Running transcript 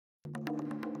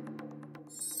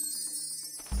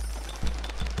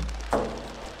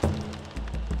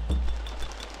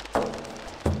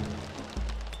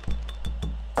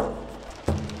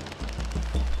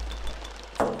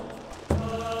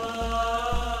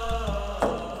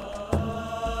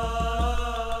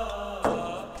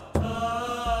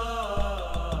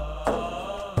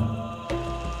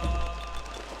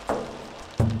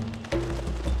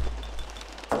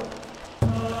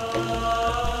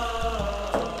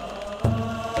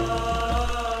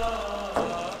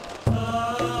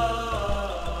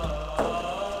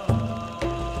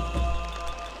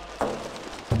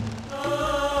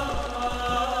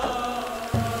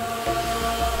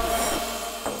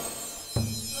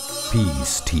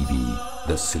Peace TV,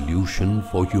 the solution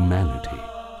for humanity.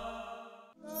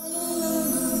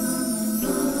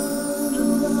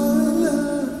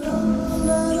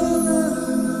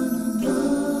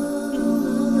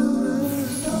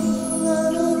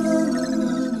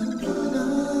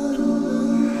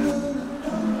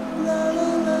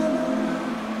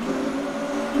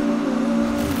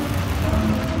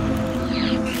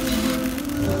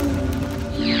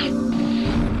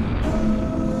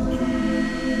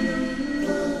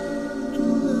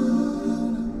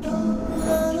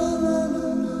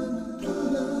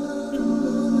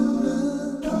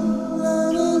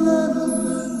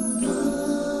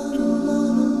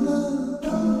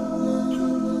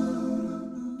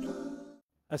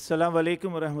 Assalamu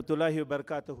alaikum wa rahmatullahi wa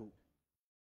barakatuhu.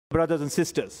 Brothers and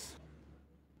sisters,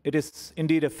 it is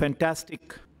indeed a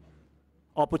fantastic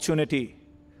opportunity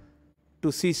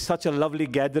to see such a lovely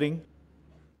gathering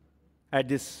at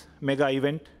this mega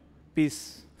event,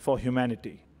 Peace for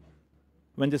Humanity.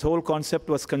 When this whole concept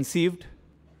was conceived,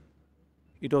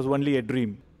 it was only a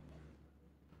dream,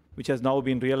 which has now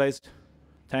been realized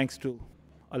thanks to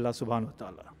Allah subhanahu wa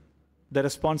ta'ala. The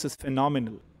response is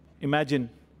phenomenal. Imagine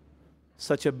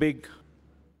such a big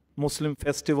Muslim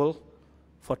festival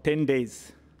for 10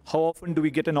 days. How often do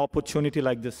we get an opportunity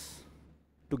like this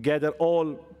to gather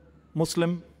all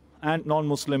Muslim and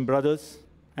non-Muslim brothers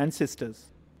and sisters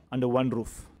under one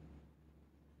roof?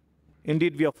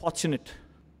 Indeed, we are fortunate,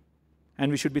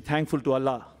 and we should be thankful to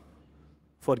Allah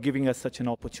for giving us such an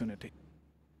opportunity.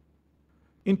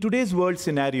 In today's world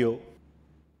scenario,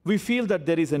 we feel that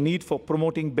there is a need for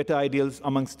promoting better ideals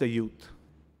amongst the youth,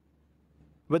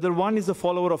 whether one is a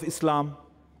follower of Islam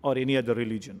or any other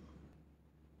religion.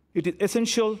 It is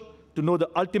essential to know the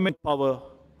ultimate power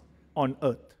on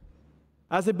earth.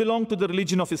 As I belong to the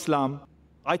religion of Islam,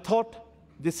 I thought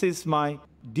this is my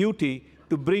duty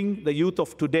to bring the youth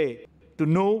of today to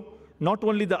know not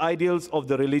only the ideals of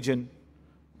the religion,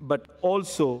 but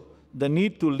also the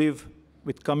need to live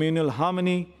with communal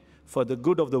harmony for the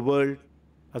good of the world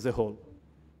as a whole.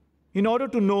 In order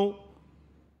to know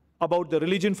about the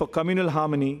religion for communal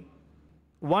harmony,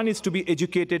 one is to be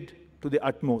educated to the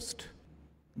utmost.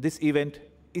 This event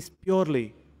is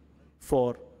purely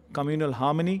for communal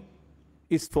harmony,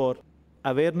 is for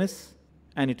awareness,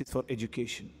 and it is for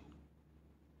education.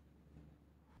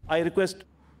 I request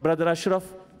Brother Ashraf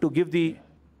to give the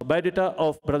biodata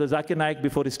of Brother Zakir Naik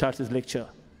before he starts his lecture.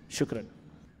 Shukran.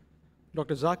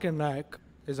 Dr. Zakir Naik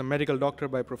is a medical doctor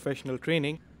by professional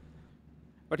training,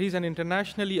 but he's an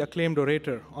internationally acclaimed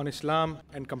orator on Islam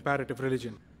and comparative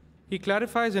religion. He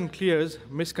clarifies and clears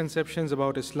misconceptions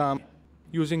about Islam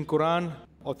using Quran,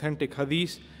 authentic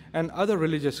hadith, and other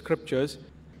religious scriptures,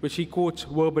 which he quotes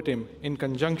verbatim in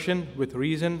conjunction with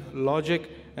reason, logic,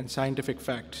 and scientific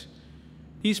facts.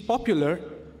 He's popular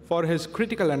for his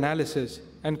critical analysis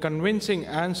and convincing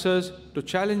answers to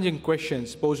challenging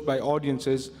questions posed by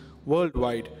audiences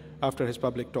worldwide after his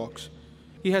public talks.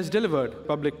 He has delivered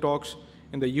public talks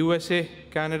in the USA,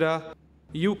 Canada,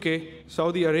 UK,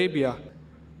 Saudi Arabia,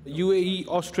 UAE,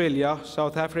 Australia,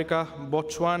 South Africa,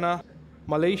 Botswana,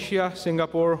 Malaysia,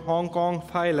 Singapore, Hong Kong,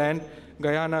 Thailand,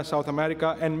 Guyana, South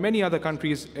America, and many other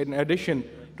countries, in addition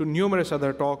to numerous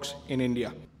other talks in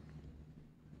India.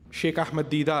 Sheikh Ahmed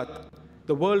Deedat,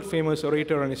 the world-famous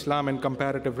orator on Islam and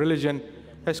comparative religion,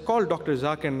 has called Dr.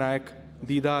 Zakir Naik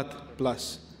Deedat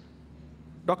Plus.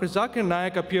 Dr. Zakir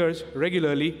Naik appears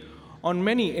regularly on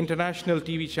many international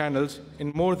TV channels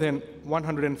in more than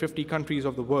 150 countries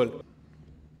of the world.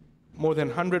 More than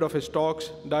 100 of his talks,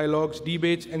 dialogues,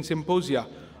 debates, and symposia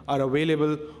are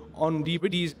available on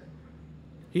DVDs.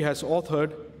 He has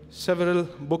authored several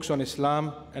books on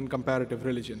Islam and comparative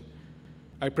religion.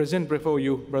 I present before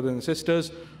you, brothers and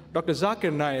sisters, Dr.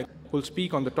 Zakir Naik, who will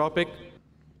speak on the topic,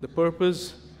 the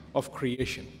purpose of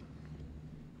creation.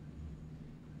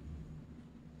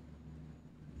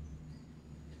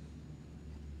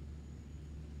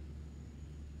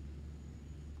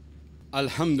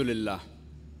 Alhamdulillah,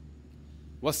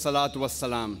 wassalatu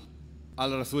wassalam,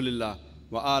 ala rasulillah,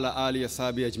 wa ala ali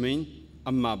ashabi ajmain,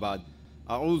 amma ba'd.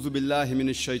 A'udhu billahi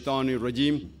minash shaitani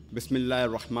rajim,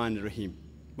 bismillahir rahmanir rahim.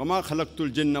 Wa ma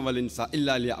khalaqtul jinna wal insa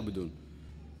illa liya'budun.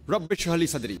 Rabbi shrah li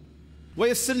sadri, wa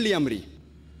yassir li amri,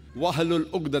 wa halul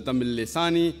uqdatan min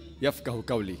lisani yafqahu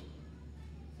qawli.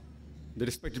 The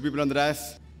respected people on the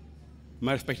dais,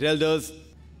 my respected elders,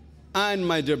 and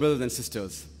my dear brothers and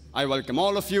sisters, I welcome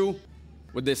all of you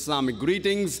with the Islamic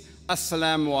greetings.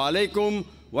 Assalamu alaikum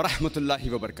wa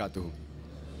rahmatullahi wa barakatuh.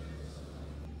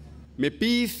 May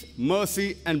peace,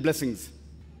 mercy, and blessings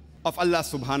of Allah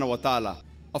subhanahu wa ta'ala,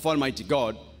 of Almighty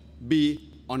God,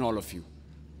 be on all of you.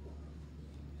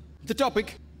 The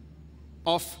topic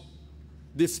of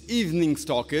this evening's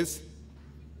talk is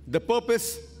the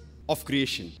purpose of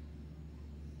creation.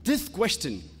 This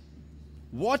question,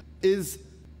 what is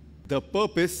the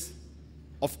purpose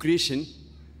of creation,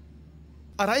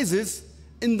 arises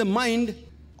in the mind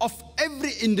of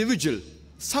every individual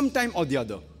sometime or the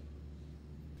other,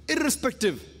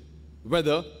 irrespective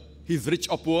whether he's rich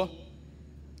or poor,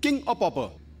 king or pauper,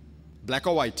 black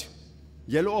or white,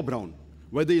 yellow or brown,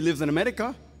 whether he lives in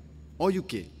America or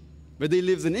UK, whether he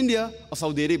lives in India or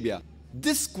Saudi Arabia.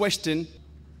 This question,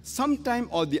 sometime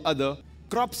or the other,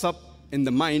 crops up in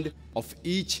the mind of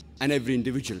each and every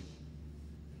individual.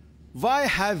 Why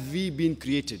have we been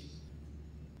created?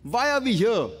 Why are we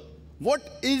here?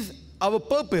 What is our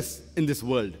purpose in this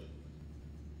world?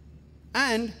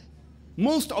 And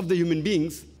most of the human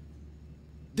beings,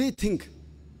 they think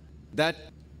that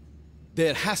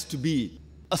there has to be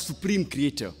a supreme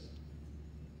creator,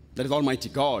 that is Almighty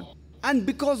God, and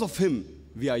because of him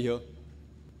we are here.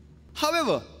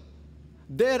 However,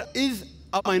 there is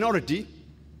a minority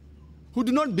who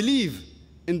do not believe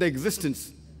in the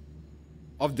existence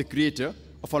of the creator,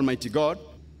 of Almighty God,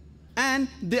 and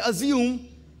they assume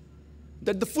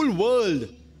that the full world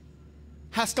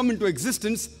has come into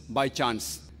existence by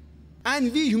chance.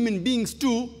 And we human beings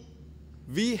too,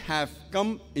 we have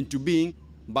come into being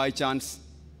by chance.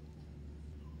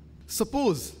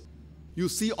 Suppose you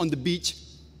see on the beach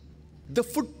the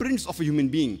footprints of a human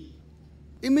being.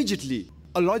 Immediately,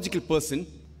 a logical person,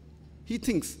 he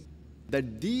thinks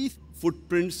that these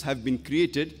footprints have been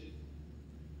created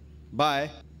by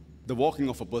the walking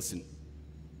of a person.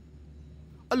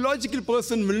 A logical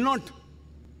person will not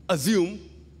assume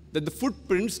that the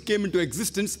footprints came into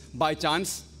existence by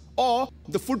chance, or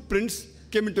the footprints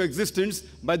came into existence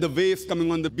by the waves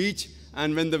coming on the beach,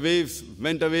 and when the waves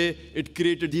went away, it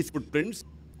created these footprints.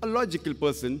 A logical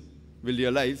person will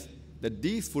realize that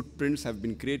these footprints have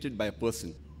been created by a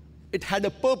person. It had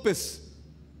a purpose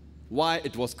why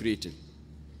it was created.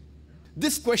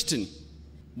 This question,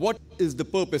 what is the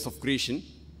purpose of creation,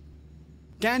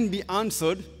 can be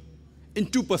answered in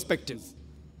two perspectives.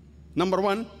 Number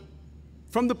one,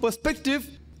 from the perspective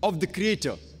of the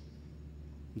creator,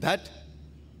 that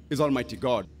is Almighty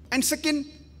God. And second,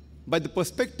 by the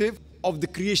perspective of the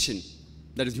creation,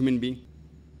 that is human being.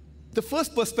 The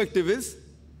first perspective is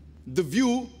the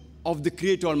view of the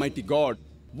creator Almighty God.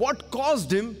 What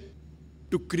caused him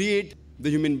to create the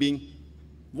human being?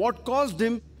 What caused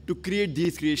him to create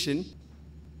this creation?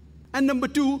 And number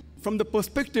two, from the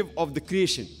perspective of the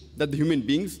creation, that the human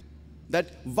beings,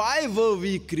 that why were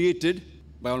we created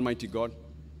by Almighty God?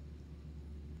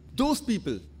 Those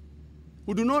people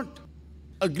who do not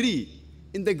agree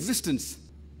in the existence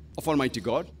of Almighty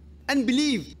God and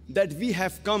believe that we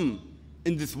have come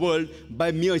in this world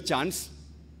by mere chance,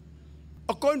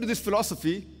 according to this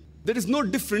philosophy, there is no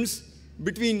difference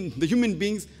between the human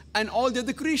beings and all the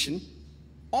other creation.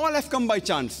 All have come by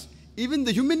chance, even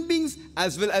the human beings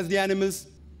as well as the animals.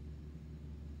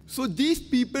 So these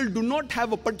people do not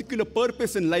have a particular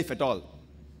purpose in life at all.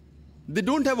 They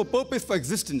don't have a purpose for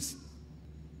existence.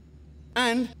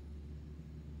 And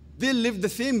they live the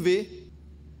same way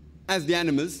as the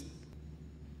animals: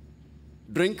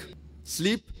 drink,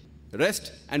 sleep,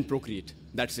 rest, and procreate.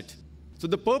 That's it. So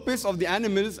the purpose of the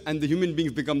animals and the human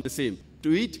beings become the same: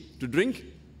 to eat, to drink,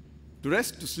 to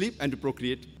rest, to sleep, and to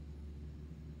procreate.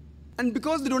 And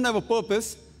because they don't have a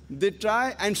purpose, they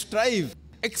try and strive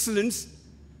excellence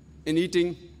in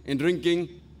eating, in drinking,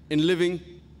 in living,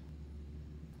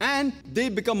 and they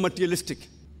become materialistic.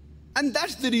 And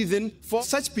that's the reason for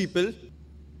such people,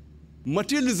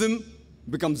 materialism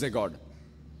becomes their God.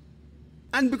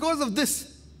 And because of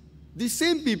this, these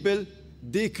same people,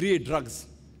 they create drugs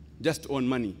just to earn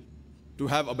money, to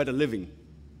have a better living.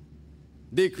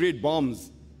 They create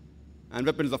bombs and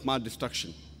weapons of mass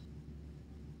destruction.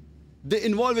 They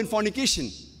involve in fornication,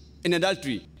 in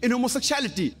adultery, in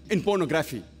homosexuality, in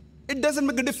pornography. It doesn't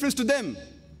make a difference to them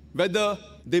whether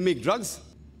they make drugs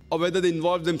or whether they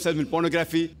involve themselves in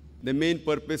pornography. Their main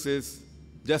purpose is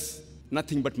just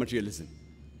nothing but materialism.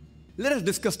 Let us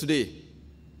discuss today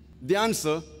the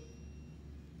answer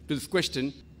to this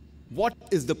question: what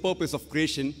is the purpose of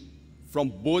creation from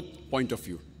both point of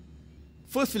view?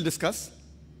 First, we'll discuss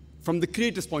from the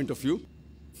creator's point of view,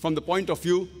 from the point of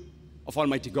view of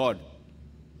Almighty God,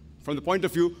 from the point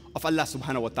of view of Allah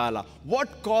subhanahu wa ta'ala.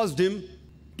 What caused him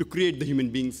to create the human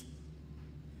beings?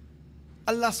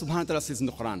 Allah subhanahu wa ta'ala says in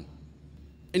the Quran,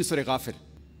 in Surah Ghafir,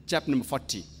 chapter number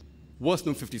 40, verse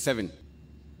number 57,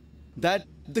 that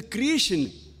the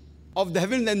creation of the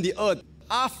heaven and the earth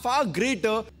are far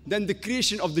greater than the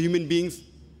creation of the human beings.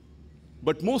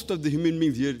 But most of the human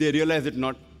beings here, they realize it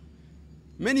not.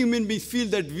 Many human beings feel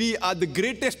that we are the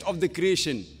greatest of the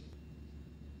creation.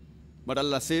 But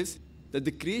Allah says that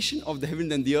the creation of the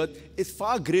heaven and the earth is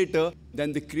far greater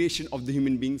than the creation of the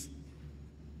human beings.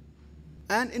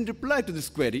 And in reply to this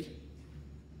query,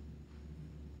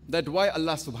 that why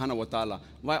Allah subhanahu wa ta'ala,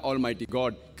 why Almighty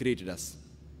God created us,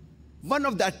 one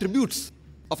of the attributes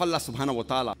of Allah subhanahu wa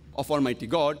ta'ala, of Almighty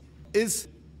God, is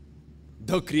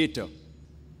the creator,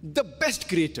 the best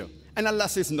creator. And Allah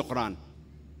says in the Quran,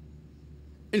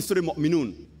 in Surah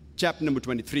Mu'minun, chapter number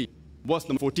 23, verse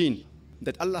number 14,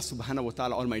 that Allah subhanahu wa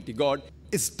ta'ala, Almighty God,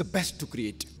 is the best to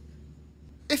create.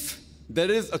 If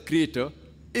there is a creator,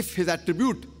 if his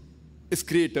attribute is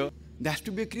creator, there has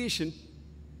to be a creation.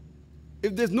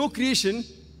 If there's no creation,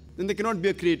 then there cannot be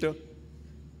a creator.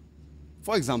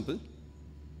 For example,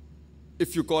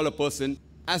 if you call a person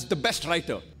as the best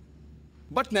writer,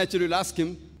 but naturally you'll ask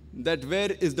him that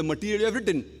where is the material you have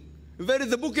written? Where is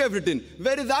the book you have written?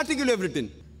 Where is the article you have written?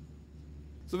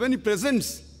 So when he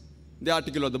presents the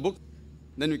article or the book,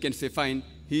 then we can say, fine,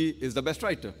 he is the best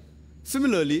writer.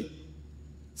 Similarly,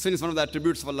 since one of the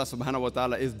attributes of Allah subhanahu wa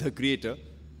ta'ala is the creator,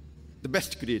 the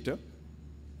best creator,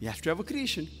 he has to have a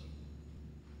creation.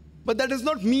 But that does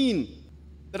not mean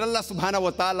that Allah subhanahu wa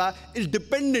ta'ala is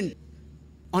dependent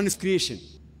on his creation.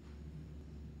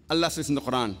 Allah says in the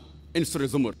Quran, in Surah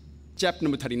Zumar, chapter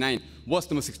number 39,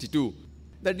 verse number 62,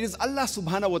 that it is Allah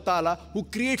subhanahu wa ta'ala who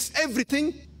creates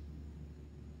everything,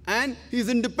 and he is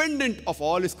independent of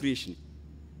all his creation.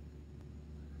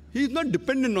 He is not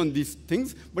dependent on these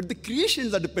things, but the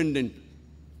creations are dependent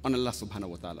on Allah subhanahu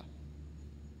wa ta'ala.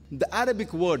 The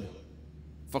Arabic word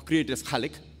for create is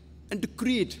khalik, and to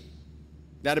create,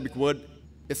 the Arabic word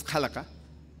is khalaqa.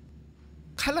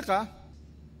 Khalaqa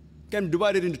can be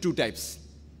divided into two types.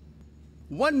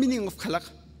 One meaning of khalaq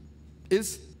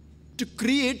is to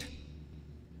create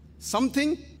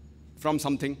something from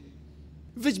something,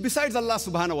 which besides Allah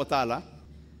subhanahu wa ta'ala,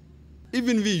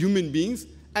 even we human beings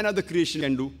and other creation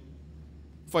can do.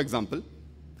 For example,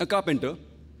 a carpenter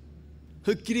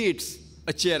who creates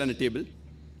a chair and a table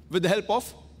with the help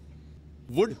of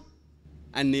wood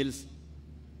and nails.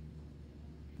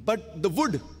 But the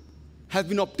wood has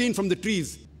been obtained from the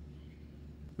trees,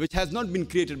 which has not been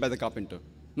created by the carpenter,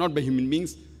 not by human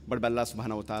beings, but by Allah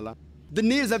subhanahu wa ta'ala. The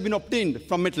nails have been obtained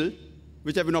from metal,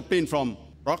 which have been obtained from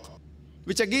rock,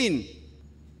 which again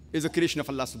is a creation of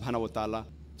Allah subhanahu wa ta'ala.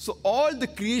 So all the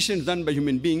creations done by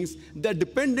human beings, they're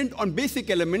dependent on basic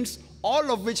elements,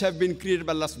 all of which have been created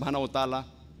by Allah subhanahu wa ta'ala.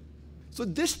 So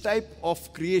this type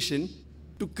of creation,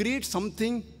 to create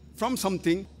something from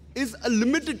something, is a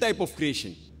limited type of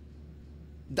creation.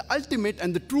 The ultimate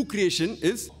and the true creation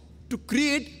is to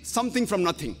create something from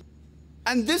nothing.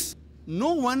 And this,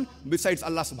 no one besides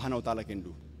Allah subhanahu wa ta'ala can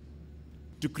do.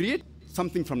 To create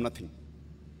something from nothing.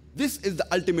 This is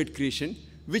the ultimate creation,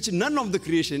 which none of the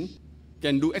creation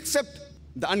can do except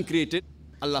the uncreated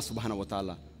Allah subhanahu wa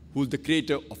ta'ala, who is the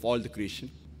creator of all the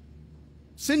creation.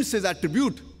 Since his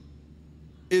attribute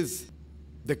is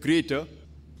the creator,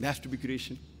 there has to be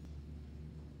creation.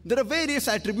 There are various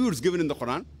attributes given in the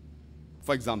Quran.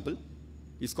 For example,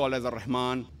 he's called as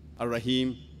Ar-Rahman,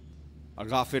 Ar-Rahim,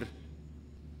 Ar-Ghafir,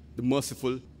 the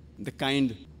merciful, the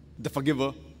kind, the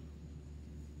forgiver.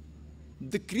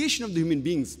 The creation of the human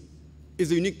beings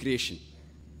is a unique creation.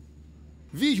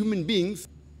 We human beings,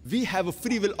 we have a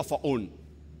free will of our own.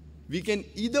 We can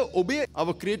either obey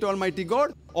our Creator Almighty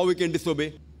God or we can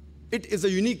disobey. It is a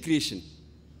unique creation.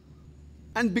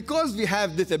 And because we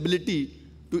have this ability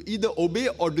to either obey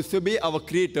or disobey our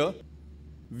Creator,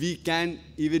 we can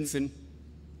even sin.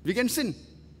 We can sin.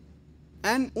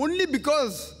 And only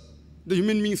because the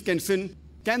human beings can sin,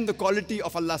 can the quality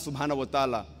of Allah subhanahu wa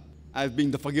ta'ala as being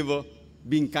the forgiver,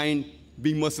 being kind,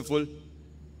 being merciful,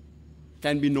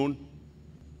 can be known.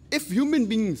 If human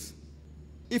beings,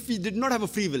 if we did not have a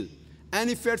free will, and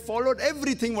if we had followed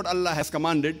everything what Allah has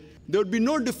commanded, there would be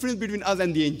no difference between us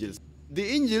and the angels. The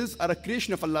angels are a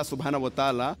creation of Allah subhanahu wa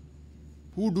ta'ala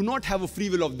who do not have a free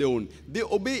will of their own. They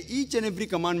obey each and every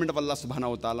commandment of Allah subhanahu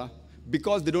wa ta'ala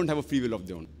because they don't have a free will of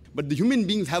their own. But the human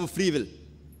beings have a free will.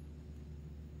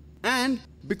 And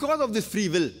because of this free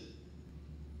will,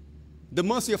 the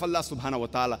mercy of Allah subhanahu wa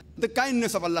ta'ala, the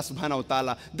kindness of Allah subhanahu wa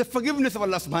ta'ala, the forgiveness of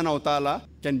Allah subhanahu wa ta'ala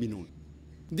can be known.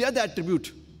 The other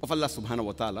attribute of Allah subhanahu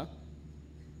wa ta'ala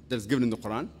that is given in the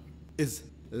Quran is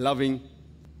loving.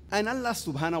 And Allah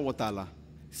subhanahu wa ta'ala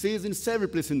says in several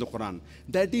places in the Quran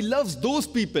that He loves those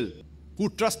people who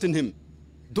trust in Him,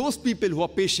 those people who are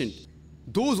patient,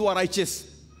 those who are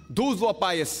righteous, those who are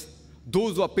pious,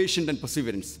 those who are patient and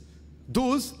perseverance,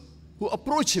 those who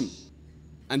approach Him,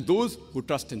 and those who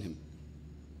trust in Him.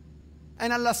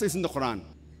 And Allah says in the Quran,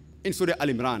 in Surah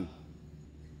Al-Imran,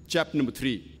 chapter number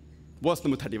 3, verse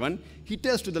number 31, he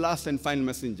tells to the last and final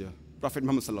messenger, Prophet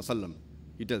Muhammad sallallahu alaihi wasallam,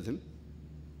 he tells him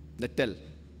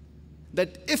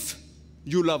that if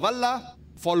you love Allah,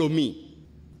 follow me,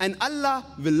 and Allah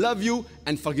will love you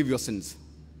and forgive your sins.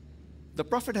 The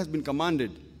Prophet has been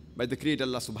commanded by the Creator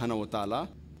Allah subhanahu wa ta'ala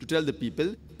to tell the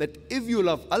people that if you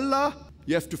love Allah,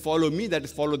 you have to follow me, that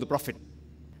is follow the Prophet.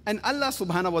 And Allah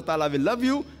subhanahu wa ta'ala will love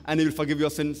you and He will forgive your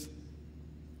sins.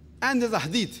 And there's a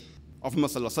hadith of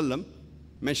Muhammad sallallahu alaihi wasallam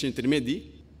mentioned in Tirmidhi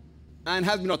and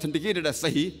has been authenticated as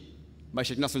Sahih by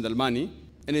Sheikh Nasr al-Albani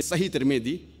in his Sahih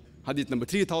Tirmidhi, hadith number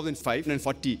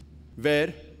 3540,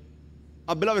 where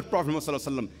our beloved Prophet Muhammad sallallahu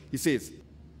alaihi wasallam, he says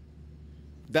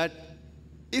that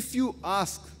if you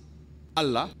ask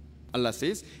Allah, Allah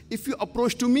says, if you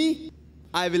approach to me,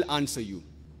 I will answer you.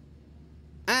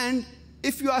 And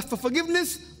if you ask for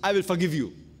forgiveness, I will forgive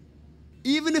you.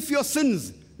 Even if your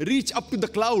sins reach up to the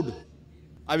cloud,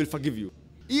 I will forgive you.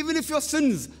 Even if your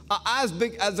sins are as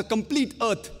big as the complete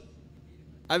earth,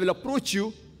 I will approach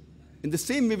you in the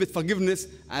same way with forgiveness,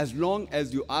 as long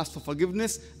as you ask for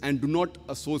forgiveness and do not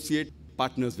associate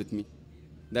partners with me.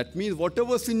 That means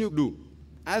whatever sin you do,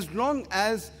 as long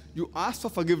as you ask for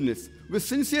forgiveness with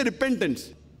sincere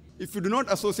repentance, if you do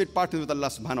not associate partners with Allah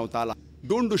subhanahu wa ta'ala,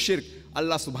 don't do shirk,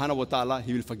 Allah subhanahu wa ta'ala,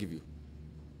 He will forgive you.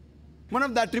 One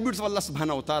of the attributes of Allah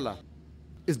subhanahu wa ta'ala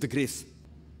is the grace.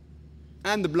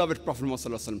 And the beloved Prophet Muhammad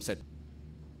sallallahu alaihi wasallam said,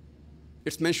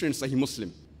 it's mentioned in Sahih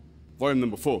Muslim, volume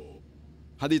number 4,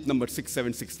 hadith number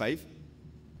 6765,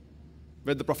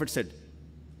 where the Prophet said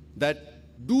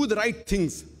that do the right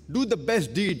things, do the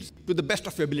best deeds to the best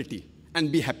of your ability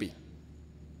and be happy.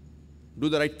 Do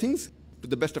the right things to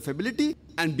the best of your ability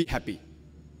and be happy.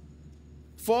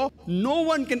 For no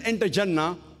one can enter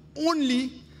Jannah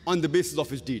only on the basis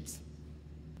of his deeds.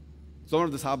 So one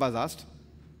of the Sahabas asked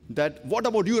that, what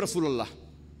about you, Rasulullah?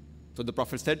 So the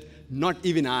Prophet said, not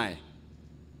even I.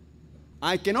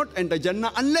 I cannot enter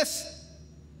Jannah unless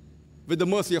with the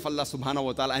mercy of Allah subhanahu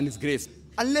wa ta'ala and His grace.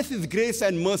 Unless His grace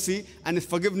and mercy and His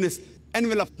forgiveness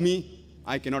envelop me,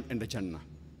 I cannot enter Jannah.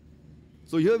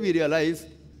 So here we realize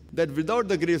that without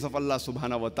the grace of Allah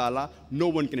subhanahu wa ta'ala, no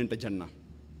one can enter Jannah.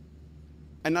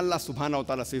 And Allah subhanahu wa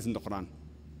ta'ala says in the Quran,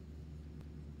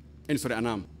 in Surah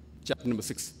Anam, chapter number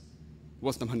 6,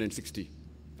 verse number 160,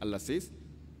 Allah says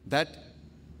that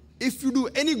if you do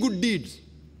any good deeds,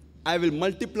 I will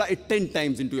multiply it 10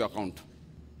 times into your account.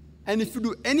 And if you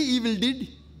do any evil deed,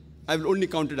 I will only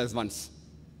count it as once.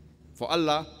 For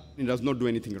Allah, He does not do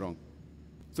anything wrong.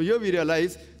 So here we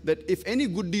realize that if any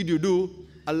good deed you do,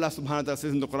 Allah subhanahu wa ta'ala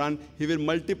says in the Quran, He will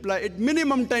multiply it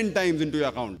minimum 10 times into your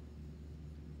account.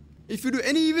 If you do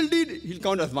any evil deed, He'll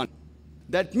count as one.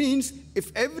 That means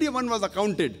if everyone was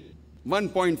accounted 1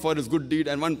 point for his good deed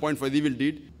and 1 point for his evil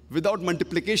deed, without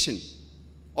multiplication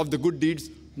of the good deeds,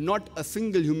 not a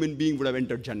single human being would have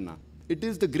entered Jannah. It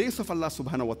is the grace of Allah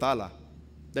subhanahu wa ta'ala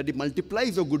that He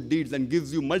multiplies your good deeds and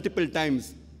gives you multiple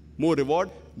times more reward,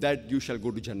 that you shall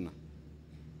go to Jannah.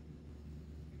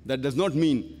 That does not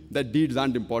mean that deeds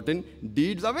aren't important.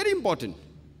 Deeds are very important.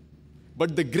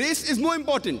 But the grace is more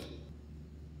important.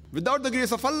 Without the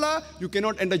grace of Allah, you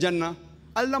cannot enter Jannah.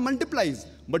 Allah multiplies,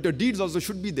 but your deeds also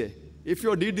should be there. If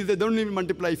your deeds they don't even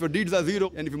multiply, if your deeds are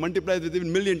 0, and if you multiply it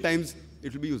even 1,000,000 times,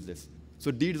 it will be useless. So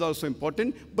deeds are also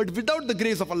important, but without the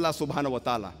grace of Allah subhanahu wa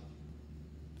ta'ala,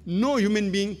 no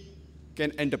human being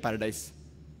can enter paradise.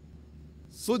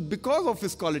 So because of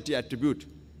His quality attribute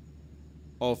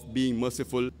of being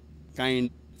merciful,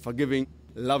 kind, forgiving,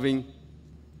 loving,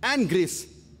 and grace,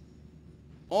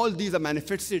 all these are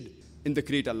manifested in the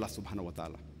Creator Allah subhanahu wa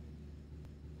ta'ala.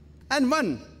 And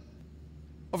one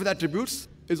of the attributes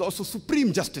is also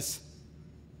supreme justice.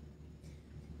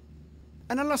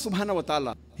 And Allah subhanahu wa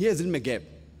ta'ala, He has ilm ghaib.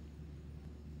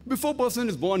 Before a person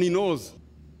is born, He knows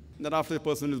that after the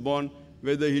person is born,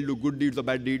 whether he'll do good deeds or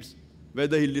bad deeds,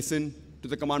 whether he'll listen to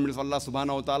the commandments of Allah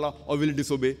subhanahu wa ta'ala or will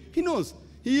disobey. He knows.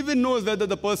 He even knows whether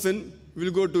the person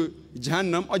will go to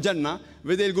Jahannam or Jannah,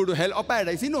 whether he'll go to hell or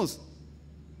paradise. He knows.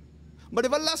 But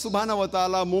if Allah subhanahu wa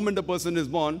ta'ala, moment a person is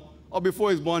born, or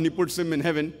before he's born, He puts him in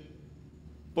heaven,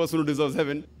 person who deserves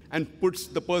heaven, and puts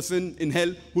the person in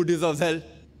hell who deserves hell,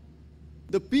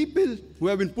 the people who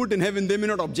have been put in heaven, they may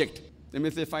not object. They may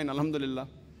say, fine, alhamdulillah,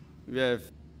 we have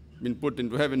been put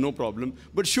into heaven, no problem.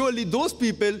 But surely those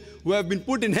people who have been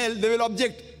put in hell, they will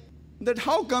object that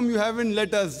how come you haven't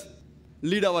let us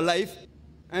lead our life,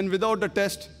 and without a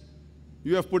test,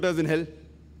 you have put us in hell.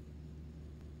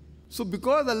 So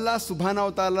because Allah subhanahu wa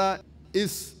ta'ala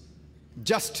is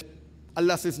just,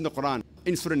 Allah says in the Quran,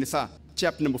 in Surah Nisa,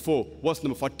 chapter number 4, verse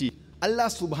number 40, Allah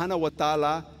subhanahu wa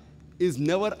ta'ala is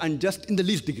never unjust in the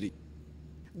least degree.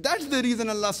 That's the reason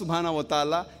Allah subhanahu wa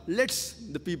ta'ala lets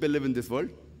the people live in this world.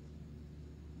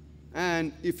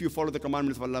 And if you follow the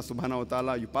commandments of Allah subhanahu wa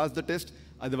ta'ala, you pass the test,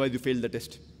 otherwise you fail the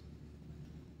test.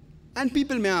 And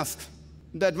people may ask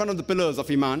that one of the pillars of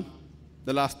Iman,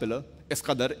 the last pillar, is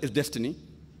Qadar, is destiny.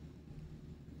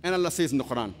 And Allah says in the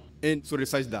Quran, in Surah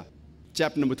Sajda,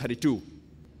 chapter number 32,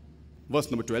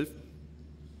 verse number 12,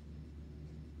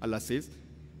 Allah says,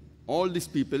 all these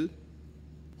people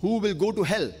who will go to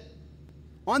hell,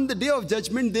 on the day of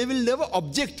judgment, they will never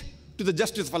object to the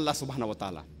justice of Allah subhanahu wa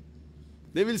ta'ala.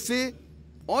 They will say,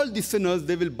 all the sinners,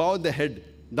 they will bow their head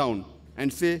down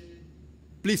and say,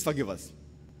 please forgive us.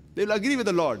 They will agree with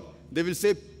the Lord. They will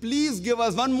say, please give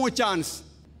us one more chance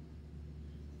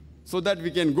so that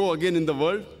we can go again in the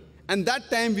world. And that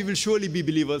time we will surely be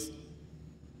believers.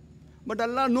 But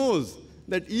Allah knows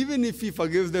that even if He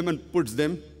forgives them and puts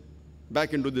them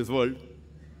back into this world,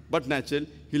 but natural,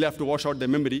 He'll have to wash out their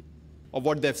memory of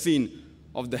what they've seen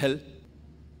of the hell.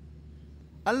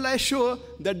 Allah is sure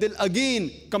that they'll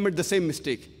again commit the same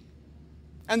mistake.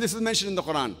 And this is mentioned in the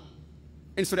Quran,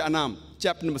 in Surah Anam,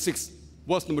 chapter number 6,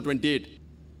 verse number 28,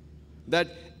 that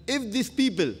if these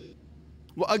people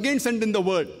were again sent in the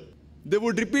world, they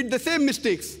would repeat the same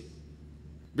mistakes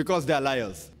because they are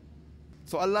liars.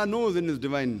 So Allah knows in His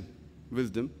divine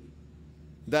wisdom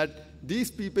that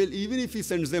these people, even if He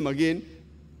sends them again,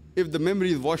 if the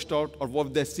memory is washed out or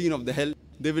what they've seen of the hell,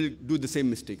 they will do the same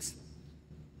mistakes.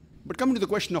 But coming to the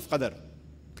question of Qadar,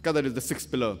 Qadar is the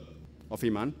sixth pillar of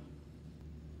Iman,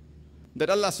 that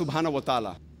Allah subhanahu wa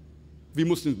ta'ala, we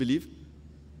Muslims believe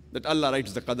that Allah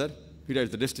writes the Qadar, He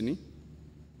writes the destiny.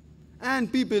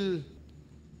 And people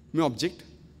may object.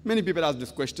 Many people ask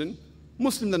this question,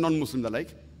 Muslims and non-Muslims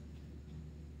alike,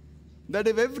 that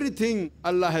if everything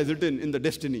Allah has written in the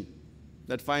destiny,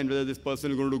 that fine, whether this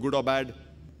person is going to do good or bad,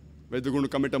 whether they're going to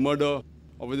commit a murder,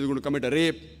 or whether they're going to commit a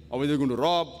rape, or whether they're going to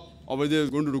rob, or whether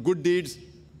they're going to do good deeds,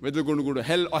 whether they're going to go to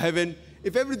hell or heaven,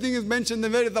 if everything is mentioned,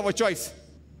 then where is our choice?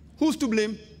 Who's to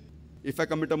blame? If I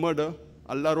commit a murder,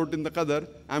 Allah wrote in the Qadar,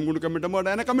 I'm going to commit a murder,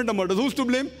 and I commit a murder. Who's to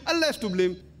blame? Allah is to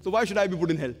blame. So why should I be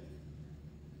put in hell?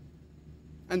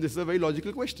 And this is a very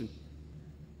logical question.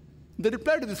 The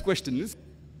reply to this question is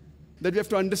that we have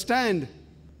to understand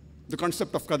the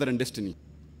concept of Qadar and destiny.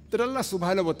 That Allah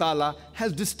subhanahu wa ta'ala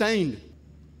has destined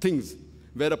things,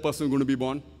 where a person is going to be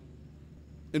born,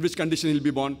 in which condition he'll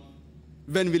be born,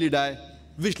 when will he die,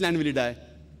 which land will he die.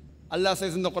 Allah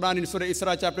says in the Quran in Surah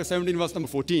Isra chapter 17 verse number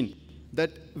 14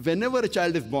 that whenever a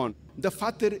child is born, the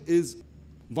fatir is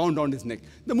bound on his neck.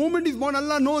 The moment he's born,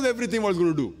 Allah knows everything what he's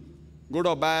going to do. Good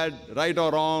or bad, right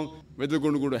or wrong, whether he's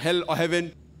going to go to hell or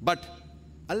heaven. But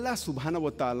Allah subhanahu wa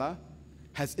ta'ala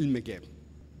has ilm ghaib.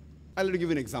 I'll give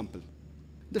you an example.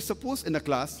 That suppose in a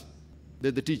class,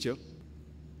 there's the teacher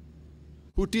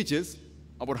who teaches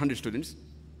about 100 students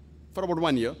for about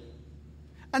 1 year.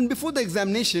 And before the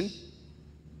examination,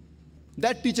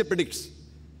 that teacher predicts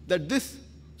that this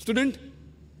student,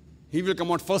 he will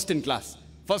come out first in class,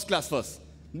 first class first.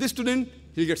 This student,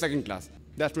 he'll get second class.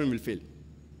 That student will fail.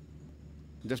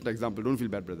 Just an example, don't feel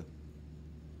bad, brother.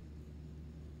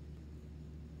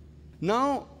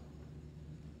 Now,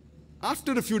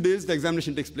 after a few days, the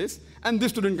examination takes place, and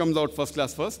this student comes out first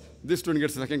class first, this student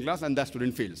gets second class, and that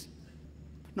student fails.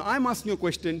 Now, I'm asking you a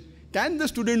question. Can the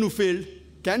student who failed,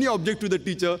 can you object to the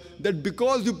teacher that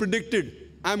because you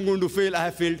predicted, I'm going to fail, I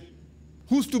have failed?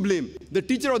 Who's to blame? The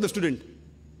teacher or the student?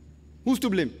 Who's to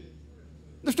blame?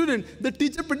 The student. The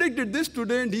teacher predicted this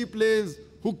student, he plays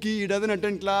hooky, he doesn't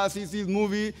attend class, he sees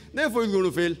movie, therefore he's going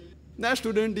to fail. That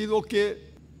student is okay,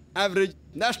 average.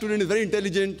 That student is very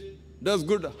intelligent, does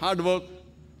good, hard work.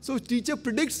 So teacher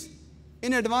predicts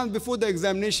in advance before the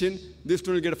examination, this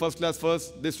student will get first class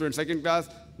first, this student second class,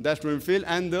 that student will fail,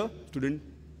 and the student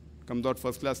comes out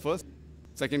first class first,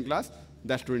 second class,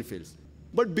 that student fails.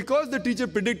 But because the teacher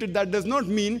predicted, that does not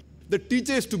mean the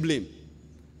teacher is to blame.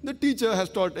 The teacher has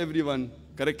taught everyone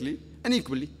correctly and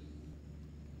equally.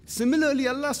 Similarly,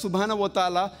 Allah subhanahu wa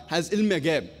ta'ala has ilm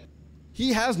ghaib.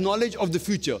 He has knowledge of the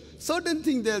future. Certain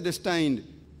things they are destined.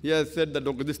 He has said that,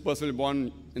 okay, this person will be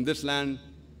born in this land,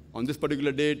 on this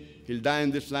particular date, he'll die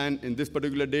in this land, in this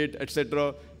particular date,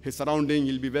 etc. His surrounding,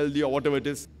 he'll be wealthy or whatever it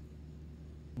is.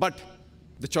 But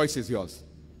the choice is yours.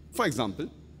 For example,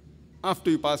 after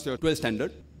you pass your 12th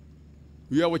standard,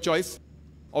 you have a choice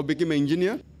of becoming an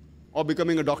engineer, or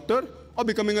becoming a doctor, or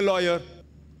becoming a lawyer.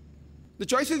 The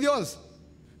choice is yours.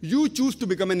 You choose to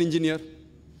become an engineer.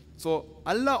 So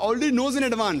Allah already knows in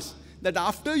advance that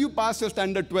after you pass your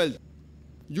standard 12,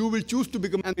 you will choose to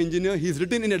become an engineer. He's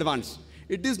written in advance.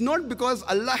 It is not because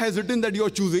Allah has written that you are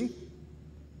choosing.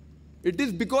 It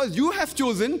is because you have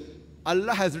chosen,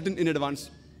 Allah has written in advance.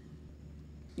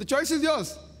 The choice is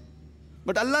yours.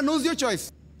 But Allah knows your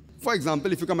choice. For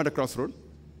example, if you come at a crossroad,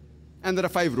 and there are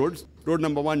 5 roads, road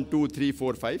number 1, 2, 3,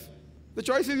 4, 5. The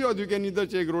choice is yours. You can either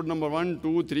take road number 1,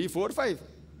 2, 3, 4, 5.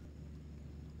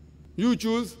 You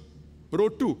choose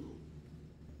road 2.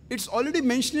 It's already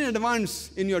mentioned in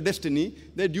advance in your destiny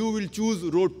that you will choose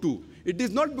road 2. It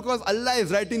is not because Allah is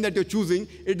writing that you're choosing.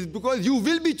 It is because you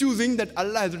will be choosing that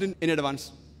Allah has written in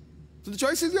advance. So the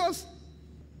choice is yours.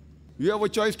 You have a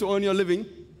choice to earn your living,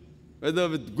 whether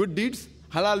with good deeds,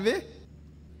 halal way,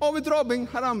 or with robbing,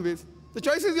 haram ways. The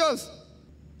choice is yours.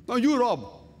 Now you rob.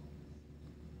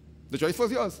 The choice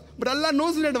was yours. But Allah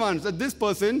knows in advance that this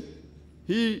person,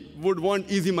 he would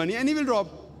want easy money and he will rob.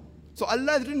 So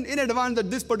Allah has written in advance that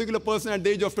this particular person at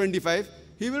the age of 25,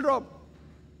 he will rob.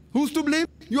 Who's to blame?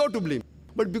 You are to blame.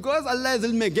 But because Allah has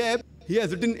ilm ghaib, he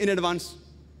has written in advance.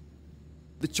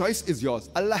 The choice is yours.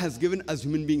 Allah has given us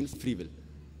human beings free will.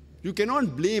 You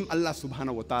cannot blame Allah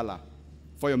subhanahu wa ta'ala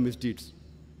for your misdeeds.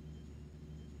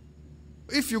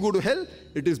 If you go to hell,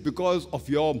 it is because of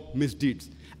your misdeeds.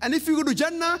 And if you go to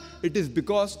Jannah, it is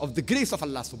because of the grace of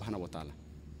Allah subhanahu wa ta'ala.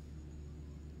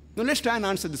 Now let's try and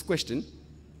answer this question.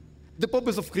 The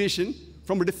purpose of creation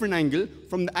from a different angle,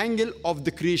 from the angle of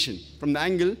the creation, from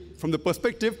the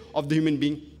perspective of the human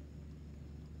being.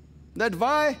 That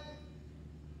why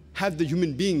have the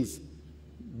human beings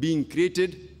been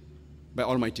created by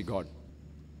Almighty God?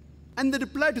 And the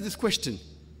reply to this question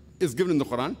is given in the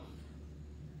Quran,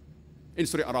 in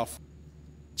Surah Araf,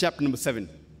 chapter number 7,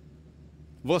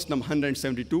 verse number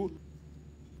 172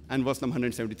 and verse number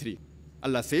 173.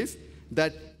 Allah says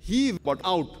that He brought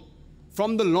out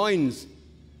from the loins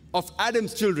of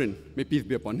Adam's children, may peace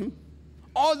be upon him,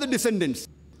 all the descendants,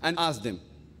 and asked them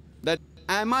that,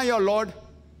 am I your Lord?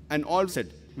 And all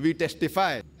said, we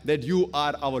testify that you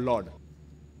are our Lord.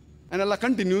 And Allah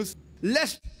continues,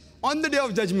 lest on the day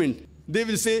of judgment, they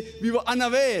will say, we were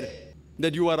unaware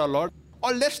that you are our Lord.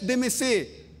 Or lest they may say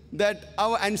that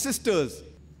our ancestors,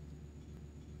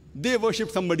 they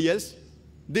worshipped somebody else,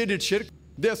 they did shirk,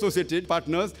 they associated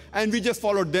partners, and we just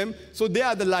followed them, so they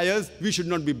are the liars, we should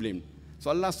not be blamed. So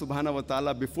Allah subhanahu wa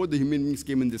ta'ala, before the human beings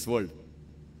came in this world,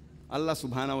 Allah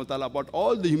subhanahu wa ta'ala brought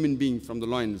all the human beings from the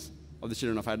loins of the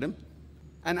children of Adam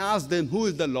and asked them, who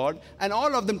is the Lord? And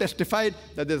all of them testified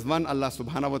that there's one Allah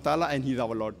subhanahu wa ta'ala and He is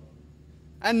our Lord.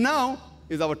 And now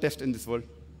is our test in this world.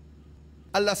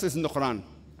 Allah says in the Quran,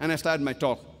 and I started my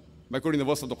talk by quoting the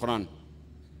verse of the Quran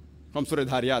from Surah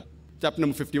Dhariyat, chapter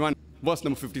number 51, verse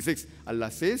number 56.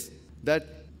 Allah says that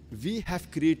we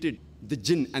have created the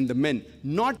jinn and the men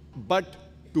not but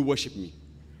to worship me.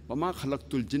 وَمَا خَلَقْتُ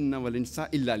الْجِنَّ وَالْإِنسَ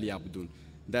إِلَّا لِيَعْبُدُونَ.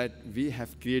 That we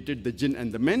have created the jinn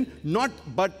and the men not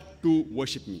but to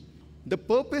worship me. The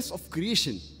purpose of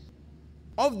creation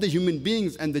of the human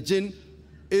beings and the jinn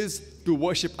is to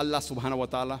worship Allah subhanahu wa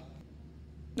ta'ala.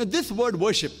 Now this word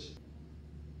worship,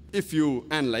 if you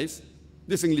analyze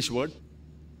this English word,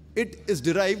 it is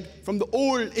derived from the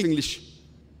old English,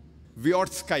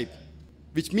 Vyortskite,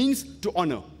 which means to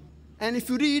honor. And if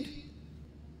you read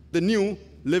the new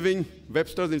Living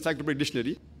Webster's Encyclopedic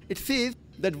Dictionary, it says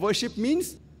that worship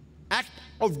means act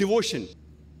of devotion,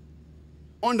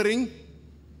 honoring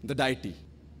the deity.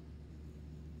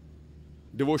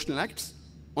 Devotional acts,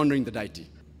 honoring the deity.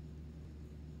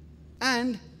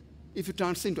 And if you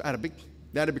translate into Arabic,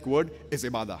 the Arabic word is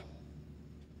ibadah.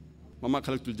 وَمَا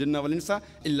خَلَقْتُ الْجِنَّ وَالْإِنسَ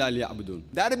إِلَّا لِيَعْبُدُونَ.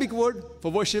 The Arabic word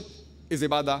for worship is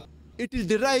ibadah. It is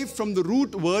derived from the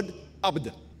root word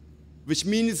abd, which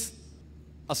means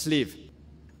a slave.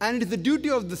 And it is the duty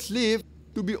of the slave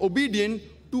to be obedient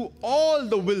to all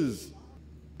the wills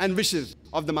and wishes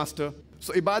of the master.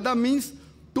 So ibadah means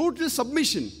total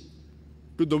submission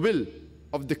to the will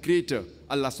of the Creator,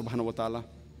 Allah subhanahu wa ta'ala.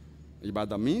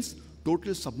 Ibadah means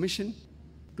total submission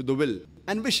to the will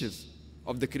and wishes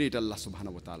of the Creator, Allah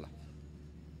subhanahu wa ta'ala.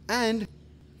 And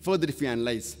further, if we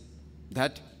analyze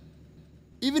that,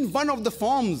 even one of the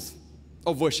forms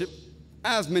of worship,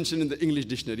 as mentioned in the English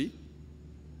dictionary,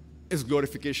 is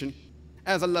glorification.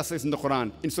 As Allah says in the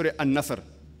Quran, in Surah An-Nasr,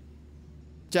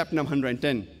 chapter number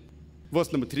 110,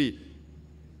 verse number 3,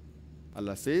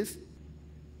 Allah says,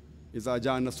 إِذَا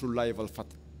جَاءَ نَصْرُ اللَّهِ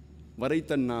وَالْفَتْحُ وَرَأَيْتَ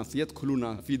النَّاسَ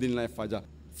يَدْخُلُونَ فِي دِينِ اللَّهِ أَفْوَاجًا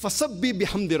فَسَبِّحْ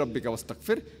بِحَمْدِ رَبِّكَ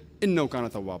وَاسْتَغْفِرْ إِنَّهُ كَانَ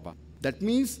تَوَّابًا. That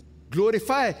means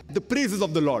glorify the praises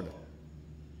of the Lord.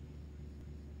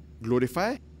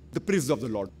 Glorify the praises of the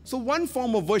Lord. So one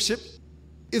form of worship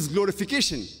is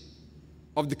glorification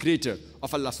of the Creator,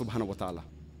 of Allah subhanahu wa ta'ala.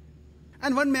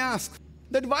 And one may ask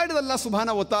that why does Allah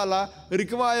subhanahu wa ta'ala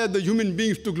require the human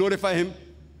beings to glorify Him?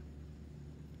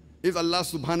 Is Allah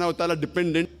subhanahu wa ta'ala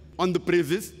dependent on the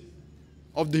praises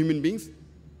of the human beings?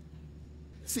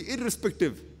 See,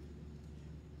 irrespective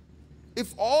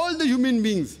If all the human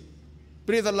beings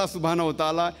praise Allah subhanahu wa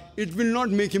ta'ala, it will not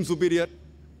make him superior.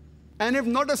 And if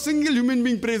not a single human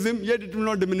being praise him, yet it will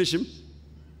not diminish him.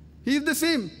 He is the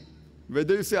same.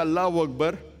 Whether you say Allahu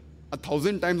Akbar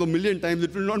 1,000 times or 1,000,000 times,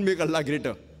 it will not make Allah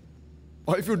greater.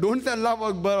 Or if you don't say Allahu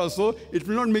Akbar also, it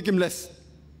will not make him less.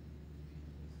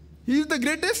 He is the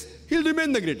greatest, he'll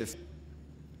remain the greatest.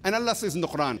 And Allah says in the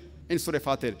Quran, in Surah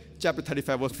Fatir, chapter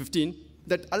 35, verse 15,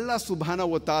 that Allah subhanahu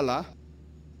wa ta'ala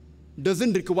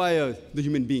doesn't require the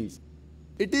human beings.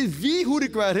 It is we who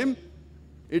require him.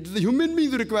 It is the human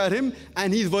beings who require him,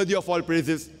 and he is worthy of all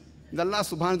praises. Allah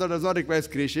subhanahu wa ta'ala does not require his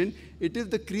creation. It is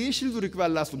the creations who require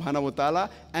Allah subhanahu wa ta'ala,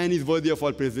 and he is worthy of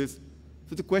all praises.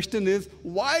 So the question is,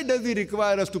 why does he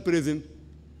require us to praise him?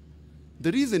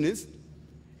 The reason is,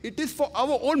 it is for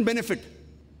our own benefit.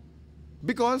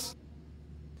 Because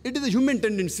it is a human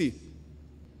tendency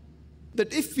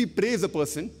that if we praise a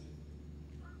person,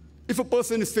 if a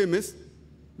person is famous,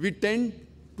 we tend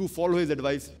to follow his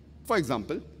advice. For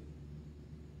example,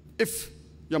 if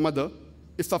your mother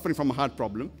is suffering from a heart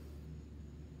problem,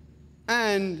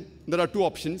 and there are two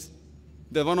options.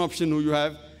 The one option who you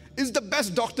have is the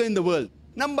best doctor in the world.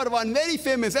 Number one, very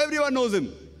famous, everyone knows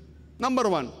him. Number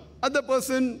one. Other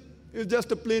person is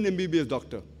just a plain MBBS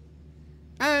doctor.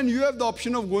 And you have the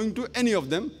option of going to any of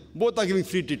them. Both are giving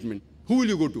free treatment. Who will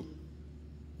you go to?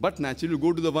 But naturally, you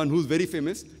go to the one who's very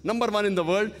famous, number one in the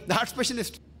world, the heart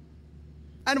specialist.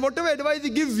 And whatever advice he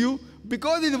gives you,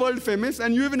 because he's world famous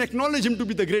and you even acknowledge him to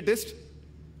be the greatest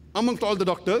amongst all the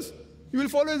doctors, you will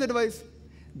follow his advice.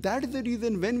 That is the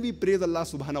reason when we praise Allah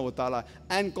subhanahu wa ta'ala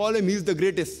and call him, he's the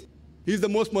greatest, he's the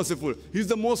most merciful, he's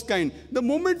the most kind. The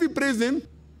moment we praise him,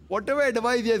 whatever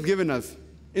advice he has given us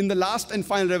in the last and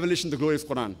final revelation, the glorious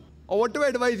Quran, or whatever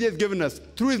advice he has given us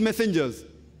through his messengers,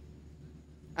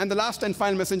 and the last and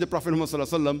final messenger, Prophet Muhammad sallallahu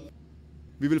alaihi wasallam,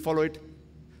 we will follow it.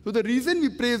 So the reason we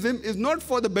praise him is not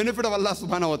for the benefit of Allah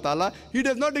subhanahu wa ta'ala. He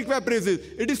does not require praises.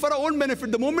 It is for our own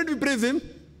benefit. The moment we praise him,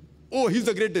 oh, he's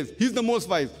the greatest, he's the most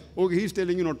wise. Okay, he's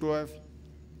telling you not to have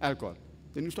alcohol.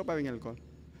 Then you stop having alcohol.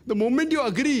 The moment you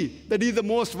agree that he's the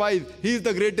most wise, he's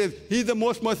the greatest, he's the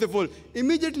most merciful,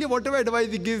 immediately whatever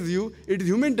advice he gives you, it is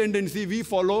human tendency, we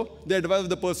follow the advice of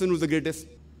the person who's the greatest.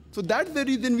 So that's the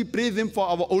reason we praise him for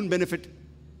our own benefit.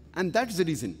 And that's the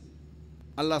reason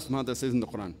Allah subhanahu wa ta'ala says in the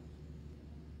Quran,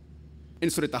 in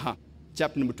Surah Taha,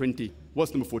 chapter number 20,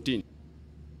 verse number 14,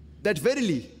 that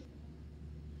verily,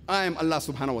 I am Allah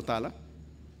subhanahu wa ta'ala,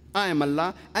 I am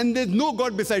Allah, and there's no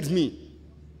God besides me.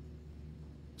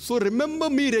 So remember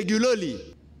me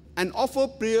regularly and offer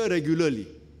prayer regularly.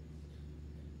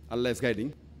 Allah is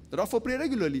guiding that offer prayer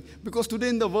regularly. Because today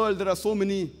in the world there are so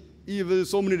many evils,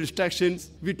 so many distractions,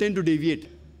 we tend to deviate.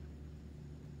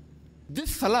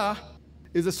 This salah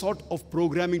is a sort of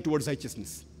programming towards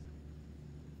righteousness.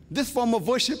 This form of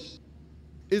worship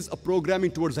is a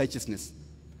programming towards righteousness.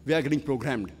 We are getting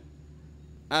programmed.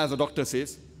 As the doctor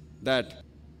says, that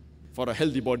for a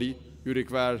healthy body, you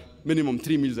require minimum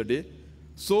 3 meals a day.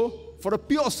 So, for a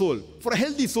pure soul, for a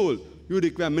healthy soul, you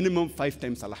require minimum 5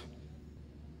 times salah.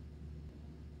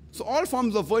 So, all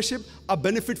forms of worship are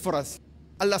benefit for us.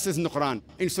 Allah says in the Quran,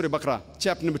 in Surah Baqarah,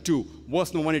 chapter number 2,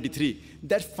 verse number 183,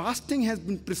 that fasting has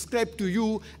been prescribed to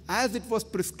you as it was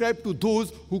prescribed to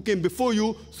those who came before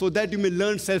you, so that you may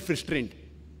learn self-restraint.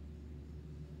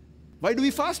 Why do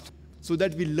we fast? So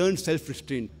that we learn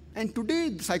self-restraint. And today,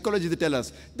 the psychologists tell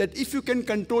us that if you can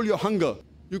control your hunger,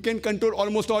 you can control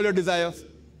almost all your desires.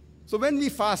 So when we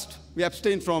fast, we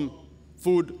abstain from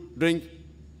food, drink,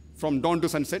 from dawn to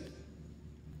sunset.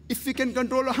 If we can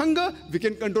control our hunger, we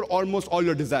can control almost all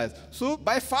your desires. So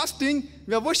by fasting,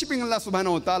 we are worshipping Allah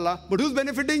subhanahu wa ta'ala. But who's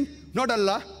benefiting? Not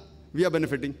Allah. We are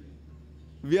benefiting.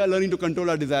 We are learning to control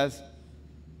our desires.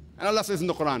 And Allah says in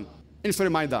the Quran, in Surah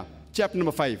Ma'idah, chapter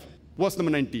number 5, verse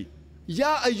number 90,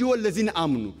 Ya ayyuhal lazina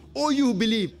amanu, O you who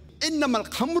believe, innamal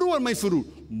khamru wal maisuru,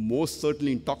 most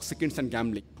certainly intoxicants and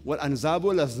gambling, wal anzabu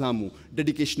wal azlamu,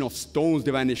 dedication of stones,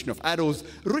 divination of arrows,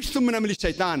 rishtum min amali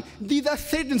shaitan, these are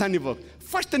Satan's handiwork.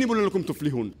 Fashtanibu lalakum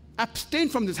tuflihun. Abstain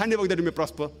from this handiwork that you may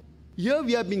prosper. Here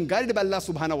we are being guided by Allah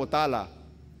subhanahu wa ta'ala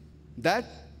that,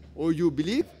 O you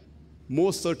believe,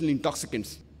 most certainly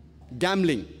intoxicants,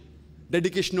 gambling,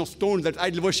 dedication of stones, that's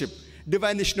idol worship,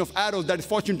 divination of arrows, that is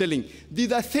fortune telling.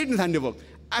 These are Satan's handiwork.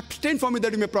 Abstain from it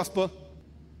that you may prosper.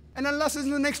 And Allah says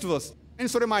in the next verse, in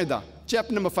Surah Ma'idah,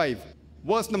 chapter number 5,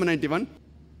 verse number 91,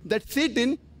 that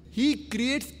Satan, he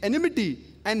creates enmity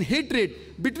and hatred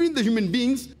between the human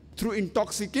beings through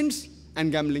intoxicants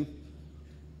and gambling.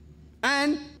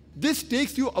 And this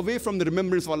takes you away from the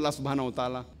remembrance of Allah subhanahu wa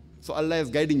ta'ala. So Allah is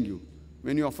guiding you.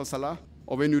 When you offer salah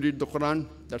or when you read the Quran,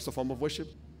 that's a form of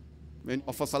worship. when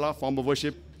offer salah, form of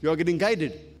worship, you are getting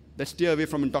guided that stay away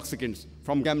from intoxicants,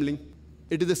 from gambling.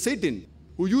 It is the Satan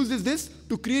who uses this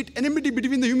to create enmity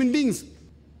between the human beings.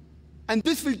 And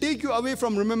this will take you away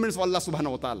from remembrance of Allah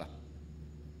subhanahu wa ta'ala.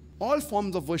 All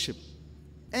forms of worship,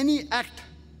 any act,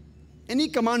 any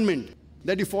commandment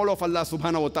that you follow of Allah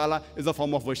subhanahu wa ta'ala is a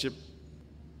form of worship.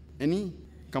 Any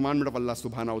commandment of Allah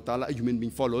subhanahu wa ta'ala a human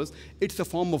being follows, it's a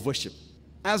form of worship.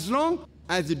 As long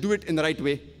as you do it in the right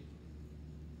way.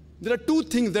 There are two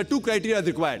things, there are two criteria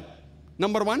required.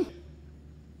 Number one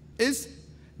is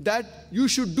that you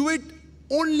should do it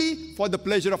only for the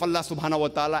pleasure of Allah subhanahu wa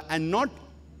ta'ala and not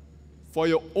for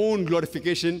your own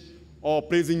glorification or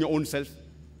praising your own self.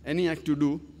 Any act you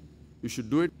do, you should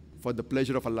do it for the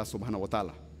pleasure of Allah subhanahu wa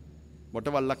ta'ala.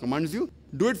 Whatever Allah commands you,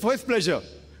 do it for His pleasure,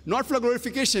 not for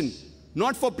glorification,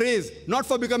 not for praise, not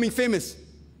for becoming famous.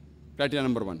 Criteria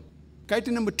number one.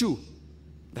 Criteria number two,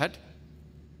 that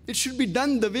it should be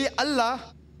done the way Allah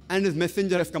and His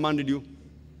Messenger have commanded you.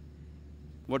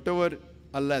 Whatever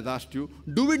Allah has asked you,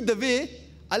 do it the way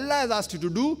Allah has asked you to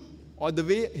do or the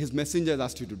way His Messenger has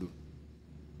asked you to do.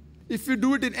 If you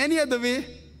do it in any other way,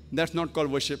 that's not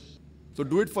called worship. So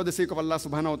do it for the sake of Allah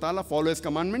subhanahu wa ta'ala, follow His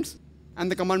commandments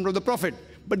and the commandment of the Prophet.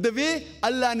 But the way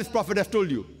Allah and His Prophet have told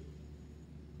you.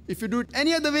 If you do it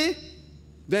any other way,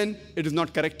 then it is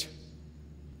not correct.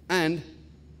 And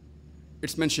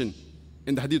it's mentioned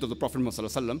in the hadith of the Prophet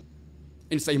Muhammad sallallahu alaihi wasallam,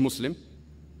 in Sahih Muslim,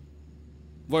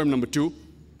 volume number 2,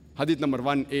 hadith number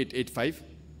 1885,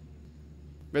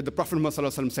 where the Prophet Muhammad sallallahu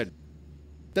alaihi wasallam said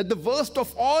that the worst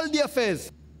of all the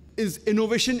affairs is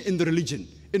innovation in the religion,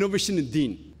 innovation in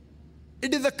deen.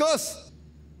 It is a curse,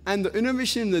 and the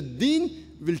innovation in the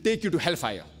deen will take you to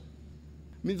hellfire.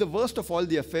 Means the worst of all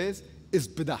the affairs is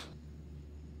bidah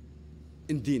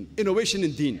in deen, innovation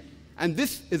in deen. And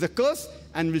this is a curse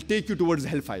and will take you towards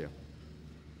hellfire.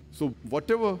 So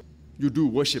whatever you do,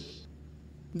 worship,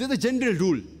 there's a general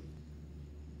rule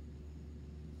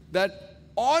that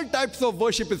all types of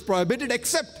worship is prohibited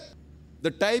except the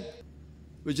type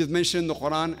which is mentioned in the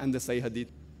Quran and the Sahih Hadith.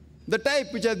 The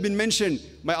type which has been mentioned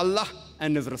by Allah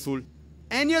and His Rasul.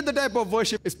 Any other type of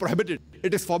worship is prohibited.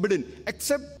 It is forbidden,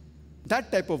 except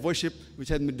that type of worship which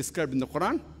has been described in the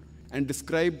Quran and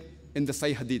described in the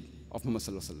Sahih Hadith of Muhammad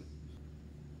sallallahu alaihi wasallam.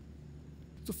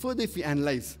 So further, if we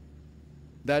analyze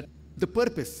that the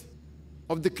purpose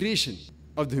of the creation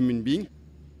of the human being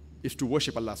is to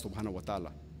worship Allah subhanahu wa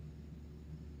ta'ala.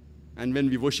 And when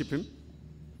we worship Him,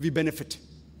 we benefit.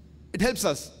 It helps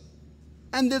us.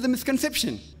 And there's a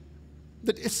misconception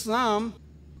that Islam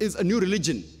is a new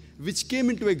religion which came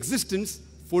into existence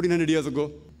 1400 years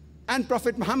ago. And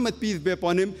Prophet Muhammad, peace be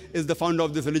upon him, is the founder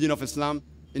of this religion of Islam.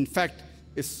 In fact,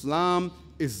 Islam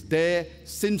is there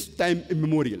since time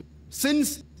immemorial,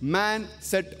 since man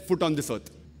set foot on this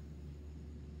earth.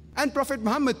 And Prophet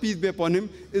Muhammad, peace be upon him,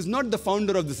 is not the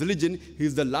founder of this religion. He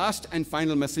is the last and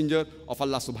final messenger of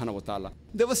Allah subhanahu wa ta'ala.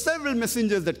 There were several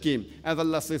messengers that came, as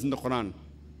Allah says in the Quran,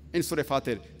 in Surah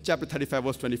Fatir, chapter 35,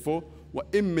 verse 24,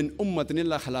 وَإِم مِّنْ أُمَّةٍ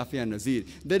إِلَّا خَلَافِهَا نَذِيرٌ.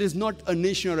 There is not a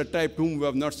nation or a tribe to whom we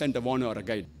have not sent a warner or a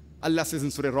guide. Allah says in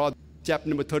Surah Rad, chapter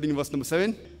number 13, verse number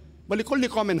 7, وَلِكُلِّ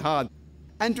قَوْمٍ هَادٍ.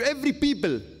 And to every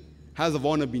people has a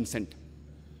warner been sent.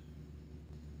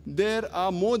 There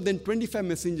are more than 25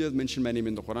 messengers mentioned by name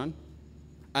in the Quran.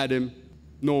 Adam,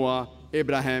 Noah,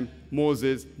 Abraham,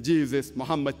 Moses, Jesus,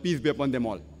 Muhammad, peace be upon them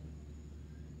all.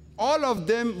 All of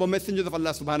them were messengers of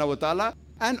Allah subhanahu wa ta'ala,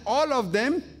 and all of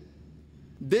them,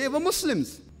 they were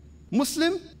Muslims.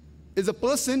 Muslim is a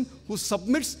person who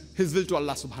submits his will to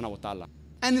Allah subhanahu wa ta'ala.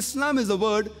 And Islam is a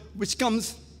word which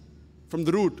comes from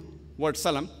the root word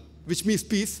salam, which means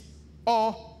peace,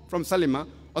 or from salima,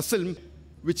 or silm,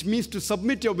 which means to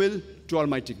submit your will to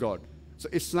Almighty God. So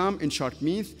Islam, in short,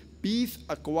 means peace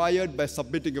acquired by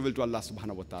submitting your will to Allah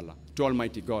subhanahu wa ta'ala, to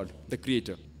Almighty God, the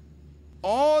Creator.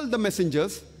 All the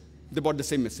messengers, they brought the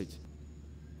same message.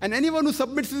 And anyone who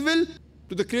submits his will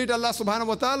to the Creator Allah subhanahu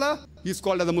wa ta'ala, he is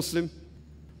called as a Muslim.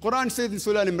 Quran says in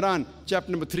Surah Al-Imran,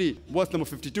 chapter number 3, verse number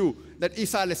 52, that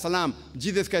Isa alayhi salam,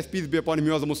 Jesus Christ, peace be upon him,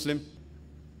 he was a Muslim.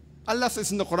 Allah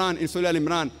says in the Quran, in Surah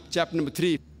Al-Imran, chapter number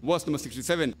 3, verse number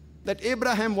 67, that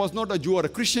Abraham was not a Jew or a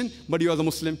Christian, but he was a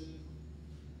Muslim.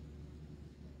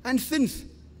 And since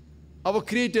our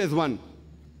Creator is one,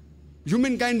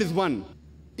 humankind is one,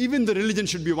 even the religion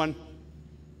should be one.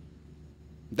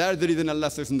 That's the reason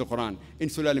Allah says in the Quran, in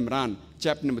Surah Al-Imran,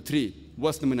 chapter number 3,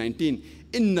 verse number 19,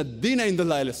 Inna Dina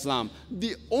Indallahi al-Islam.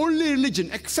 The only religion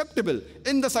acceptable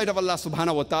in the sight of Allah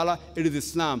subhanahu wa ta'ala, it is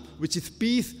Islam, which is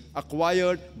peace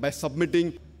acquired by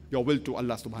submitting your will to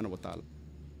Allah subhanahu wa ta'ala.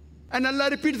 And Allah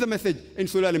repeats the message in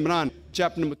Surah Al-Imran,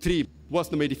 chapter number 3, verse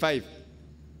number 85.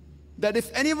 that if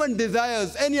anyone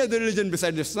desires any other religion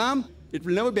besides Islam, it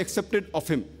will never be accepted of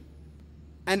him.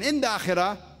 And in the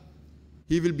Akhirah,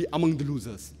 he will be among the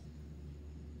losers.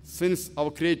 Since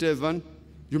our Creator is one,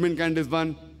 humankind is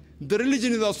one, the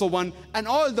religion is also one, and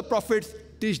all the prophets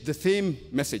teach the same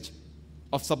message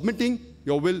of submitting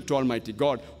your will to Almighty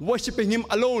God, worshipping Him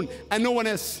alone and no one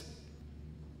else.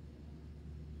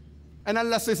 And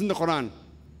Allah says in the Quran,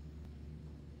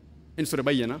 in Surah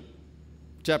Bayyana,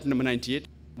 chapter number 98,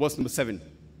 verse number 7,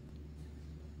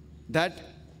 that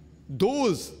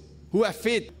those who have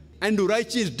faith and do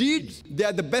righteous deeds, they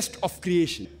are the best of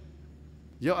creation.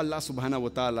 Here Allah subhanahu wa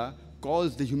ta'ala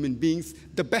calls the human beings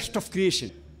the best of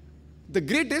creation. The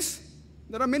greatest,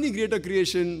 there are many greater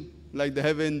creation like the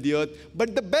heaven, the earth,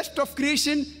 but the best of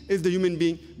creation is the human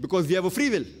being because we have a free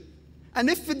will. And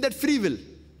if with that free will,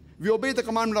 we obey the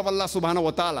commandment of Allah subhanahu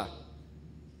wa ta'ala,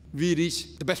 we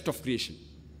reach the best of creation,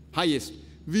 highest.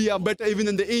 We are better even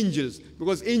than the angels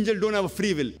because angels don't have a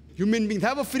free will. Human beings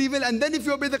have a free will, and then if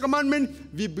you obey the commandment,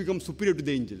 we become superior to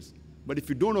the angels. But if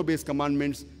you don't obey His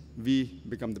commandments, we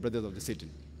become the brothers of the Satan.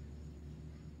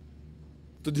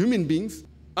 So the human beings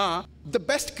are the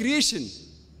best creation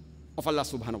of Allah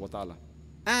subhanahu wa ta'ala.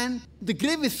 And the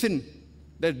gravest sin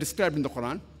that is described in the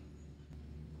Quran,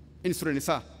 in Surah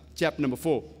Nisa, chapter number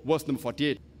 4, verse number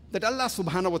 48, that Allah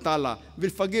subhanahu wa ta'ala will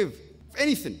forgive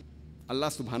any sin. Allah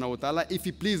subhanahu wa ta'ala, if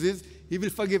He pleases, He will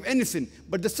forgive any sin.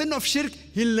 But the sin of shirk,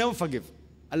 He'll never forgive.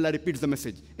 Allah repeats the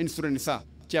message in Surah Nisa,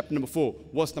 chapter number 4,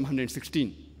 verse number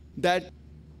 116, that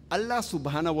Allah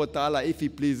subhanahu wa ta'ala, if He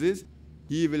pleases,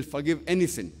 He will forgive any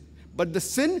sin. But the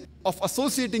sin of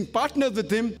associating partners with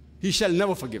Him, He shall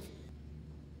never forgive.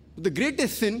 The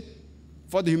greatest sin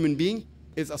for the human being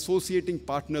is associating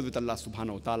partners with Allah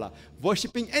subhanahu wa ta'ala,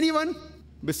 worshipping anyone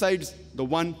besides the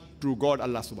one true God,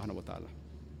 Allah subhanahu wa ta'ala.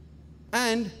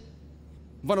 And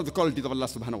one of the qualities of Allah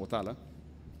subhanahu wa ta'ala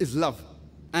is love.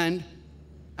 And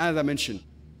as I mentioned,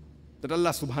 that Allah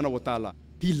subhanahu wa ta'ala,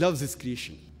 He loves His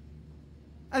creation.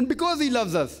 And because He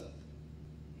loves us,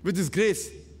 with His grace,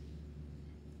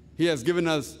 He has given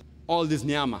us all this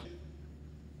ni'mah.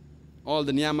 All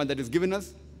the ni'mah that is given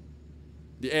us,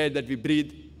 the air that we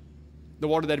breathe, the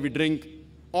water that we drink,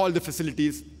 all the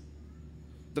facilities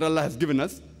that Allah has given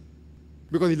us,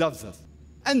 because He loves us.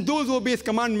 And those who obey His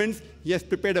commandments, He has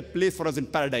prepared a place for us in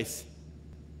paradise,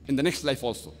 in the next life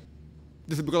also.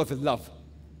 This is because of His love.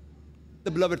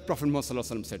 The beloved Prophet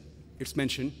Muhammad said, it's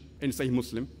mentioned in Sahih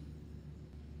Muslim,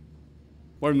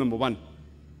 volume number 1,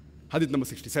 hadith number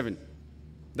 67,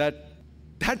 that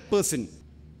person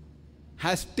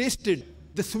has tasted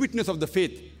the sweetness of the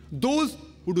faith. Those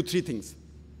who do 3 things.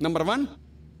 Number 1,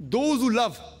 those who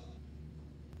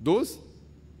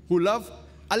love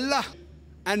Allah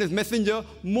and His messenger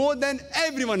more than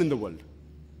everyone in the world.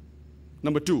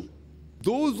 Number 2,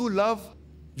 those who love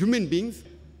human beings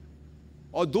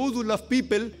or those who love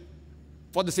people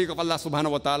for the sake of Allah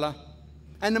subhanahu wa ta'ala.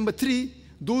 And number 3,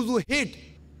 those who hate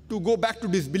to go back to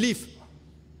disbelief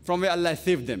from where Allah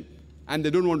saved them and they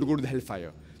don't want to go to the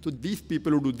hellfire. So these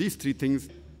people who do these 3 things,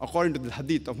 according to the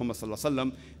hadith of Muhammad sallallahu alaihi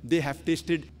wasallam, they have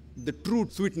tasted the true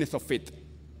sweetness of faith.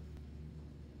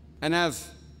 And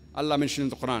as Allah mentioned in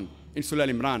the Quran, in Surah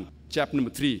Al-Imran, chapter number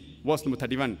 3, verse number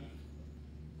 31,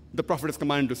 the Prophet is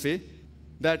commanded to say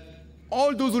that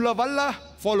all those who love Allah,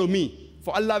 follow me,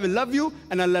 for Allah will love you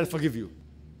and Allah will forgive you.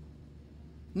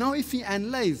 Now if we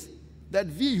analyze that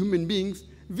we human beings,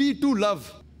 we too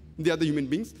love the other human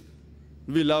beings.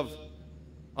 We love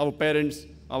our parents,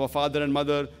 our father and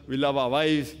mother, we love our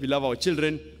wives, we love our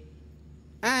children.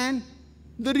 And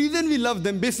the reason we love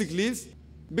them basically is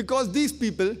because these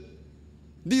people,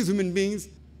 these human beings,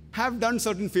 have done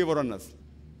certain favor on us.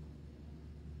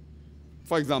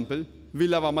 For example, we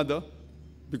love our mother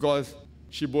because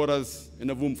she bore us in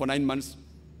a womb for 9 months.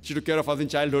 She took care of us in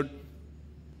childhood.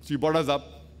 She brought us up.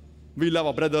 We love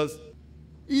our brothers.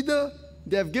 Either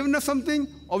they have given us something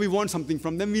or we want something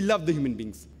from them. We love the human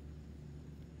beings.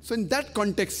 So in that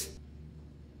context,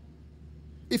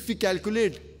 if we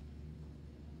calculate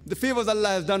the favors Allah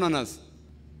has done on us,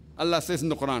 Allah says in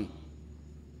the Quran,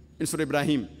 in Surah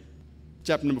Ibrahim,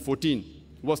 chapter number 14,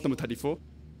 verse number 34,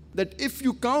 that if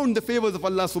you count the favors of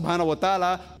Allah subhanahu wa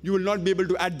ta'ala, you will not be able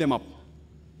to add them up.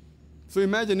 So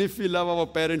imagine if we love our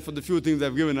parents for the few things they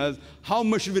have given us, how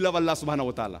much should we love Allah subhanahu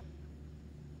wa ta'ala?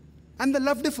 And the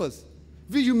love differs.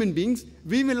 We human beings,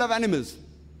 we will love animals.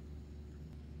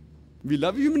 We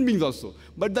love human beings also.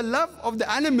 But the love of the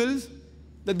animals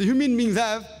that the human beings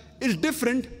have is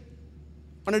different,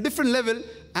 on a different level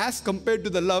as compared to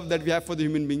the love that we have for the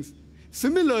human beings.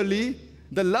 Similarly,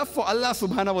 the love for Allah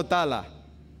subhanahu wa ta'ala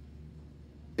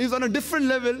is on a different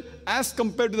level as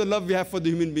compared to the love we have for the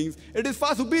human beings. It is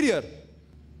far superior.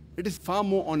 It is far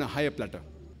more on a higher platter.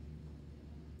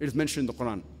 It is mentioned in the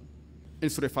Quran, in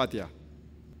Surah Fatiha,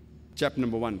 chapter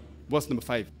number 1, verse number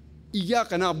 5.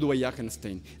 Iyyaka na'budu wa iyyaka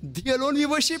nasta'in. Thee alone we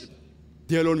worship,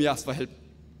 thee alone we ask for help.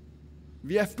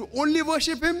 We have to only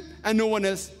worship Him and no one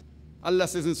else. Allah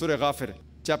says in Surah Ghafir,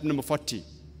 chapter number 40,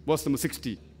 verse number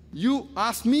 60. You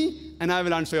ask me and I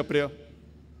will answer your prayer.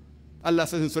 Allah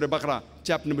says in Surah Baqarah,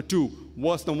 chapter number 2,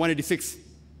 verse number 186.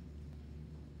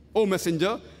 O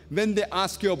Messenger, when they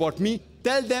ask you about me,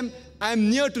 tell them I am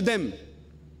near to them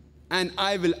and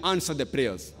I will answer their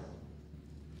prayers.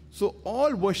 So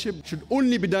all worship should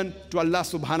only be done to Allah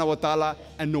subhanahu wa ta'ala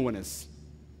and no one else.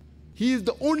 He is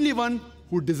the only one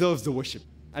who deserves the worship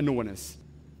and no one else.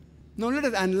 Now let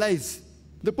us analyze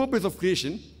the purpose of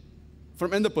creation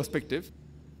from another perspective.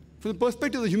 From the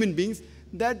perspective of human beings,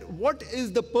 that what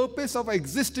is the purpose of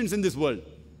existence in this world?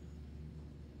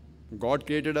 God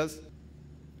created us.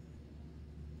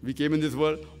 We came in this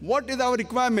world. What is our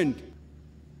requirement?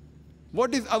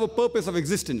 What is our purpose of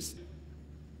existence?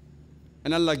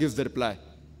 And Allah gives the reply.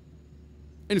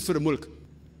 In Surah Mulk,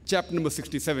 chapter number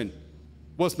 67,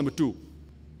 verse number 2.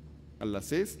 Allah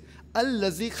says,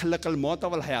 Allazi khalaqal mauta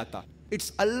wal hayata.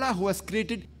 It's Allah who has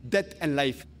created death and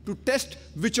life to test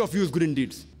which of you is good in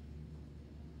deeds.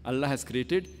 Allah has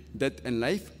created death and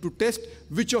life to test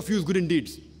which of you is good in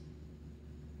deeds.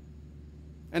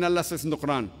 And Allah says in the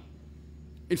Quran,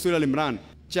 in Surah Al-Imran,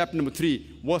 chapter number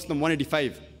 3, verse number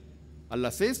 185,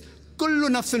 Allah says, Kullu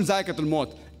nafsin zaikatul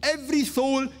maut. Every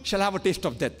soul shall have a taste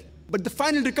of death. But the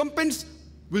final recompense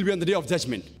will be on the day of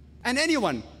judgment. And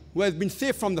anyone who has been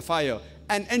saved from the fire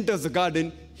and enters the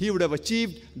garden, he would have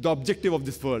achieved the objective of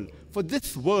this world. For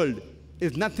this world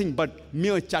is nothing but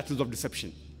mere chattels of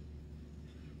deception.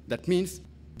 That means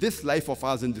this life of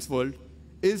ours in this world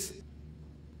is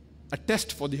a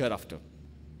test for the hereafter.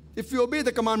 If we obey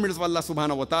the commandments of Allah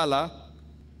subhanahu wa ta'ala,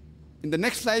 in the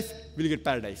next life, we'll get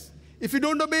paradise. If we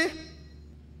don't obey,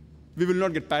 we will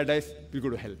not get paradise, we'll go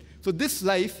to hell. So this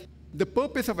life, the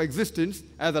purpose of existence,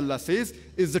 as Allah says,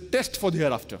 is the test for the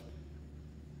hereafter.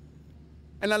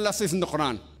 And Allah says in the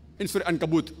Quran, in Surah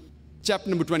Ankabut, chapter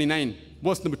number 29,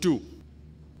 verse number 2,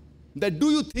 that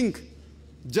do you think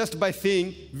just by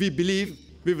saying we believe,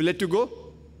 we will let you go?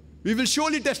 We will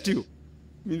surely test you.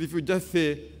 I mean, if you just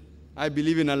say, I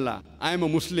believe in Allah, I am a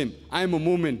Muslim, I am a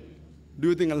Mu'min, do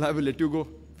you think Allah will let you go?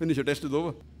 Finish, your test is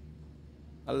over.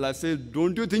 Allah says,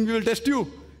 don't you think we will test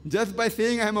you? Just by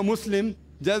saying I am a Muslim,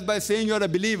 just by saying you are a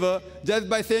believer, just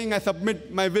by saying I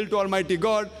submit my will to Almighty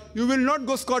God, you will not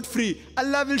go scot-free.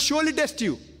 Allah will surely test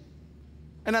you.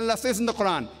 And Allah says in the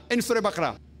Quran, in Surah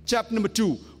Baqarah, chapter number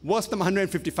 2, verse number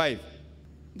 155,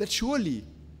 that surely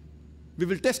we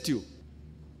will test you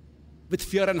with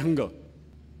fear and hunger,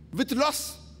 with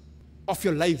loss of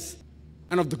your lives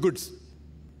and of the goods,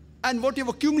 and what you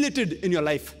have accumulated in your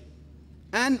life,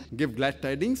 and give glad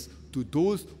tidings to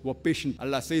those who are patient.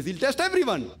 Allah says He'll test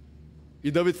everyone,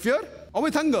 either with fear or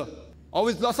with hunger, or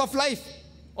with loss of life,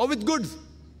 or with goods,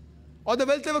 or the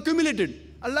wealth they've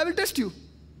accumulated. Allah will test you.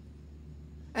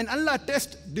 And Allah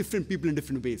tests different people in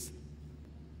different ways.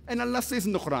 And Allah says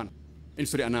in the Quran, in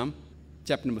Surah Anam,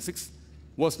 chapter number 6,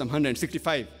 verse number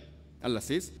 165, Allah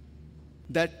says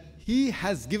that He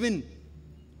has given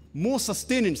more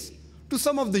sustenance to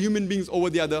some of the human beings over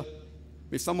the other.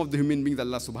 With some of the human beings,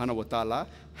 Allah subhanahu wa ta'ala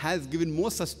has given more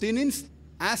sustenance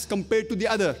as compared to the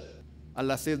other.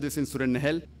 Allah says this in Surah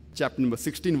Nahl, chapter number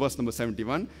 16, verse number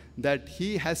 71, that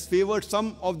He has favored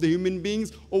some of the human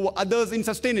beings over others in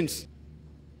sustenance.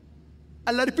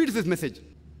 Allah repeats this message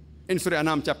in Surah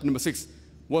Anam, chapter number 6,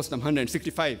 verse number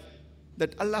 165,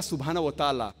 that Allah subhanahu wa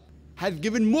ta'ala has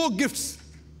given more gifts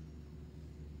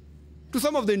to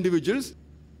some of the individuals,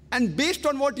 and based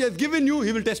on what He has given you,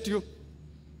 He will test you.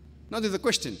 Now there's a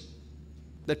question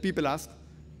that people ask,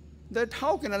 that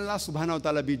how can Allah subhanahu wa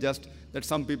ta'ala be just, that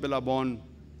some people are born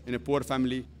in a poor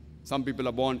family, some people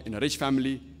are born in a rich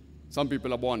family, some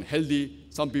people are born healthy,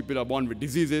 some people are born with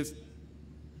diseases.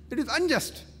 It is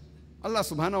unjust. Allah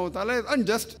subhanahu wa ta'ala is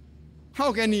unjust.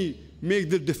 How can He make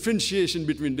the differentiation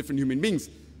between different human beings?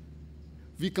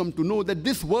 We come to know that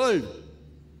this world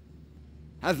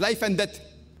has life and death.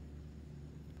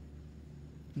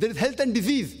 There is health and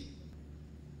disease.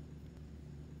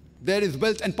 There is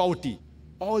wealth and poverty.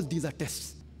 All these are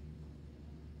tests.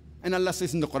 And Allah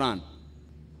says in the Quran,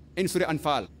 in Surah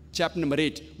Anfal, chapter number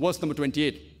 8, verse number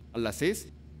 28, Allah says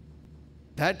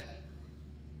that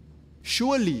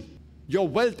surely your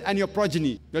wealth and your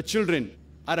progeny, your children,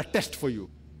 are a test for you.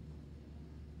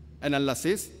 And Allah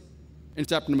says in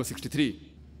chapter number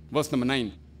 63, verse number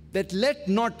 9, that let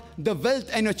not the wealth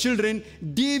and your children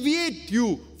deviate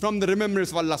you from the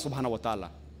remembrance of Allah subhanahu wa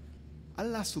ta'ala.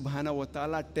 Allah subhanahu wa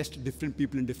ta'ala tests different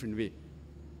people in different way.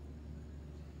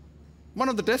 One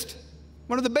of the best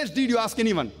deeds you ask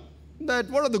anyone, that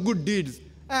what are the good deeds?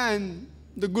 And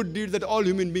the good deeds that all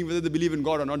human beings, whether they believe in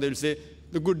God or not, they will say,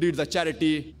 the good deeds are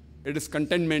charity, it is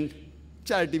contentment.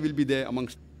 Charity will be there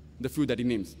amongst the few that he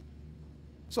names.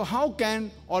 So how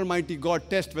can Almighty God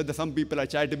test whether some people are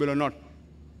charitable or not?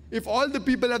 If all the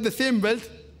people have the same wealth,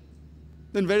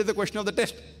 then where is the question of the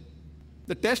test?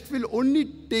 The test will only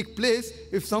take place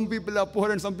if some people are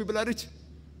poor and some people are rich.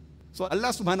 So Allah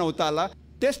subhanahu wa ta'ala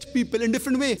tests people in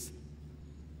different ways.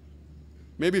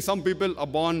 Maybe some people are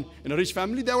born in a rich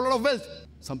family, they have a lot of wealth.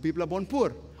 Some people are born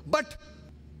poor. But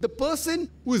the person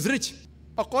who is rich,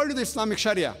 according to the Islamic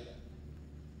Sharia,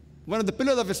 one of the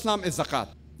pillars of Islam is zakat.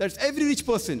 That's every rich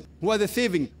person who has a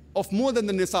saving of more than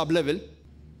the nisab level,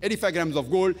 85 grams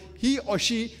of gold, he or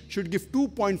she should give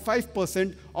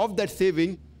 2.5% of that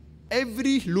saving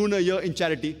every lunar year in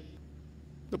charity.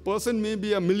 The person may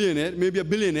be a millionaire, maybe a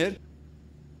billionaire.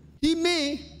 He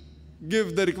may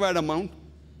give the required amount,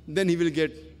 then he will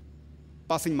get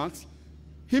passing marks.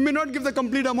 He may not give the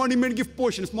complete amount, he may give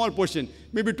portion, small portion,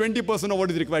 maybe 20% of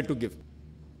what is required to give,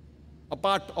 a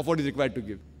part of what is required to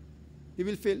give. He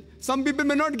will fail. Some people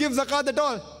may not give zakat at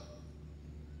all.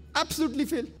 Absolutely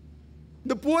fail.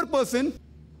 The poor person,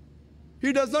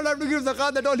 he does not have to give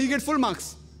zakat at all, he gets full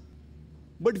marks.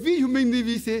 But we human beings,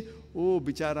 we say, oh,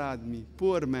 bichara admi,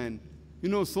 poor man, you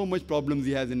know, so much problems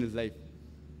he has in his life.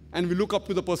 And we look up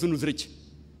to the person who's rich.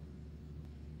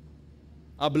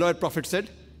 Our beloved Prophet said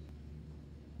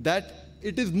that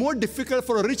it is more difficult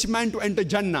for a rich man to enter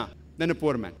Jannah than a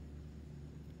poor man.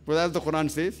 But as the Quran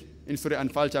says, in Surah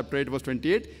Anfal chapter 8 verse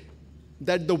 28,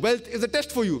 that the wealth is a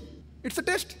test for you. It's a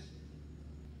test.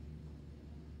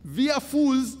 We are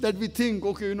fools that we think,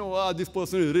 okay, you know, this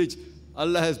person is rich.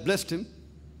 Allah has blessed him.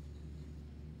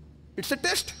 It's a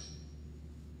test.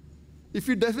 If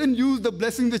he doesn't use the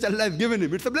blessing which Allah has given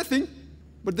him, it's a blessing.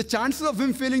 But the chances of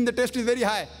him failing the test is very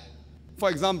high. For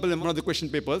example, in one of the question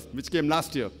papers, which came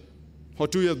last year, or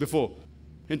 2 years before,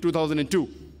 in 2002,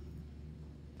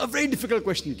 a very difficult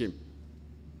question came.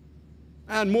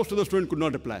 And most of the students could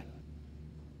not reply.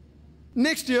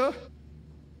 Next year,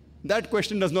 that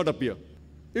question does not appear.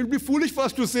 It would be foolish for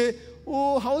us to say,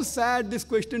 oh, how sad this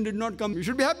question did not come. You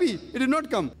should be happy. It did not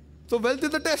come. So wealth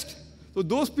is a test. So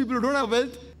those people who don't have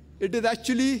wealth, it is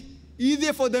actually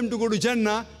easier for them to go to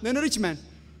Jannah than a rich man.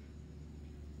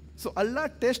 So Allah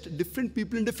tests different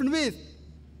people in different ways.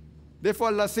 Therefore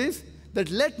Allah says that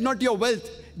let not your wealth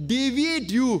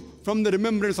deviate you from the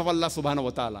remembrance of Allah subhanahu wa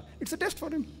ta'ala. It's a test for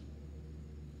him.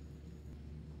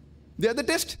 The other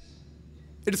test,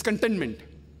 it is contentment.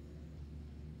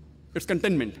 It's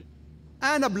contentment.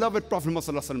 And our beloved Prophet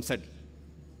Muhammad said,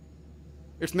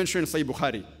 it's mentioned in Sahih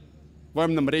Bukhari,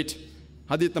 volume number 8,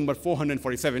 hadith number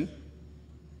 447.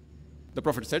 The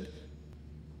Prophet said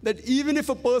that even if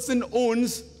a person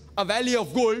owns a valley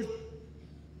of gold,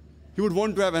 he would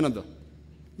want to have another.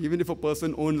 Even if a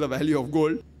person owns a valley of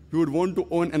gold, he would want to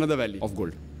own another valley of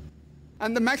gold.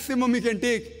 And the maximum he can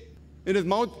take in his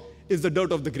mouth is the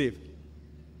dirt of the grave.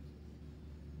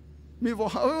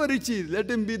 However rich he is, let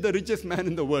him be the richest man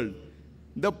in the world.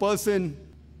 The person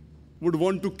would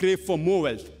want to crave for more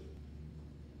wealth.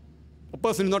 A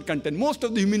person is not content. Most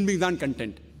of the human beings aren't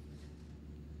content.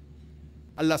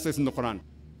 Allah says in the Quran,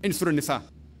 in Surah Nisa,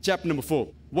 chapter number 4,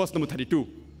 verse number 32,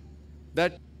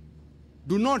 that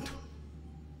do not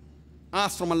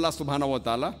ask from Allah subhanahu wa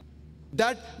ta'ala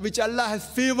that which Allah has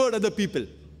favored other people.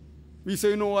 We say,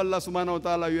 you know, Allah subhanahu wa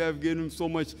ta'ala, you have given him so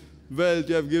much wealth,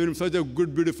 you have given him such a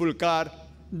good, beautiful car.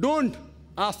 Don't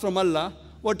ask from Allah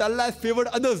what Allah has favored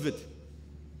others with.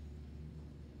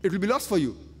 It will be lost for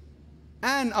you.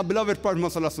 And our beloved Prophet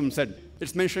Muhammad said,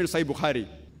 it's mentioned in Sahih Bukhari,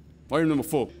 volume number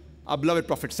 4. Our beloved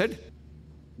Prophet said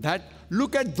that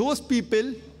look at those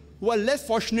people who are less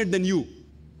fortunate than you.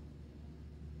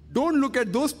 Don't look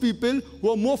at those people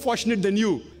who are more fortunate than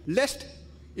you, lest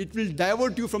it will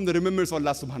divert you from the remembrance of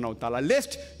Allah subhanahu wa ta'ala,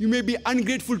 lest you may be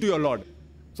ungrateful to your Lord.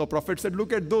 So Prophet said,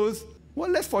 look at those who are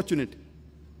less fortunate.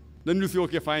 Then you say,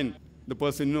 okay, fine. The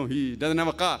person, you know, he doesn't have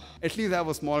a car. At least have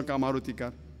a small car, Maruti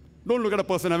car. Don't look at a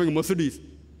person having a Mercedes.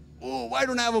 Oh, why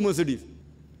don't I have a Mercedes?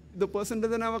 The person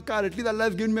doesn't have a car. At least Allah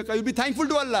has given me a car. You'll be thankful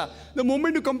to Allah. The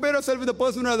moment you compare yourself with the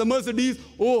person who has a Mercedes,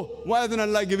 oh, why hasn't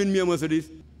Allah given me a Mercedes?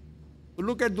 So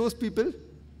look at those people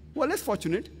who are less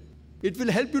fortunate. It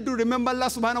will help you to remember Allah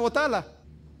subhanahu wa ta'ala.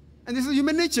 And this is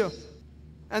human nature.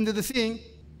 And there's a saying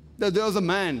that there was a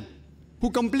man who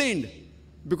complained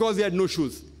because he had no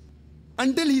shoes,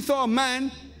 until he saw a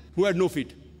man who had no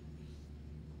feet.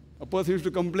 A person used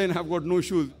to complain, I've got no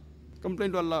shoes.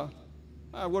 Complain to Allah,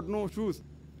 I've got no shoes.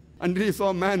 Until he saw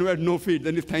a man who had no feet,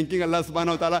 then he's thanking Allah subhanahu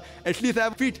wa ta'ala, at least I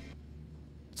have feet.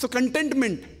 So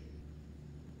contentment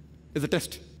is a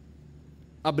test.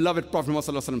 Our beloved Prophet Muhammad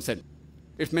sallallahu alaihi wasallam said,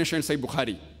 it's mentioned in Sahih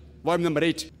Bukhari, volume number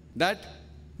 8, that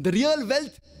the real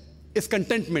wealth is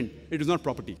contentment. It is not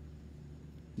property.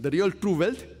 The real true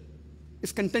wealth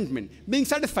is contentment, being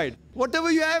satisfied.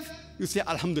 Whatever you have, you say,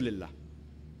 Alhamdulillah.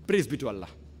 Praise be to Allah.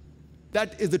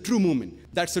 That is the true moment.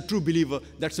 That's a true believer.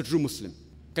 That's a true Muslim.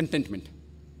 Contentment.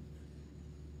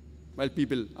 While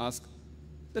people ask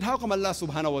that how come Allah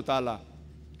subhanahu wa ta'ala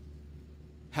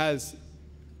has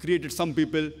created some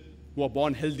people who are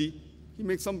born healthy. He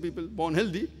makes some people born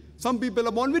healthy. Some people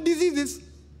are born with diseases.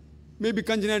 Maybe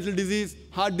congenital disease,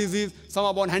 heart disease. Some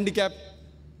are born handicapped.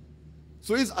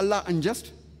 So is Allah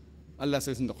unjust? Allah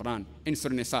says in the Quran, in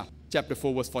Surah Nisa, chapter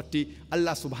 4, verse 40,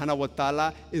 Allah subhanahu wa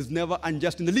ta'ala is never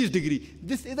unjust in the least degree.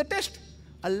 This is a test.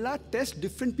 Allah tests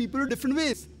different people in different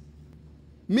ways.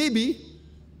 Maybe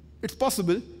it's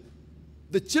possible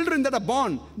the children that are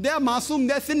born, they are masoom,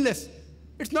 they are sinless.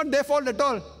 It's not their fault at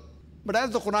all. But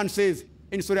as the Quran says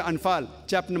in Surah Anfal,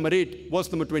 chapter number 8,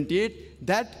 verse number 28,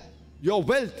 that your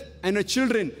wealth and your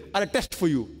children are a test for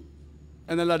you.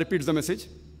 And Allah repeats the message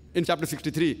in chapter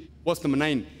 63, verse number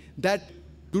 9, that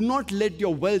do not let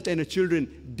your wealth and your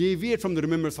children deviate from the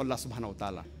remembrance of Allah subhanahu wa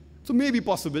ta'ala. So may be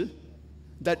possible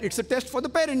that it's a test for the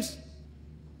parents.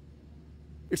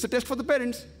 It's a test for the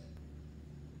parents.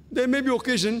 There may be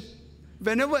occasion,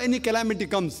 whenever any calamity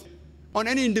comes on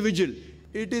any individual,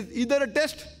 it is either a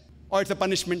test or it's a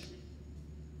punishment.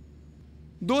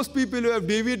 Those people who have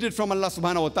deviated from Allah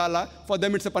subhanahu wa ta'ala, for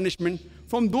them it's a punishment.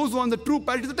 From those who are on the true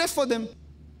path, it's a test for them.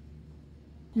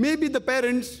 Maybe the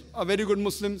parents are very good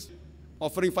Muslims,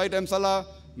 offering 5 times salah,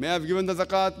 may have given the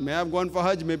zakat, may have gone for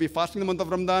hajj, may be fasting the month of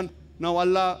Ramadan. Now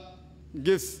Allah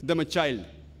gives them a child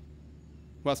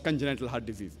who has congenital heart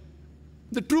disease.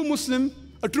 The true Muslim,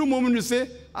 a true moment will say,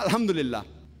 Alhamdulillah,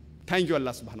 thank you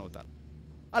Allah subhanahu wa ta'ala.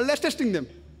 Allah is testing them.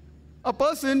 A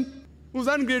person who's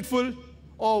ungrateful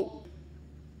or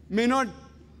may not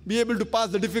be able to pass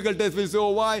the difficult test will say,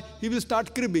 oh, why? He will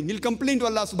start cribbing. He'll complain to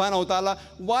Allah subhanahu wa ta'ala,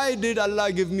 why did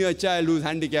Allah give me a child who's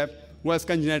handicapped, who has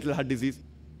congenital heart disease?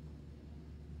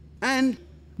 And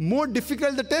more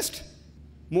difficult the test,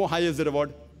 more high is the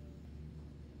reward.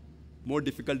 More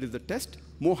difficult is the test,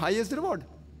 more high is the reward.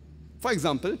 For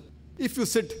example, if you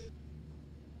sit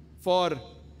for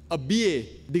a BA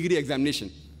degree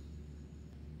examination,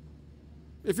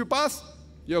 if you pass,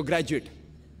 you're a graduate,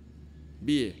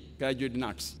 BA, graduate in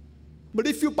arts. But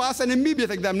if you pass an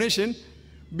MBBS examination,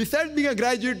 besides being a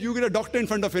graduate, you get a doctor in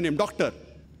front of your name, doctor.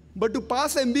 But to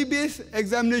pass MBBS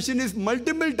examination is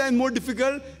multiple times more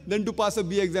difficult than to pass a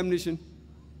BA examination.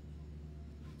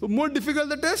 So more difficult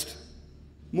the test,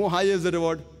 more high is the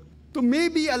reward. So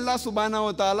maybe Allah subhanahu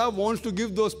wa ta'ala wants to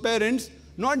give those parents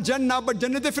not Jannah, but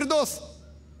Jannat-e-Firdaus.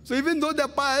 So even though they're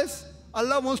pious,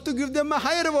 Allah wants to give them a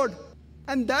higher reward.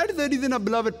 And that is the reason our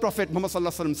beloved Prophet Muhammad sallallahu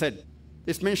alaihi wasallam said,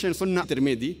 it's mentioned in Sunnah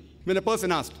Tirmidhi, when a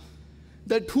person asked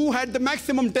that who had the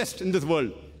maximum test in this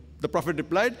world, the Prophet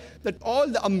replied that all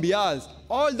the Anbiyas,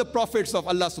 all the prophets of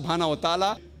Allah subhanahu wa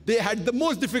ta'ala, they had the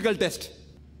most difficult test.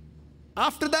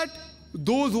 After that,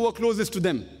 those who were closest to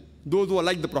them, those who were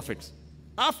like the prophets.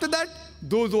 After that,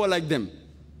 those who are like them.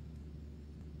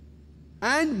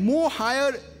 And more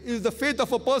higher is the faith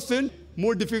of a person,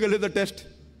 more difficult is the test.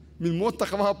 Means more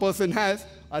taqwa a person has,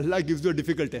 Allah gives you a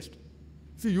difficult test.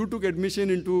 See, you took admission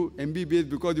into MBBS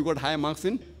because you got high marks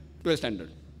in 12th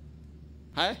standard.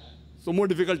 High? So more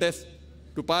difficult test.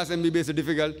 To pass MBBS is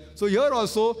difficult. So here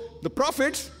also, the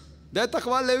prophets, their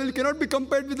taqwa level cannot be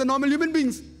compared with the normal human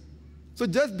beings. So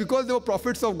just because they were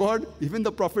prophets of God, even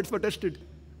the prophets were tested.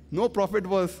 No prophet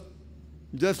was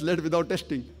just led without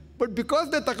testing. But because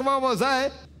the taqwa was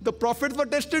high, the prophets were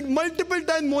tested multiple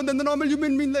times more than the normal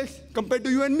human being compared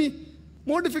to you and me.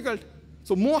 More difficult.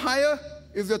 So more higher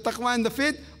is your taqwa and the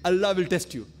faith, Allah will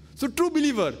test you. So true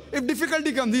believer, if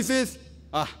difficulty comes, he says,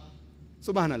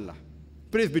 Subhanallah,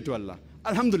 praise be to Allah,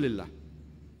 Alhamdulillah.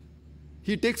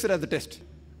 He takes it as a test.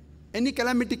 Any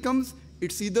calamity comes,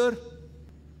 it's either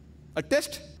a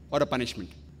test or a punishment.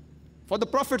 For the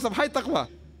prophets of high taqwa,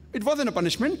 it wasn't a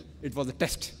punishment, it was a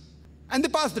test. And they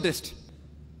passed the test.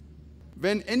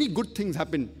 When any good things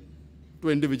happen to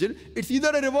an individual, it's either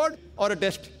a reward or a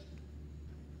test.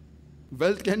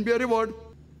 Wealth can be a reward,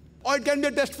 or it can be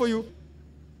a test for you.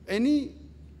 Any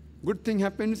good thing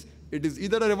happens, it is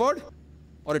either a reward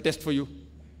or a test for you.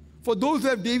 For those who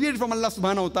have deviated from Allah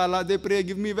subhanahu wa ta'ala, they pray,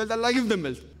 give me wealth, Allah gives them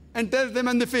wealth. And tells them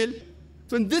and they fail.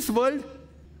 So in this world,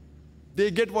 they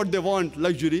get what they want,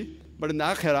 luxury. But in the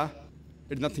akhirah,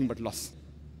 it's nothing but loss.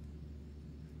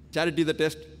 Charity is the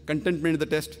test, contentment is the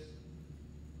test.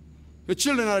 Your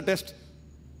children are a test.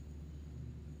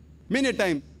 Many a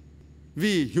time,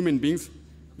 we human beings,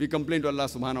 we complain to Allah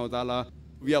subhanahu wa ta'ala,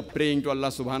 we are praying to Allah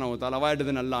subhanahu wa ta'ala, why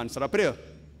doesn't Allah answer our prayer?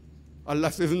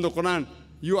 Allah says in the Quran,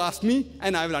 you ask me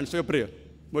and I will answer your prayer.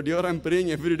 But here I'm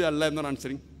praying every day, Allah is not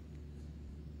answering.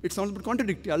 It sounds a bit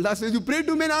contradictory. Allah says, you pray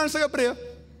to me and I answer your prayer.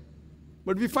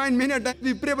 But we find many a time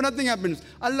we pray but nothing happens.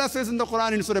 Allah says in the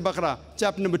Quran in Surah Baqarah,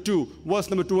 chapter number 2, verse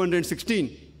number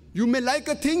 216, you may like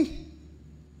a thing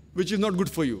which is not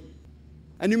good for you.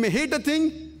 And you may hate a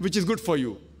thing which is good for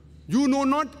you. You know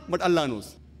not, but Allah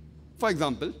knows. For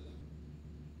example,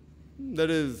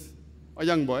 there is a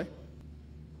young boy,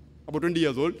 about 20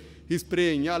 years old. He's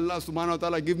praying, Ya Allah subhanahu wa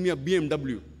ta'ala, give me a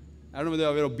BMW. I don't know whether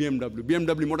you're aware of BMW.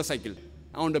 BMW motorcycle.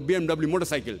 I want a BMW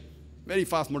motorcycle. Very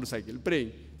fast motorcycle.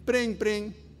 Praying.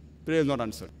 Prayer is not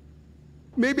answered.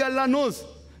 Maybe Allah knows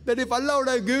that if Allah would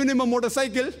have given him a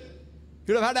motorcycle,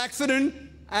 he would have had an accident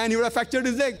and he would have fractured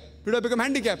his leg. He would have become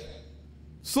handicapped.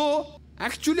 So,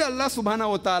 actually Allah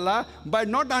subhanahu wa ta'ala, by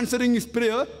not answering his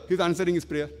prayer, he's answering his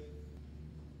prayer.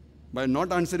 By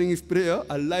not answering his prayer,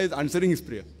 Allah is answering his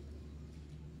prayer.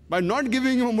 By not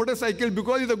giving him a motorcycle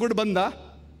because he's a good banda,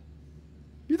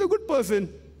 he's a good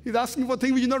person. He's asking for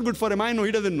things which is not good for him. I know,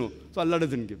 he doesn't know. So Allah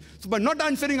doesn't give. So by not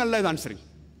answering, Allah is answering.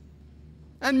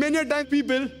 And many a time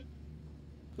people,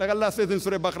 like Allah says in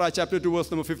Surah Baqarah, chapter 2, verse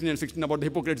number 15 and 16 about the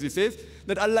hypocrites, he says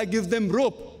that Allah gives them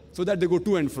rope so that they go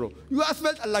to and fro. You ask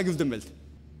wealth, Allah gives them wealth.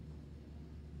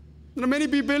 There are many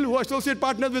people who associate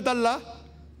partners with Allah.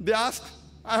 They ask,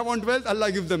 I want wealth,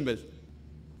 Allah gives them wealth.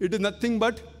 It is nothing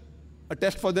but a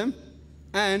test for them,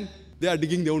 and they are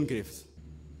digging their own graves.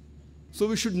 So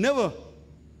we should never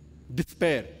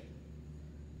despair.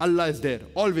 Allah is there.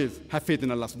 Always have faith in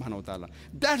Allah subhanahu wa ta'ala.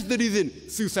 That's the reason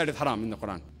suicide is haram in the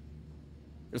Quran.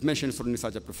 It's mentioned in Surah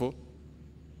Nisa chapter 4.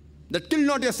 That kill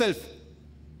not yourself.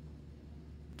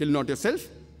 Kill not yourself,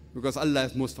 because Allah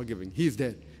is most forgiving. He is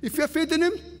there. If you have faith in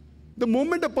Him, the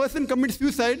moment a person commits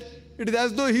suicide, it is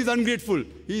as though he is ungrateful.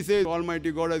 He says,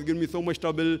 Almighty God has given me so much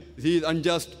trouble. He is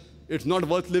unjust. It's not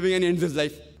worth living, and he ends his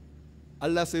life.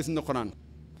 Allah says in the Quran,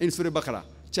 in Surah Baqarah,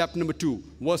 chapter number 2,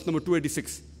 verse number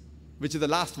 286, which is the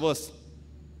last verse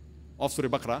of Surah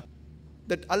Baqarah,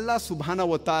 that Allah subhanahu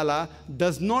wa ta'ala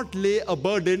does not lay a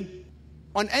burden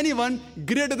on anyone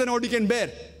greater than what he can bear.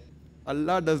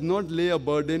 Allah does not lay a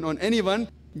burden on anyone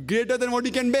greater than what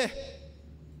he can bear.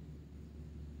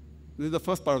 This is the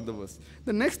first part of the verse.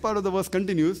 The next part of the verse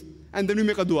continues, and then we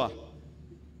make a dua.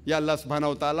 Ya Allah subhanahu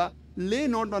wa ta'ala, lay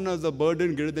not on us a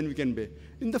burden greater than we can bear.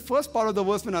 In the first part of the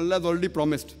verse, when Allah has already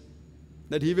promised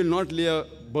that He will not lay a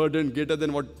burden greater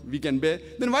than what we can bear,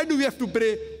 then why do we have to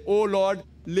pray, oh Lord,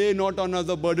 lay not on us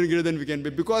a burden greater than we can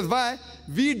bear? Because why?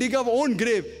 We dig our own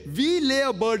grave. We lay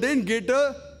a burden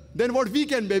greater than what we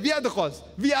can bear. We are the cause.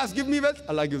 We ask, give me wealth.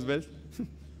 Allah gives wealth.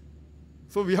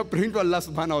 So we are praying to Allah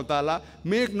subhanahu wa ta'ala,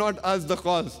 make not us the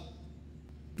cause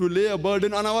to lay a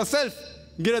burden on ourselves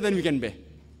greater than we can bear.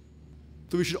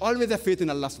 So we should always have faith in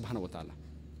Allah subhanahu wa ta'ala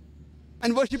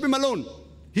and worship Him alone.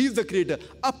 He is the creator.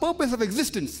 Our purpose of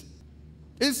existence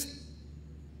is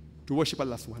to worship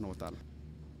Allah subhanahu wa ta'ala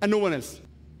and no one else.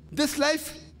 This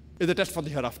life is a test for the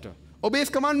hereafter. Obey His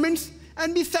commandments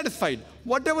and be satisfied.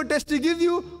 Whatever test He gives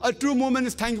you, a true moment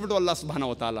is thankful to Allah subhanahu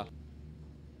wa ta'ala.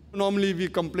 Normally we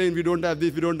complain, we don't have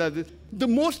this, we don't have this. The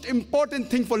most important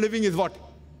thing for living is what?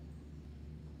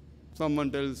 Someone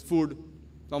tells food,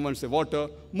 someone says water.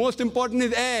 Most important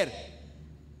is air.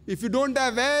 If you don't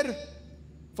have air,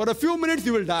 for a few minutes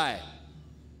you will die.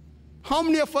 How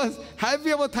many of us have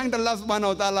we ever thanked Allah subhanahu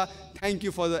wa ta'ala? Thank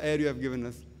you for the air you have given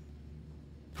us.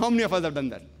 How many of us have done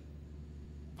that?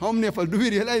 How many of us do we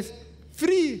realize?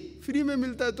 Free mein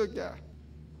milta hai to kya?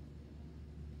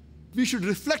 We should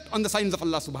reflect on the signs of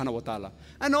Allah subhanahu wa ta'ala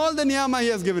and all the niyama He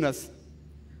has given us.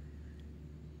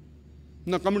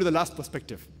 Now coming to the last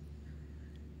perspective.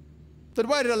 So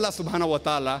why did Allah subhanahu wa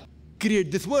ta'ala create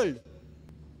this world?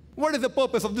 What is the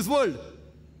purpose of this world?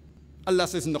 Allah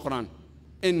says in the Quran,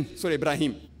 in Surah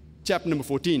Ibrahim, chapter number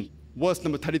 14, verse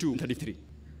number 32 and 33,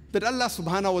 that Allah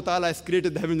subhanahu wa ta'ala has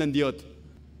created the heaven and the earth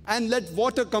and let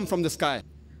water come from the sky.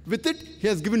 With it, He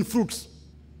has given fruits.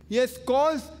 He has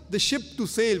caused the ship to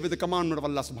sail with the commandment of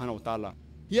Allah subhanahu wa ta'ala.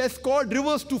 He has caused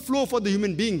rivers to flow for the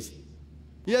human beings.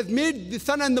 He has made the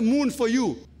sun and the moon for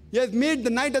you. He has made the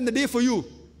night and the day for you.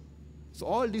 So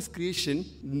all this creation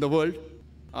in the world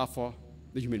are for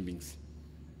the human beings.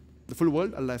 The full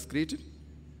world Allah has created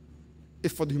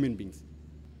is for the human beings.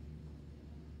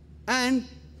 And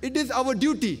it is our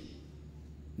duty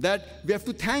that we have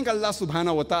to thank Allah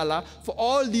subhanahu wa ta'ala for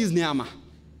all these ni'amah.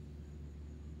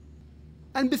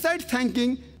 And besides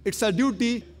thanking, it's our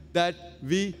duty that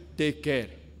we take care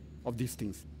of these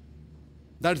things.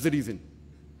 That's the reason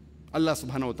Allah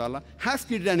subhanahu wa ta'ala has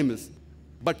created animals.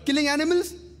 But killing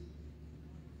animals,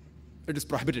 it is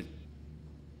prohibited.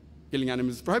 Killing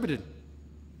animals is prohibited.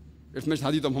 It's mentioned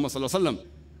in Hadith of Muhammad sallallahu alaihi wasallam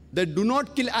that do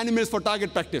not kill animals for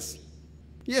target practice.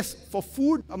 Yes, for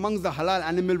food amongst the halal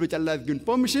animal which Allah has given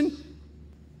permission,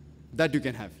 that you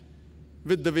can have,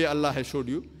 with the way Allah has showed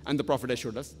you and the Prophet has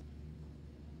showed us.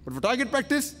 But for target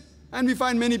practice, and we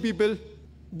find many people,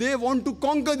 they want to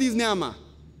conquer these ni'amah.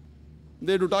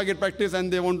 They do target practice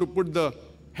and they want to put the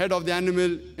head of the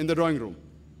animal in the drawing room.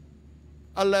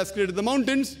 Allah has created the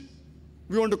mountains.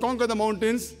 We want to conquer the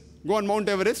mountains, go on Mount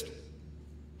Everest.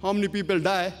 How many people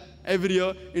die every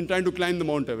year in trying to climb the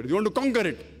Mount Everest? We want to conquer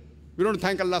it. We don't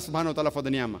thank Allah subhanahu wa ta'ala for the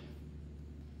ni'amah.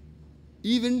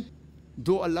 Even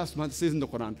though Allah subhanahu wa ta'ala says in the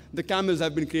Quran, the camels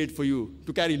have been created for you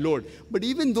to carry load. But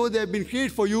even though they have been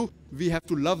created for you, we have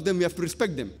to love them, we have to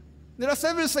respect them. There are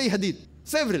several Sahih Hadith,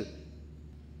 several.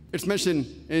 It's mentioned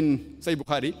in Sahih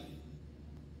Bukhari,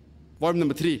 volume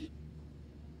number 3,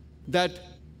 that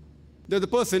there's a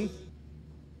person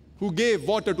who gave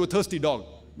water to a thirsty dog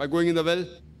by going in the well,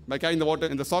 by carrying the water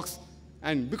in the socks,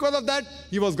 and because of that,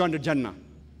 he was granted Jannah.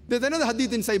 There's another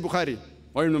hadith in Sahih Bukhari,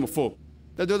 volume number 4,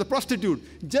 that there was a prostitute.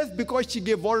 Just because she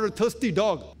gave water to a thirsty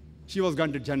dog, she was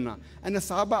granted Jannah. And the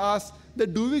Sahaba asked,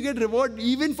 that do we get reward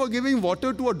even for giving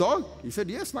water to a dog? He said,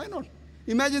 yes, why not?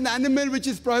 Imagine the animal which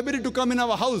is prohibited to come in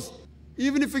our house.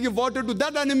 Even if we give water to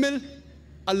that animal,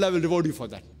 Allah will reward you for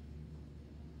that.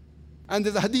 And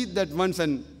there's a hadith that once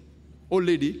an old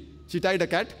lady, she tied a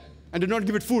cat and did not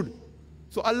give it food.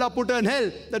 So Allah put her in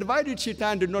hell, that why did she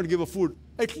tie and did not give her food?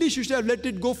 At least you should have let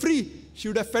it go free. She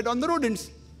would have fed on the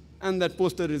rodents. And that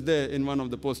poster is there in one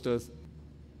of the posters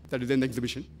that is in the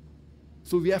exhibition.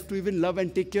 So we have to even love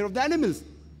and take care of the animals.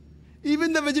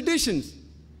 Even the vegetations.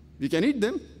 We can eat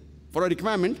them for a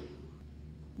requirement,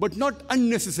 but not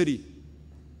unnecessary.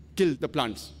 Kill the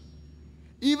plants.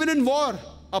 Even in war,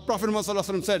 our Prophet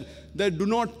Muhammad said that do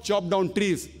not chop down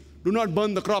trees, do not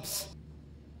burn the crops.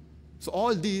 So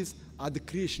all these are the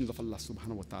creations of Allah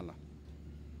subhanahu wa ta'ala.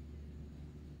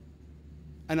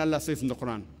 And Allah says in the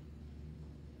Quran,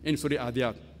 in Surah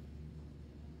Adiyat,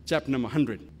 chapter number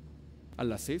 100,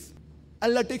 Allah says,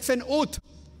 Allah takes an oath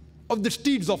of the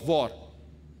steeds of war.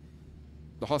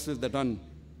 The horses that run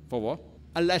for war.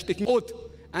 Allah is taking oath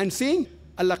and saying,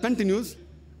 Allah continues,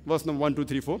 verse number 1, 2,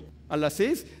 3, 4. Allah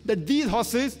says that these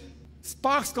horses,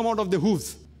 sparks come out of their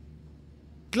hooves.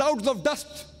 Clouds of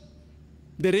dust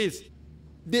they raise.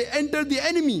 They enter the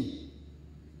enemy.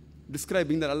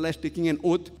 Describing that Allah is taking an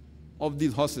oath of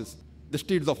these horses, the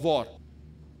steeds of war.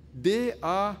 They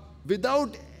are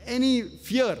without any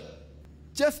fear,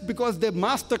 just because their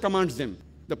master commands them,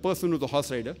 the person who's the horse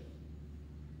rider.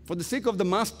 For the sake of the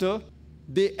master,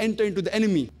 they enter into the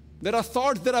enemy. There are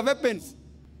swords, there are weapons.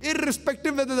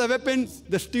 Irrespective whether the weapons,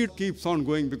 the steed keeps on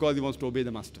going because he wants to obey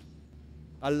the master.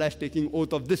 Allah is taking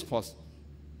oath of this horse.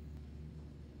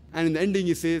 And in the ending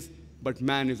he says, but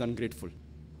man is ungrateful.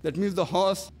 That means the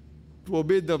horse, to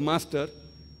obey the master,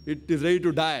 it is ready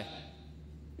to die.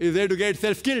 It is ready to get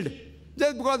itself killed.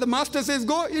 Just because the master says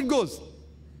go, it goes.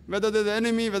 Whether there's an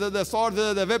enemy, whether there's sword,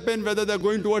 whether there's a weapon, whether they're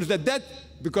going towards their death,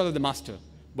 because of the master.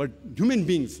 But human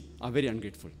beings are very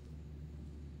ungrateful.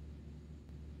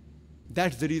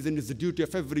 That's the reason it's the duty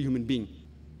of every human being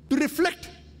to reflect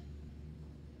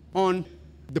on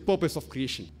the purpose of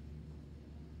creation.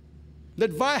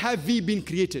 That why have we been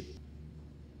created?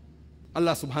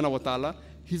 Allah subhanahu wa ta'ala,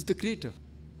 He's the creator.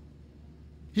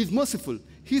 He's merciful.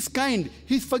 He's kind.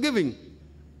 He's forgiving.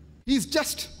 He's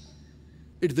just.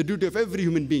 It's the duty of every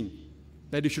human being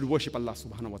that you should worship Allah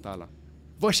subhanahu wa ta'ala.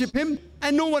 Worship Him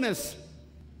and no one else.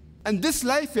 And this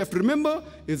life, you have to remember,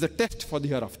 is a test for the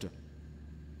hereafter.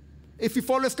 If we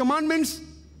follow His commandments,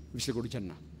 we shall go to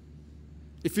Jannah.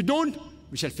 If we don't,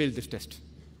 we shall fail this test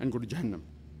and go to Jahannam.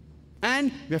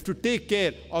 And we have to take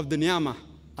care of the ni'amah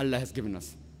Allah has given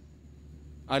us.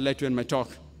 I'd like to end my talk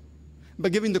by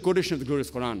giving the quotation of the glorious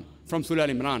Quran from Surah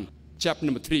Al-Imran, chapter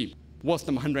number 3, verse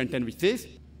number 110, which says,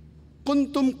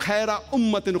 Kuntum khaira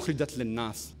ummatin ukhrijat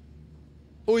lin-nas.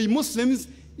 O ye Muslims,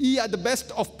 ye are the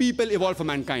best of people evolved for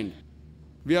mankind.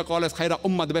 We are called as khaira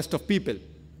ummah, the best of people.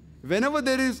 Whenever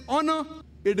there is honor,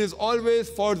 it is always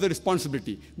for the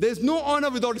responsibility. There is no honor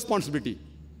without responsibility.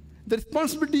 The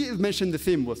responsibility is mentioned in the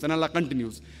same verse, and Allah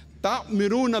continues,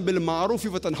 Ta'miruna bil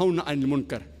ma'rufi wa tanhauna 'anil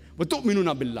munkar wa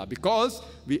tu'minuna billah. Because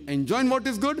we enjoin what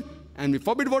is good, and we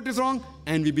forbid what is wrong,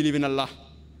 and we believe in Allah.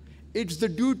 It's the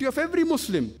duty of every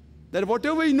Muslim that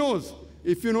whatever he knows,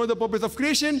 if you know the purpose of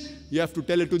creation, you have to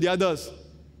tell it to the others.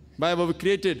 By what we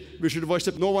created, we should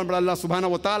worship no one but Allah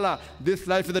subhanahu wa ta'ala. This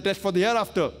life is a test for the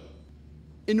hereafter.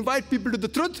 Invite people to the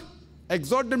truth,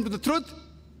 exhort them to the truth,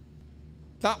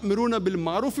 تَأْمِرُونَ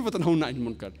بِالْمَعْرُوفِ وَتَنْهَوْنَ عَنِ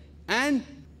الْمُنْكَرِ, and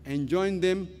enjoin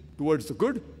them towards the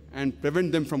good and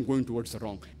prevent them from going towards the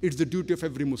wrong. It's the duty of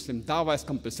every Muslim. Dawah is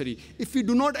compulsory. If we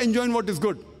do not enjoin what is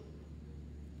good,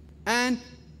 and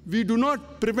we do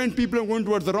not prevent people from going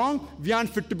towards the wrong, we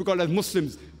aren't fit to be called as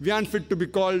Muslims. We aren't fit to be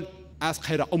called as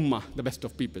Khaira Ummah, the best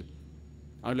of people.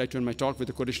 I would like to end my talk with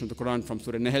a quotation of the Quran from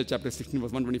Surah Nahl, chapter 16,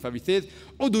 verse 125. It says,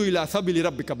 "Udu ila sabili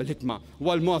rabbika bil hikmah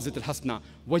wal maw'izati al hasana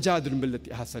wajadil billati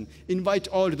ahsan." Invite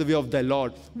all to the way of thy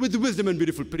Lord with wisdom and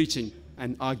beautiful preaching,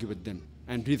 and argue with them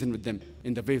and reason with them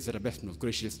in the ways that are best and most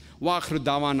gracious. Wa akhiru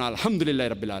da'wana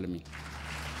alhamdulillahi rabbil alamin.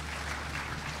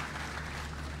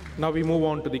 Now we move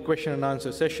on to the question and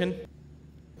answer session.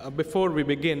 Before we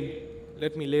begin,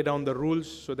 let me lay down the rules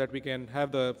so that we can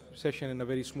have the session in a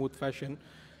very smooth fashion.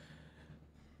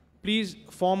 Please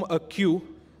form a queue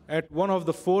at one of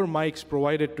the 4 mics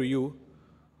provided to you.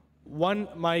 One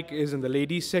mic is in the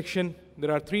ladies section.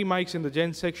 There are 3 mics in the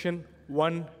gents section,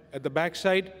 one at the back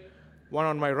side, one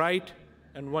on my right,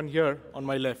 and one here on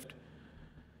my left.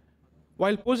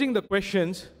 While posing the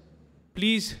questions,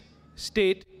 please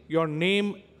state your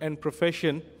name and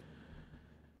profession.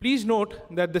 Please note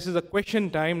that this is a question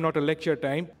time, not a lecture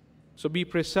time, so be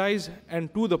precise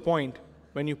and to the point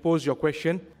when you pose your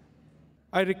question.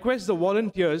 I request the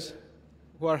volunteers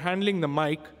who are handling the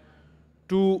mic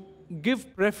to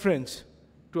give preference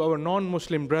to our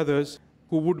non-Muslim brothers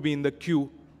who would be in the queue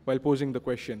while posing the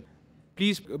question.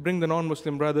 Please bring the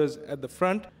non-Muslim brothers at the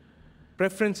front.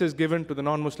 Preference is given to the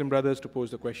non-Muslim brothers to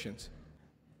pose the questions.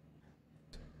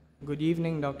 Good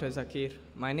evening, Dr. Zakir.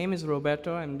 My name is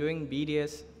Roberto. I'm doing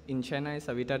BDS in Chennai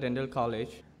Savita Dental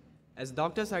College. As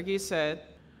Dr. Zakir said,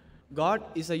 God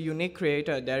is a unique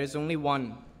creator. There is only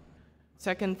one.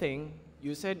 Second thing,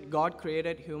 you said God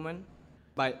created human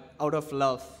out of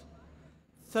love.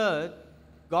 Third,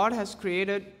 God has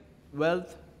created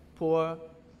wealth, poor,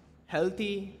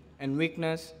 healthy, and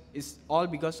weakness is all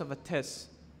because of a test.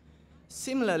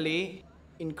 Similarly,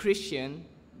 in Christian,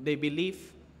 they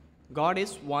believe God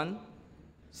is one.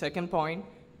 Second point,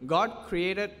 God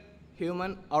created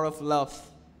human out of love.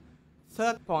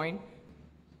 Third point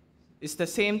is the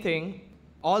same thing.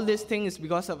 All this thing is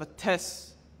because of a test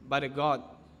by the God.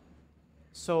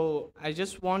 So I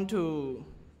just want to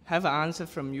have an answer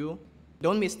from you.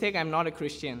 Don't mistake, I'm not a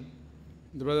Christian.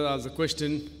 The brother asked a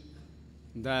question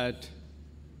that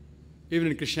even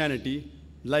in Christianity,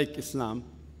 like Islam,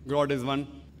 God is one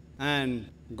and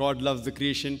God loves the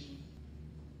creation.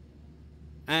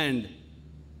 And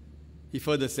he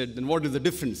further said, then what is the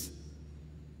difference?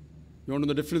 You want to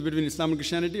know the difference between Islam and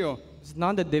Christianity? Or? It's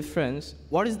not the difference.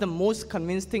 What is the most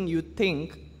convincing thing you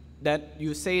think that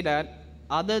you say that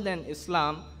other than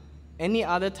Islam, any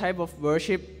other type of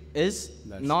worship is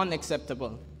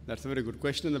non-acceptable? That's a very good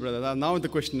question, brother. Now the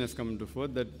question has come to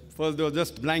forth that first there were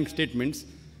just blank statements.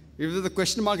 If there's a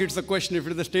question mark, it's a question. If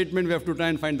it's a statement, we have to try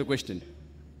and find the question.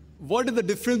 What is the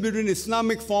difference between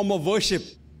Islamic form of worship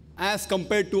as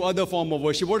compared to other form of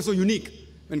worship? What is so unique?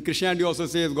 When Christianity also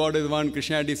says God is one,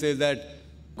 Christianity says that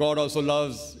God also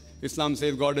loves, Islam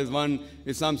says God is one,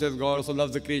 Islam says God also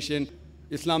loves the creation,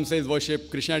 Islam says worship,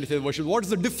 Christianity says worship. What is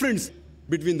the difference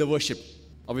between the worship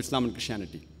of Islam and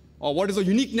Christianity? Or what is the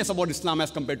uniqueness about Islam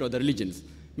as compared to other religions?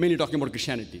 Mainly talking about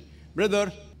Christianity.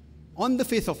 Brother, on the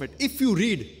face of it, if you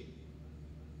read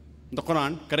the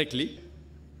Quran correctly,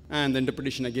 and the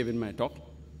interpretation I gave in my talk,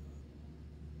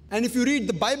 and if you read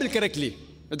the Bible correctly,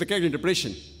 with the correct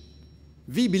interpretation,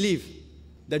 we believe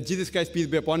that Jesus Christ, peace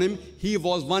be upon him, he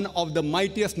was one of the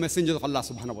mightiest messengers of Allah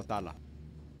subhanahu wa ta'ala.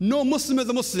 No Muslim is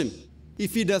a Muslim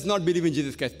if he does not believe in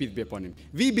Jesus Christ, peace be upon him.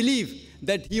 We believe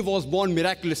that he was born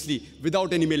miraculously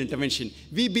without any male intervention.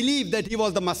 We believe that he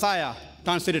was the Messiah,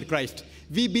 translated Christ.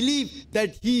 We believe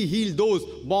that he healed those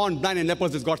born blind and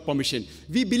lepers with God's permission.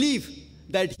 We believe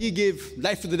that he gave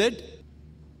life to the dead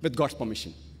with God's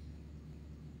permission.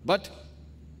 But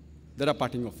there are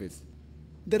parting of ways.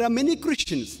 There are many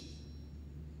Christians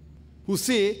who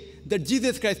say that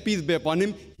Jesus Christ, peace be upon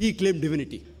him, he claimed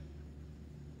divinity.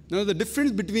 Now, the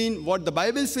difference between what the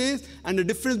Bible says and the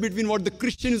difference between what the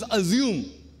Christians assume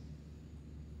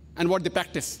and what they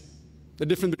practice, the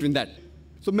difference between that.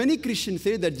 So many Christians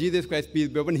say that Jesus Christ, peace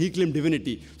be upon him, he claimed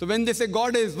divinity. So when they say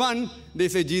God is one, they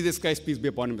say Jesus Christ, peace be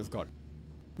upon him, is God,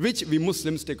 which we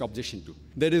Muslims take objection to.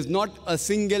 There is not a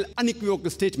single unequivocal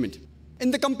statement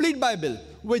in the complete Bible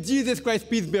where Jesus Christ,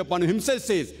 peace be upon him, himself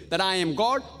says that I am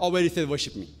God, or where he says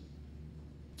worship me.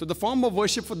 So the form of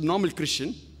worship for the normal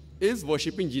Christian is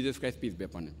worshipping Jesus Christ, peace be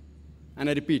upon him. And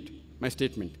I repeat my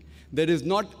statement. There is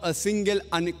not a single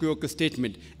unequivocal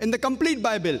statement in the complete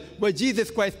Bible where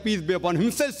Jesus Christ, peace be upon him,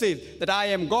 himself says that I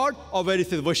am God, or where he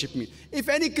says worship me. If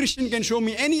any Christian can show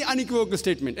me any unequivocal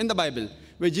statement in the Bible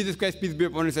where Jesus Christ, peace be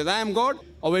upon him, says I am God,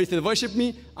 or where he says worship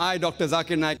me, I, Dr.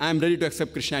 Zakir Naik, I am ready to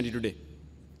accept Christianity today.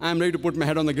 I am ready to put my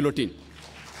head on the guillotine.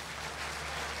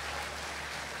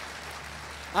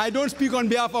 I don't speak on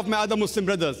behalf of my other Muslim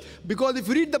brothers, because if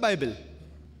you read the Bible,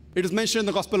 it is mentioned in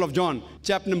the Gospel of John,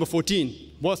 chapter number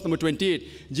 14, verse number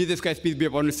 28. Jesus Christ, peace be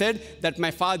upon him, said that my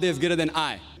Father is greater than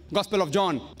I. Gospel of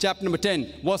John, chapter number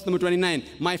 10, verse number 29.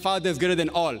 My Father is greater than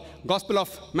all. Gospel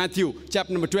of Matthew,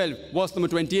 chapter number 12, verse number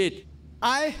 28.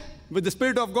 I, with the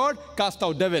Spirit of God, cast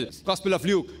out devils. Gospel of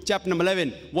Luke, chapter number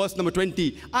 11, verse number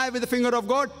 20. I, with the finger of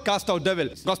God, cast out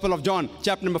devils. Gospel of John,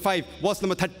 chapter number 5, verse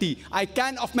number 30. I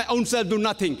can of my own self do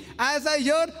nothing. As I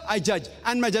hear, I judge,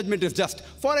 and my judgment is just.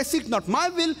 For I seek not my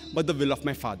will, but the will of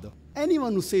my Father.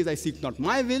 Anyone who says I seek not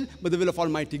my will, but the will of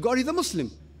Almighty God, is a Muslim.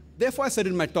 Therefore, I said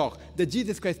in my talk that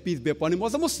Jesus Christ, peace be upon him,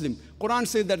 was a Muslim. Quran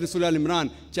says that in Surah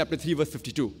Al-Imran, chapter 3, verse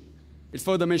 52. It's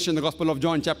further mentioned in the Gospel of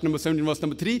John, chapter number 17, verse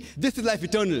number 3. This is life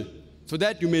eternal, so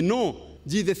that you may know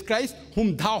Jesus Christ,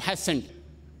 whom thou hast sent.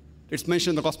 It's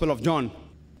mentioned in the Gospel of John,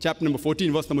 chapter number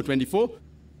 14, verse number 24.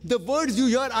 The words you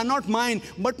hear are not mine,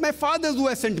 but my Father's who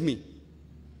has sent me.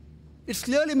 It's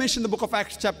clearly mentioned in the book of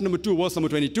Acts, chapter number 2, verse number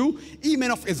 22. Ye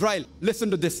men of Israel, listen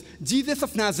to this. Jesus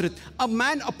of Nazareth, a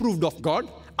man approved of God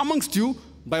amongst you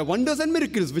by wonders and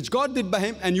miracles which God did by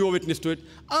him, and you are witness to it.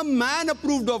 A man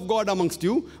approved of God amongst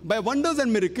you by wonders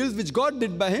and miracles which God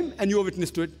did by him, and you are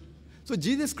witness to it. So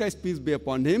Jesus Christ, peace be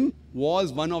upon him,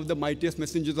 was one of the mightiest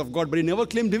messengers of God, but he never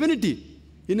claimed divinity.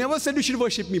 He never said you should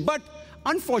worship me. But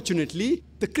unfortunately,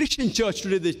 the Christian church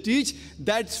today, they teach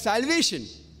that salvation.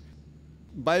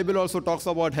 Bible also talks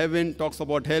about heaven, talks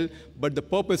about hell, but the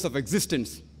purpose of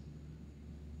existence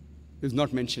is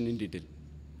not mentioned in detail.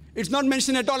 It's not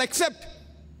mentioned at all, except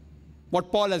what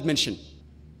Paul has mentioned.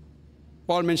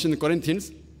 Paul mentioned in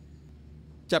Corinthians,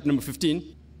 chapter number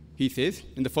 15, he says,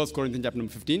 in the 1 Corinthians chapter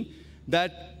number 15,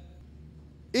 that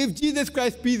if Jesus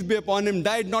Christ, peace be upon him,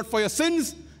 died not for your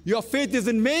sins, your faith is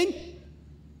in vain,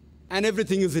 and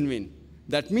everything is in vain.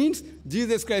 That means,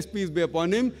 Jesus Christ, peace be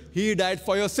upon him, he died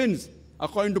for your sins,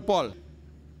 according to Paul.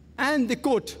 And they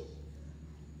quote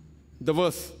the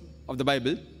verse of the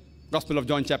Bible, Gospel of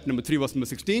John, chapter number 3, verse number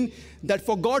 16, that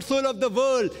for God so loved the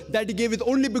world that he gave his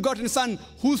only begotten Son,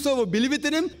 whosoever believeth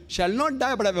in him shall not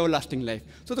die but have everlasting life.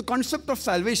 So the concept of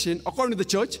salvation, according to the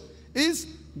church, is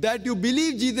that you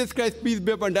believe Jesus Christ, peace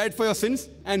be upon him, died for your sins,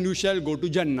 and you shall go to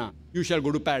Jannah. You shall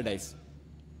go to paradise.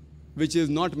 Which is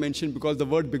not mentioned because the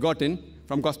word begotten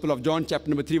from Gospel of John, chapter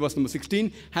number 3, verse number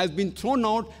 16, has been thrown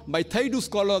out by 32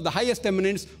 scholars of the highest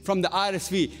eminence from the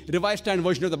RSV, Revised Standard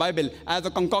Version of the Bible, as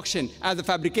a concoction, as a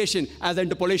fabrication, as an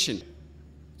interpolation.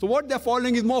 So what they're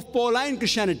following is more of Pauline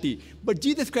Christianity. But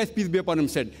Jesus Christ, peace be upon him,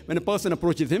 said, when a person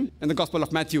approaches him, in the Gospel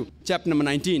of Matthew, chapter number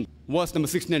 19, verse number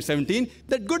 16 and 17,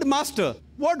 that good master,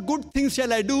 what good things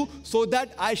shall I do so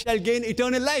that I shall gain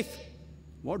eternal life?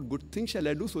 What good thing shall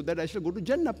I do so that I shall go to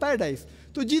Jannah, paradise?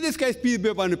 So Jesus Christ, peace be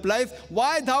upon him, replies,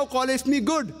 why thou callest me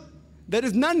good? There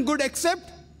is none good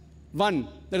except one,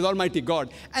 that is Almighty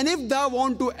God. And if thou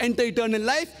want to enter eternal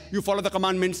life, you follow the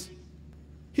commandments.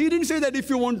 He didn't say that if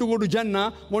you want to go to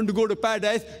Jannah, want to go to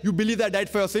paradise, you believe that I died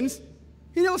for your sins.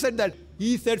 He never said that.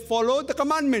 He said, follow the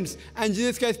commandments. And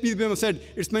Jesus Christ, peace be upon him, said,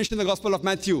 it's mentioned in the Gospel of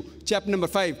Matthew, chapter number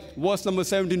 5, verse number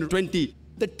 17 to 20.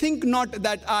 That think not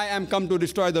that I am come to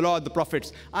destroy the law of the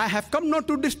prophets. I have come not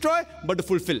to destroy, but to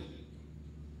fulfill.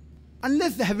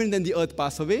 Unless the heaven and the earth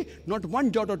pass away, not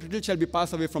one jot or tittle shall be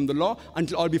passed away from the law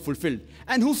until all be fulfilled.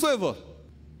 And whosoever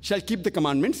shall keep the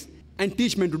commandments and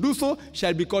teach men to do so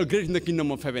shall be called great in the kingdom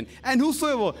of heaven. And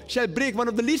whosoever shall break one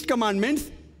of the least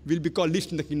commandments will be called least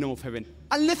in the kingdom of heaven.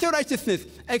 Unless your righteousness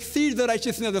exceeds the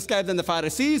righteousness of the scribes and the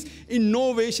Pharisees, in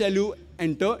no way shall you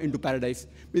enter into paradise.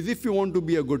 Because if you want to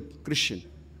be a good Christian,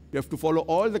 you have to follow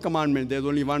all the commandments. There's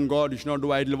only one God. You should not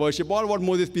do idol worship. All what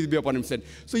Moses, peace be upon him, said.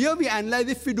 So here we analyze,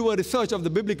 if we do a research of the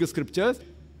biblical scriptures,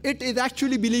 it is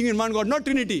actually believing in one God, not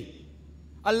Trinity.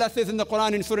 Allah says in the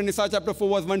Quran in Surah Nisa chapter 4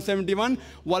 verse 171,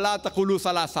 وَلَا تَقُولُوا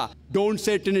ثَلَاثَةً. Don't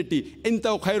say Trinity.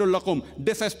 إِنْتَوْ خَيْرٌ لَكُمْ.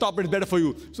 This has stopped, it's better for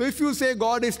you. So if you say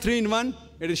God is 3 in 1,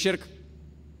 it is shirk.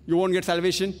 You won't get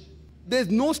salvation. There's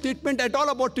no statement at all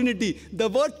about Trinity. The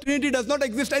word Trinity does not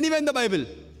exist anywhere in the Bible,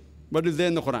 but it's there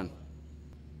in the Quran.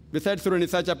 Besides Surah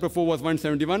Nisa chapter 4 verse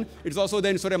 171, it's also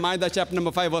there in Surah Ma'idah chapter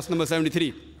number 5 verse number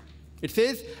 73. It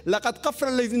says, لَقَدْ كَفْرَ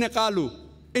الَّذِينَ قَالُوا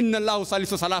Inna Allahu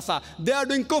salisu salasa. They are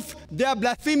doing kufr. They are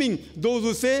blaspheming those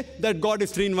who say that God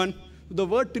is three in one. The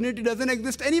word Trinity doesn't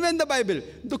exist anywhere in the Bible.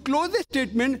 The closest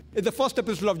statement is the first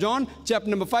epistle of John, chapter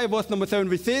number 5, verse number 7,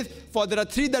 which says, "For there are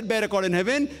three that bear record in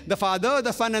heaven, the Father,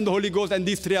 the Son, and the Holy Ghost, and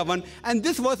these three are one." And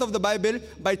this verse of the Bible,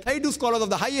 by 32 scholars of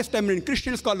the highest eminent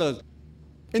Christian scholars,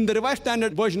 in the Revised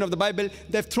Standard Version of the Bible,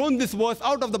 they've thrown this verse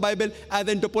out of the Bible as an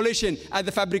interpolation, as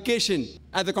a fabrication,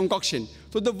 as a concoction.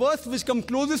 So the verse which comes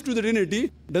closest to the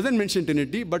Trinity, doesn't mention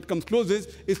Trinity, but comes closest,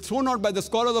 is thrown out by the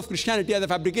scholars of Christianity as a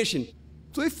fabrication.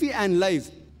 So if we analyze,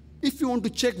 if you want to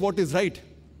check what is right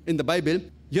in the Bible,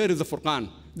 here is the Furqan.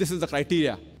 This is the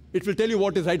criteria. It will tell you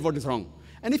what is right, what is wrong.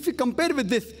 And if you compare with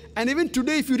this, and even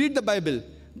today if you read the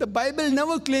Bible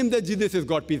never claims that Jesus is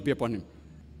God, peace be upon him.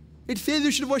 It says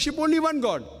you should worship only one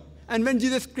God. And when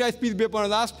Jesus Christ, peace be upon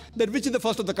him, asked that which is the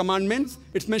first of the commandments,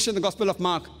 it's mentioned in the Gospel of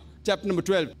Mark, chapter number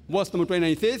 12, verse number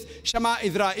 29, it says, Shema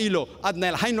Israelo,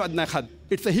 Adnai Hainu Adnai Chad.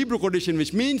 It's a Hebrew quotation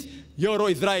which means, Hear, O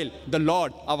Israel, the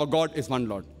Lord, our God is one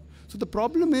Lord. So the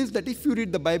problem is that if you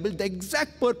read the Bible, the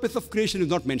exact purpose of creation is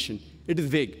not mentioned. It is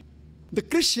vague. The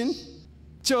Christian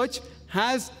church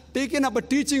has taken up a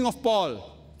teaching of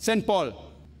Paul, St. Paul,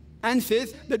 and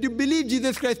says that you believe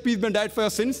Jesus Christ, peace be upon him, died for your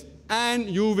sins, and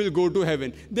you will go to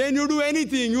heaven. Then you do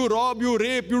anything, you rob, you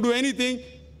rape, you do anything.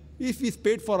 If he's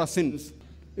paid for our sins,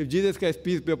 if Jesus Christ,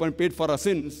 peace be upon him, paid for our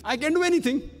sins, I can do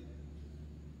anything.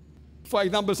 For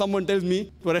example, someone tells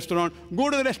me to a restaurant, go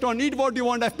to the restaurant, eat what you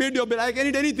want, I've paid your bill, I can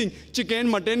eat anything. Chicken,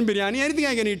 mutton, biryani, anything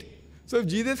I can eat. So if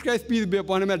Jesus Christ, peace be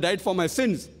upon him, has died for my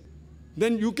sins,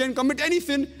 then you can commit any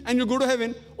sin and you go to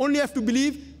heaven. Only have to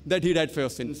believe that he died for your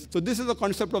sins. So this is the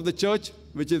concept of the church,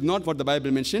 which is not what the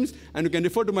Bible mentions. And you can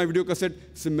refer to my video cassette,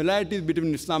 Similarities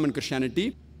Between Islam and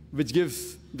Christianity, which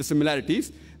gives the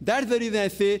similarities. That's the reason I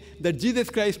say that Jesus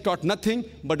Christ taught nothing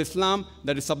but Islam,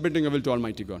 that is submitting your will to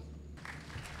Almighty God.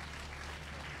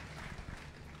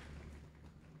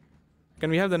 Can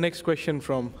we have the next question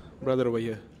from brother over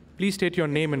here? Please state your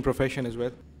name and profession as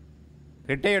well.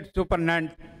 Retired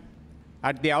Superintendent,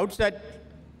 at the outset,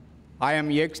 I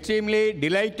am extremely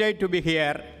delighted to be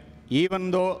here, even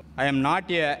though I am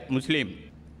not a Muslim.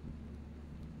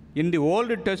 In the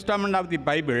Old Testament of the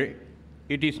Bible,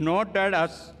 it is noted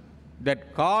as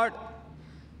that God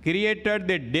created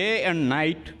the day and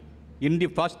night in the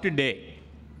first day.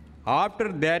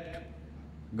 After that,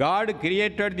 God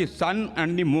created the sun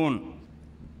and the moon.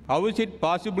 How is it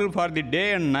possible for the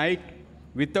day and night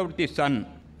without the sun?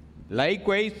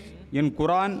 Likewise, in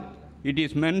Quran, it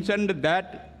is mentioned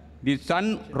that the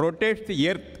sun rotates the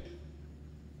earth.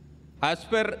 As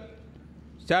per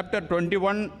chapter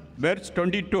 21, verse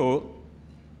 22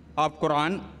 of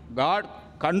Quran, God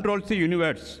controls the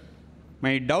universe.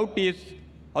 My doubt is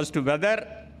as to whether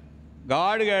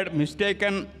God had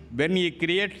mistaken when he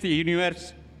creates the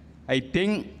universe. I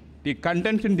think the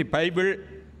contents in the Bible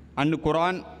and the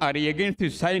Quran are against the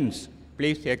science.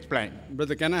 Please explain.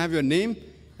 Brother, can I have your name?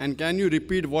 And can you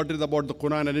repeat what is about the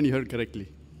Quran? I didn't hear it correctly.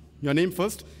 Your name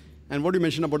first. And what you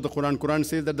mentioned about the Quran. Quran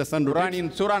says that the sun rotates. Quran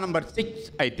in Surah number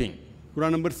 6, I think.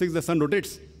 Quran number 6, the sun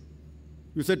rotates.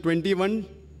 You said 21,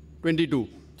 22.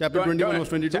 Chapter 21, verse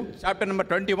 22. Chapter number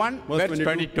 21, verse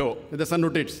 22. The sun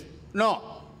rotates.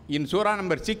 No, in Surah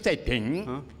number 6, I think.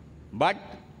 But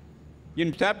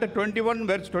in chapter 21,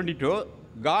 verse 22,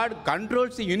 God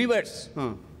controls the universe.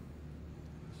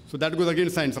 So that goes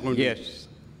against science, according to you. Yes.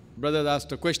 Brother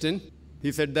asked a question.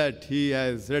 He said that he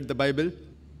has read the Bible.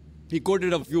 He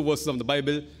quoted a few verses of the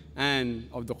Bible and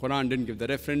of the Quran, didn't give the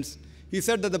reference. He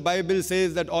said that the Bible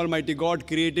says that Almighty God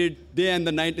created day and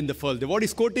the night in the first day. What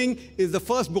he's quoting is the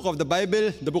first book of the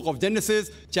Bible, the book of Genesis,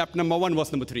 chapter number 1,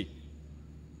 verse number 3.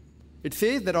 It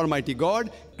says that Almighty God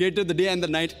created the day and the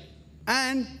night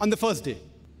and on the first day.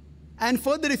 And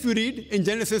further, if you read in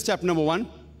Genesis chapter number 1,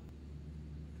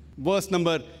 verse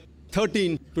number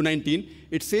 13 to 19,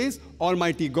 it says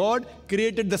Almighty God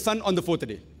created the sun on the fourth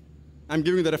day. I'm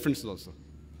giving the references also.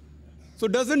 So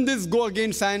doesn't this go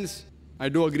against science? I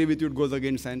do agree with you, it goes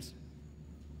against science.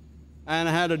 And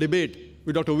I had a debate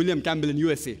with Dr. William Campbell in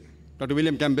USA. Dr.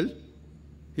 William Campbell,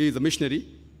 he is a missionary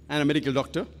and a medical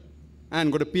doctor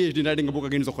and got a PhD in writing a book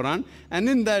against the Quran. And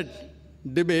in that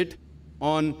debate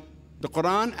on the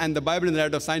Quran and the Bible in the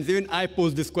light of science, even I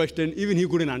posed this question, even he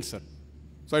couldn't answer.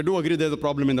 So I do agree there's a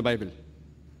problem in the Bible.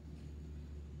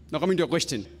 Now coming to your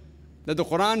question, that the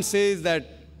Quran says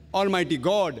that Almighty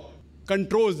God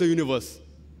controls the universe.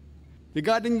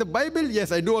 Regarding the Bible,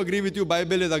 yes, I do agree with you,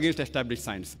 Bible is against established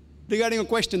science. Regarding a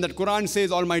question that Quran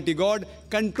says Almighty God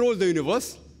controls the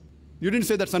universe, you didn't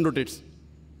say that sun rotates.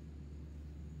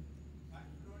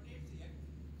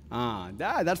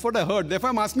 That's what I heard. Therefore,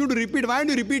 I'm asking you to repeat. Why aren't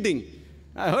you repeating?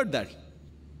 I heard that.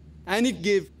 And he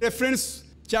gave reference,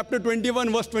 chapter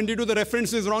 21, verse 22, the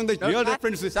reference is wrong. The real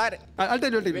reference is, I'll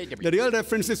tell you. The real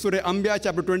reference is Surah Anbiya,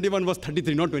 chapter 21, verse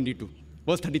 33, not 22.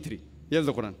 Verse 33. Here's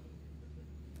the Quran.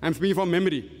 I'm speaking from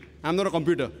memory. I'm not a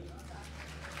computer.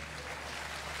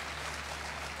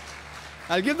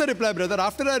 I'll give the reply, brother.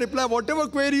 After I reply, whatever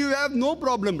query you have, no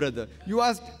problem, brother. You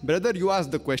asked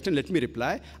the question, let me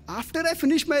reply. After I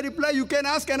finish my reply, you can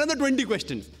ask another 20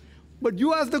 questions. But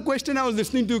you asked the question, I was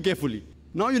listening to you carefully.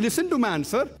 Now you listen to my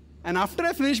answer. And after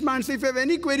I finish my answer, if you have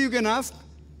any query you can ask,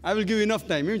 I will give you enough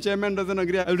time. If chairman doesn't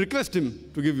agree, I will request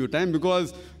him to give you time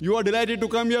because you are delighted to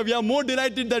come here. We are more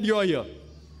delighted that you are here.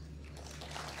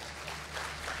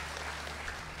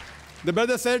 The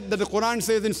brother said that the Quran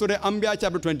says in Surah Anbiya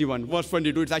chapter 21, verse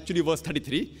 22, it's actually verse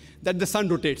 33, that the sun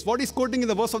rotates. What he's quoting in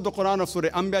the verse of the Quran of Surah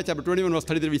Anbiya chapter 21, verse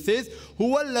 33, he says,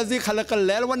 Huwa allazi khalaqal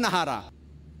layla wan nahara.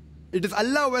 It is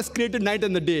Allah who has created night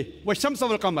and the day. Washamsa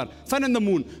wal qamar, sun and the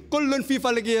moon. Kullun fi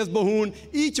falaki yasbahun,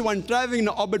 each one traveling in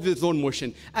an orbit with its own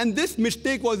motion. And this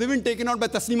mistake was even taken out by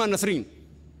Taslima Nasreen.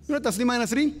 You know Taslima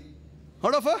Nasreen?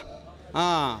 Heard of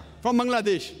her? From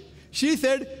Bangladesh. She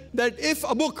said that if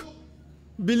a book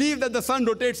believe that the sun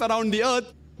rotates around the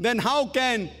earth, then how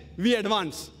can we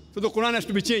advance? So the Quran has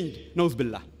to be changed. Nauz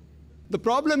billah. The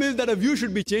problem is that a view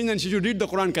should be changed and she should read the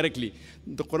Quran correctly.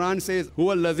 The Quran says,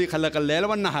 Huwa allazi khalaqal layla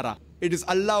wan nahara. It is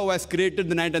Allah who has created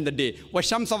the night and the day.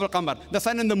 Washamsa wal qamar, the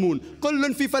sun and the moon.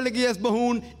 Kullun fi falaki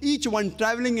yasbahun, each one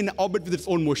traveling in orbit with its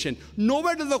own motion.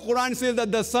 Nowhere does the Quran say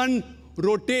that the sun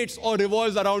rotates or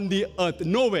revolves around the earth.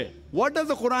 Nowhere. What does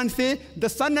the Quran say? The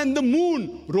sun and the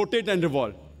moon rotate and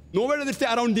revolve. Nowhere does it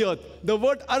say around the earth. The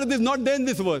word earth is not there in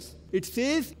this verse. It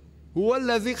says, Huwa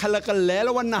allazi khalaqal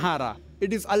layla wan nahara.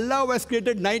 It is Allah who has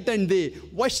created night and day.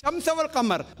 Washamsa wal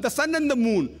qamar, the sun and the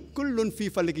moon. Kullun fi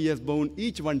falaki yasbahun,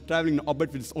 each one traveling in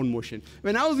orbit with its own motion.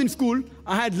 When I was in school,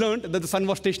 I had learned that the sun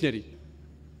was stationary.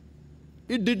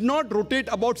 It did not rotate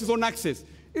about its own axis.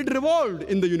 It revolved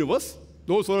in the universe.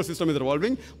 The whole solar system is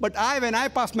revolving. But when I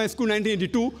passed my school in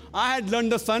 1982, I had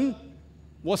learned the sun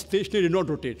was stationary, did not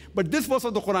rotate. But this verse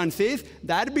of the Quran says,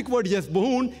 the Arabic word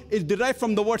yasbahun is derived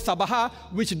from the word sabaha,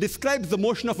 which describes the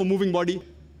motion of a moving body.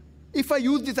 If I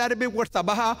use this Arabic word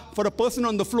sabaha for a person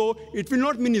on the floor, it will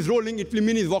not mean he's rolling, it will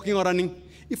mean he's walking or running.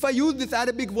 If I use this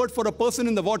Arabic word for a person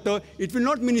in the water, it will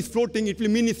not mean he's floating, it will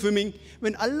mean he's swimming.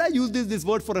 When Allah uses this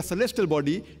word for a celestial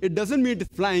body, it doesn't mean it is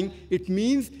flying, it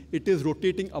means it is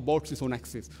rotating about its own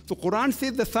axis. So Quran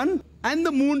says the sun and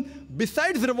the moon,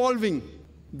 besides revolving,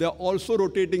 they are also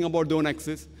rotating about their own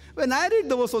axis. When I read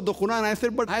the verse of the Quran, I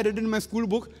said, but I read in my school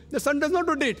book, the sun does not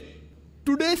rotate.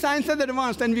 Today science has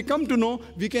advanced and we come to know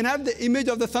we can have the image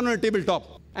of the sun on a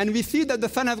tabletop. And we see that the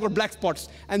sun has got black spots.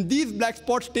 And these black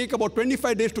spots take about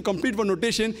 25 days to complete one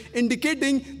rotation,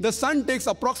 indicating the sun takes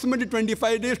approximately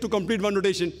 25 days to complete one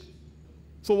rotation.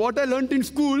 So what I learned in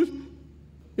school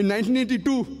in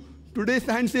 1982, today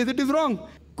science says it is wrong.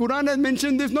 Quran has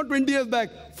mentioned this not 20 years back,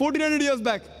 1400 years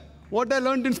back. What I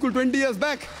learned in school 20 years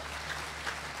back.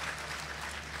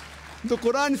 The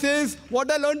Quran says, what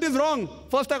I learned is wrong.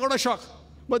 First I got a shock.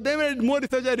 But then when I did more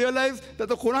research, I realized that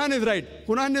the Quran is right.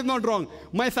 Quran is not wrong.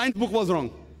 My science book was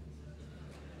wrong.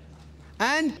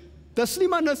 And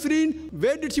Taslima Nasreen,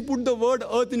 where did she put the word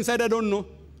earth inside? I don't know.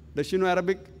 Does she know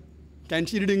Arabic? Can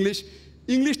she read English?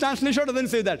 English translation doesn't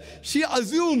say that. She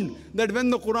assumed that when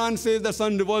the Quran says the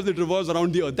sun revolves, it revolves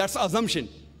around the earth. That's the assumption.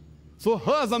 So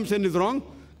her assumption is wrong.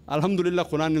 Alhamdulillah,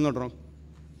 Quran is not wrong.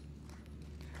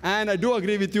 And I do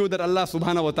agree with you that Allah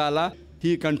subhanahu wa ta'ala,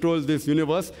 He controls this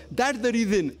universe. That's the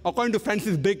reason, according to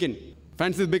Francis Bacon,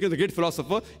 the great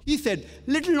philosopher, he said,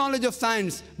 little knowledge of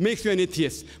science makes you an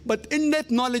atheist, but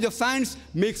in-depth knowledge of science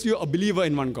makes you a believer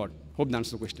in one God. Hope that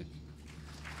answers the question.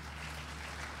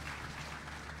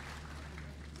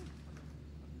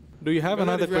 Do you have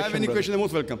another question? If you have any question, you're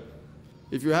most welcome.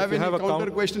 If you have any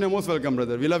counter question, you're most welcome,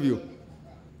 brother. We love you.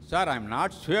 Sir, I'm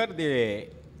not sure the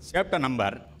chapter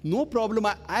number. No problem.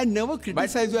 I never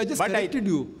criticized you. I just corrected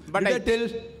you. But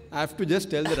I have to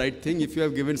just tell the right thing. If you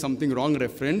have given something wrong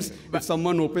reference, if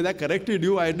someone opened, I corrected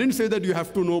you. I didn't say that you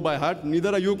have to know by heart. Neither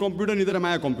are you a computer, neither am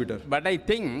I a computer. But I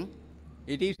think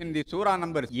it is in the surah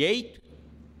number 8,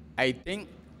 I think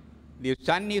the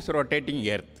sun is rotating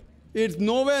earth. It's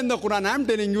nowhere in the Quran. I'm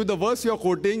telling you, the verse you're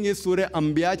quoting is Surah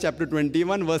Anbiya, chapter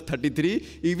 21, verse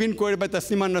 33, even quoted by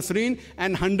Taslima Nasreen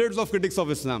and hundreds of critics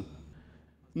of Islam.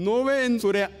 Nowhere in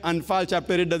Surah Anfal,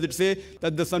 chapter 8, does it say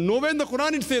that the sun, nowhere in the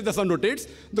Quran it says the sun rotates.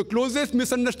 The closest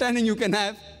misunderstanding you can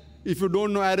have, if you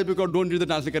don't know Arabic or don't read the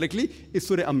translation correctly, is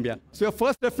Surah Anbiya. So your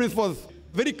first reference was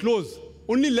very close,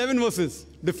 only 11 verses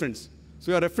difference.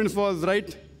 So your reference was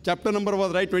right, chapter number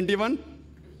was right, 21.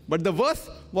 But the verse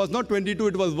was not 22,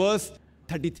 it was verse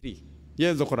 33.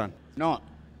 Yes, the Quran. No.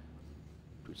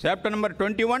 Chapter number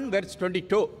 21, verse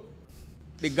 22.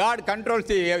 The God controls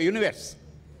the universe.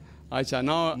 Acha,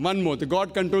 now one more. The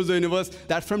God controls the universe.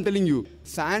 That's from telling you.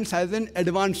 Science hasn't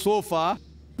advanced so far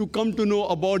to come to know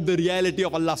about the reality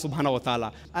of Allah subhanahu wa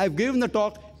ta'ala. I've given the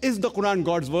talk, is the Quran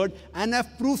God's word? And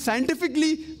I've proved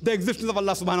scientifically the existence of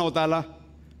Allah subhanahu wa ta'ala.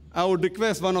 I would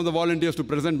request one of the volunteers to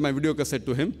present my video cassette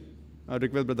to him. I would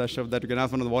request Brother Ashraf that you can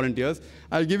ask one of the volunteers.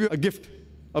 I'll give you a gift,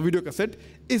 a video cassette.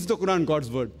 Is the Quran God's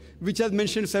word? Which has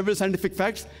mentioned several scientific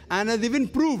facts and has even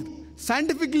proved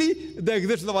scientifically the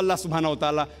existence of Allah subhanahu wa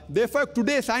ta'ala. Therefore,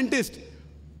 today scientists,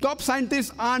 top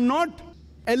scientists are not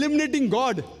eliminating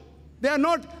God. They are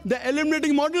not. They're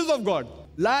eliminating models of God.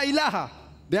 La ilaha.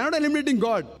 They are not eliminating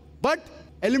God, but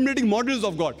eliminating models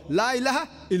of God. La ilaha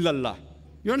illallah.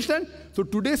 You understand? So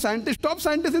today scientists, top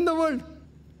scientists in the world,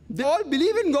 they all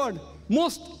believe in God.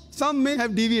 Most, some may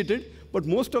have deviated, but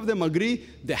most of them agree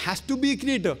there has to be a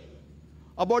creator.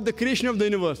 About the creation of the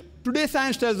universe. Today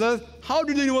science tells us, how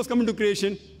did the universe come into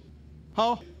creation?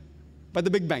 How? By the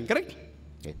Big Bang, correct?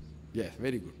 Yes. Yes,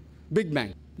 very good. Big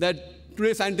Bang. That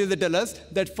today scientists they tell us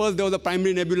that first there was a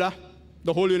primary nebula,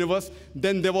 the whole universe.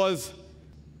 Then there was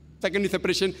secondary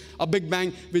separation, a Big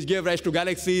Bang, which gave rise to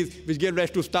galaxies, which gave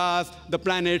rise to stars, the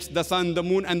planets, the sun, the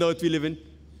moon, and the earth we live in.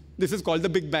 This is called the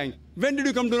Big Bang. When did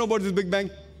you come to know about this Big Bang?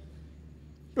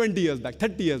 20 years back,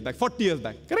 30 years back, 40 years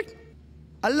back, correct?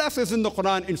 Allah says in the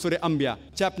Quran in Surah Anbiya,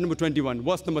 chapter number 21,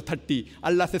 verse number 30,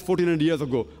 Allah says 1400 years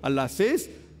ago, Allah says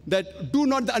that do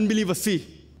not the unbelievers see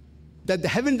that the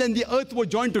heavens and the earth were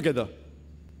joined together.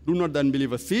 Do not the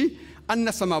unbelievers see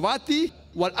anna samawati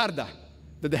wal arda,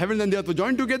 that the heavens and the earth were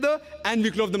joined together and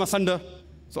we clove them asunder.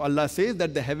 So Allah says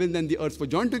that the heavens and the earth were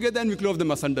joined together and we clove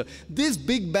them asunder. This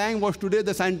Big Bang, what today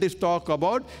the scientists talk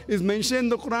about, is mentioned in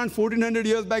the Quran 1400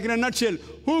 years back in a nutshell.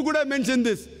 Who could have mentioned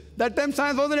this? That time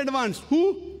science wasn't advanced.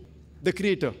 Who? The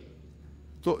creator.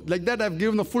 So like that I've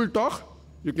given the full talk.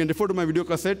 You can refer to my video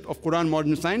cassette of Quran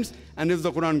Modern Science and is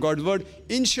the Quran God's word.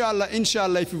 Inshallah,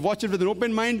 inshallah, if you watch it with an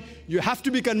open mind, you have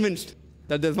to be convinced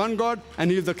that there's one God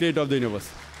and He is the creator of the universe.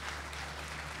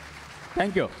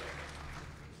 Thank you.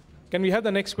 Can we have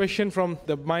the next question from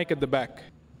the mic at the back?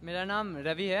 मेरा नाम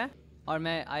रवि है और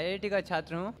मैं IIT का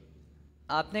छात्र हूँ.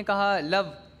 आपने कहा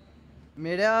लव.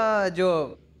 मेरा जो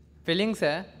फीलिंग्स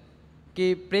है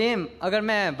कि प्रेम, अगर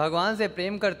मैं भगवान से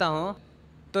प्रेम करता हूँ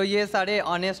तो ये सारे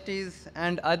ऑनेस्टीज़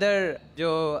एंड अदर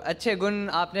जो अच्छे गुण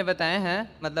आपने बताए हैं,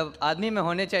 मतलब आदमी में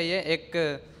होने चाहिए, एक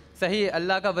सही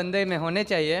अल्लाह का बंदे में होने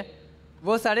चाहिए,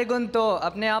 वो सारे गुण तो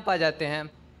अपने आप आ जाते हैं.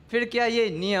 फिर क्या ये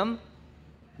नियम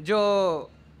जो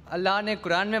अल्लाह ने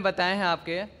कुरान में बताए हैं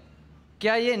आपके,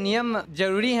 क्या ये नियम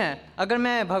ज़रूरी हैं? अगर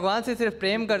मैं भगवान से सिर्फ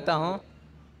प्रेम करता हूँ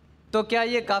तो क्या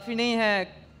ये काफ़ी नहीं है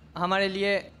हमारे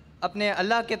लिए अपने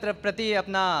अल्लाह के तरफ प्रति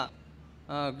अपना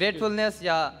ग्रेटफुलनेस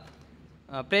या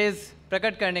प्रेज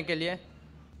प्रकट करने के लिए?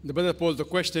 The brother posed a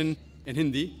question in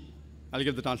Hindi. I'll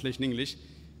give the translation in English.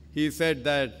 He said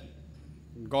that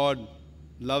God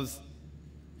loves,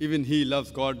 even he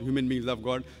loves God, human beings love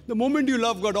God. The moment you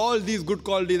love God, all these good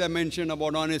qualities I mentioned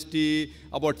about honesty,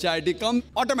 about charity come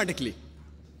automatically.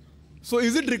 So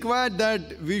is it required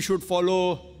that we should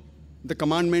follow the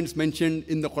commandments mentioned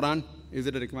in the Quran? Is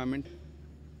it a requirement?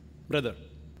 Brother,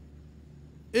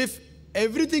 if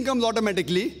everything comes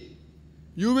automatically,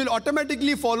 you will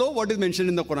automatically follow what is mentioned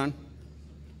in the Quran.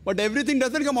 But everything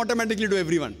doesn't come automatically to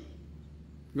everyone.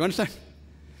 You understand?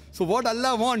 So what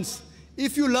Allah wants,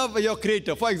 if you love your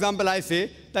creator, for example, I say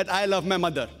that I love my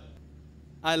mother.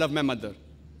 I love my mother.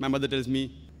 My mother tells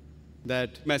me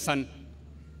that, my son,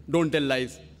 don't tell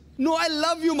lies. No, I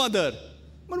love you, mother.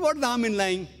 But what's the harm in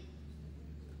lying?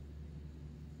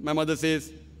 My mother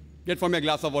says, get for me a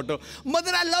glass of water.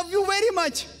 Mother, I love you very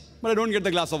much, but I don't get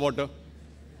the glass of water.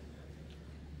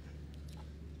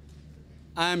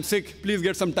 I am sick, please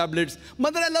get some tablets.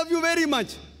 Mother, I love you very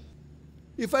much.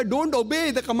 If I don't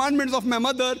obey the commandments of my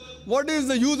mother, what is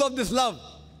the use of this love?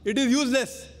 It is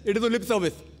useless. It is a lip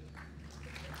service.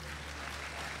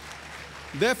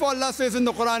 Therefore, Allah says in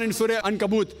the Quran in Surah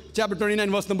Ankabut, chapter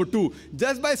 29, verse number 2,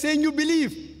 just by saying you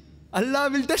believe, Allah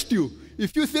will test you.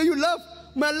 If you say you love,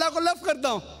 मैं अल्लाह को love करता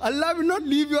हूँ, Allah will not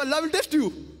leave you, Allah will test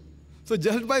you. So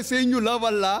just by saying you love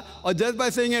Allah, or just by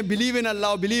saying I believe in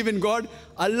Allah, or believe in God,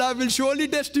 Allah will surely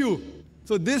test you.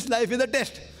 So this life is a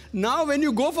test. Now when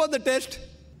you go for the test,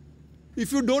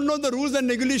 if you don't know the rules and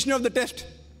regulation of the test,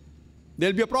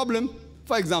 there'll be a problem.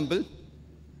 For example,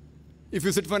 if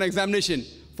you sit for an examination,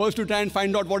 first you try and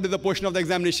find out what is the portion of the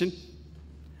examination,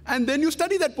 and then you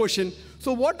study that portion.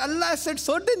 So what Allah has said,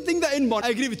 certain things are inborn. I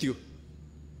agree with you.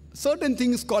 Certain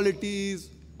things, qualities,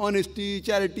 honesty,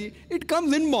 charity, it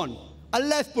comes inborn.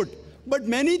 Allah has put. But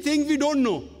many things we don't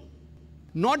know.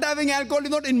 Not having alcohol is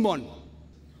not inborn.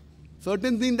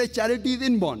 Certain things like charity is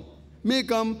inborn. May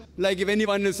come, like if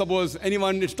anyone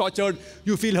is tortured,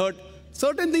 you feel hurt.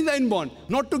 Certain things are inborn.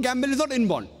 Not to gamble is not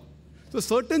inborn. So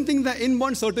certain things are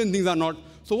inborn, certain things are not.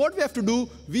 So what we have to do,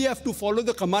 we have to follow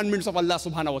the commandments of Allah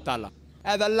subhanahu wa ta'ala.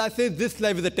 As Allah says, this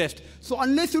life is a test. So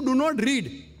unless you do not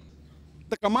read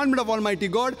the commandment of Almighty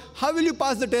God, how will you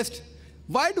pass the test?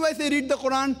 Why do I say read the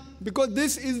Quran? Because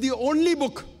this is the only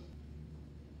book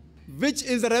which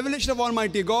is the revelation of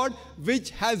Almighty God, which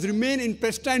has remained in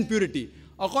pristine purity.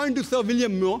 According to Sir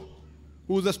William Moore,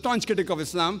 who is a staunch critic of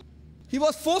Islam, he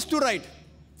was forced to write.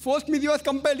 Forced means he was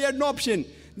compelled, he had no option.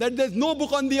 That there's no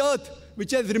book on the earth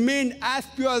which has remained as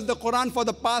pure as the Quran for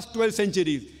the past 12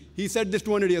 centuries. He said this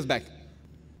 200 years back.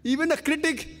 Even a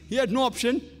critic, he had no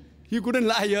option. He couldn't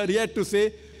lie here, he had to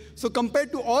say. So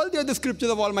compared to all the other scriptures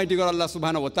of Almighty God, Allah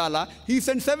subhanahu wa ta'ala, he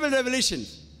sent several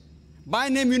revelations. By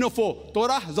name, you know 4.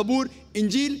 Torah, Zabur,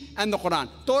 Injil, and the Quran.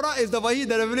 Torah is the wahi,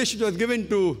 the revelation which was given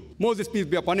to Moses, peace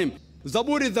be upon him.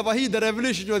 Zabur is the wahi, the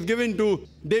revelation which was given to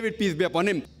David, peace be upon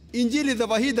him. Injil is the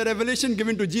wahi, the revelation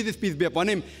given to Jesus, peace be upon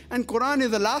him. And Quran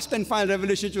is the last and final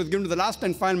revelation which was given to the last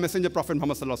and final messenger, Prophet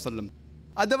Muhammad sallallahu alaihi wasallam.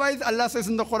 Otherwise, Allah says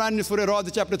in the Quran, in Surah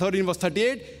Ra'd, chapter 13, verse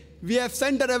 38, we have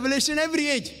sent a revelation every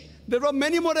age. There were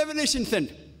many more revelations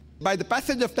sent. By the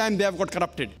passage of time, they have got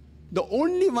corrupted. The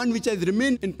only one which has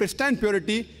remained in pristine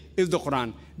purity is the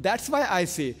Quran. That's why I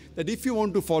say that if you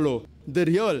want to follow the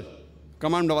real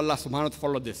command of Allah subhanahu wa ta'ala,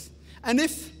 follow this. And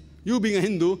if you being a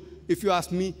Hindu, if you ask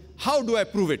me, how do I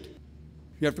prove it?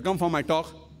 You have to come for my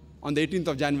talk on the 18th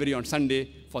of January on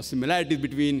Sunday for similarities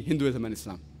between Hinduism and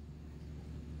Islam.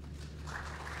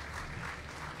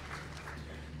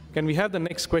 Can we have the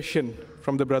next question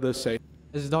from the brother's side?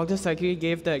 As Dr. Zakir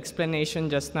gave the explanation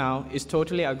just now, is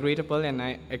totally agreeable and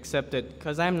I accept it.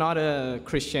 Because I'm not a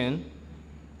Christian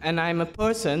and I'm a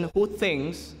person who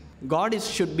thinks God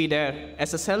should be there.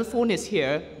 As a cell phone is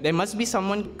here, there must be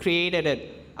someone created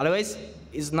it. Otherwise,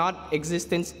 it's not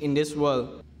existence in this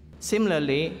world.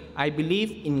 Similarly, I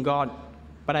believe in God,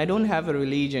 but I don't have a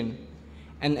religion.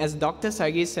 And as Dr.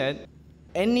 Zakir said,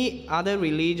 any other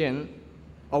religion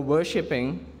or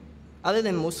worshipping other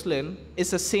than Muslim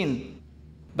is a sin.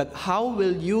 But how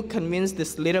will you convince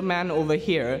this little man over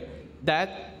here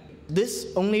that this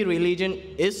only religion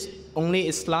is only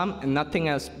Islam and nothing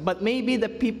else? But maybe the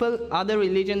people, other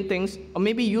religion things, or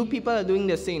maybe you people are doing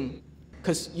the sin.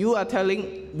 Because you are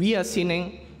telling we are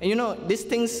sinning. And you know, these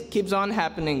things keeps on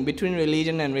happening between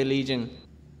religion and religion.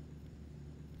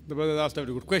 The brother asked a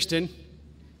very good question.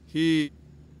 He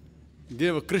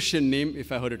gave a Christian name,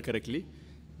 if I heard it correctly,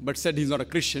 but said he's not a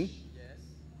Christian.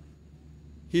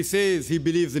 He says he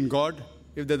believes in God.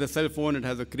 If there's a cell phone, it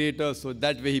has a creator, so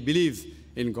that way he believes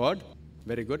in God.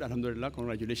 Very good, alhamdulillah,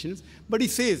 congratulations. But he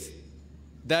says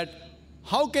that,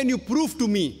 how can you prove to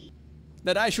me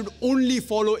that I should only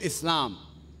follow Islam?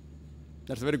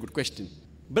 That's a very good question.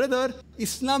 Brother,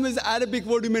 Islam is an Arabic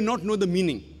word, you may not know the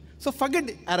meaning. So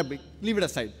forget Arabic, leave it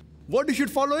aside. What you should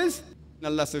follow is,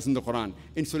 Allah says in the Quran,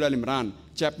 in Surah Al-Imran,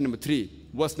 chapter number 3,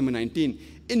 verse number 19,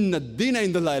 Inna Dina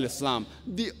Indallah al-Islam.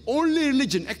 The only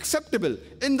religion acceptable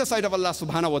in the sight of Allah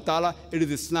subhanahu wa ta'ala, it is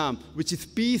Islam, which is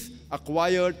peace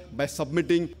acquired by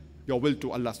submitting your will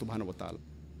to Allah subhanahu wa ta'ala.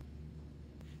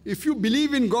 If you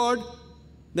believe in God,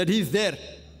 that He is there,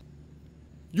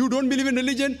 you don't believe in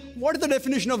religion, what is the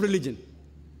definition of religion?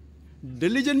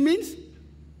 Religion means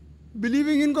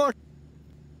believing in God.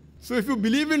 So if you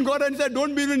believe in God and say,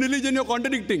 don't believe in religion, you're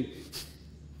contradicting.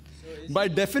 By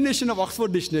definition of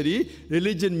Oxford Dictionary,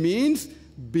 religion means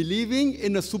believing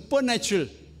in a supernatural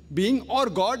being or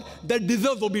God that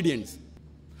deserves obedience.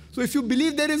 So if you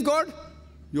believe there is God,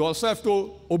 you also have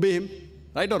to obey Him,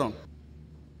 right or wrong?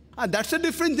 That's a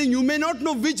different thing. You may not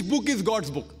know which book is God's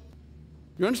book.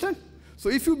 You understand? So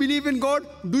if you believe in God,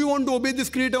 do you want to obey this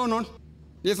creator or not?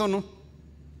 Yes or no?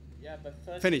 Yeah, but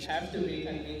first Finish. you have to be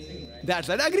convincing, right? That's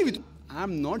right, I agree with you.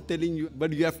 I'm not telling you,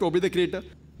 but you have to obey the creator.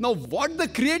 Now, what the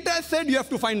creator said, you have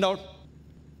to find out.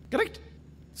 Correct?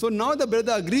 So now the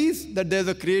brother agrees that there's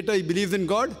a creator, he believes in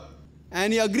God,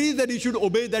 and he agrees that he should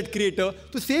obey that creator.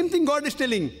 The same thing God is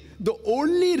telling. The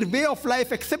only way of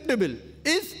life acceptable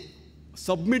is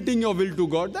submitting your will to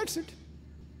God. That's it.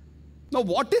 Now,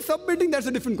 what is submitting? That's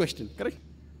a different question. Correct?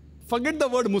 Forget the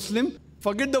word Muslim.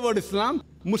 Forget the word Islam.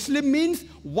 Muslim means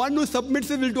one who submits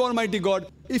his will to Almighty God.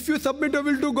 If you submit your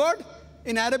will to God,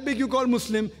 in Arabic you call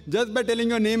Muslim. Just by telling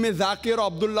your name is Zakir or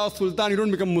Abdullah or Sultan, you don't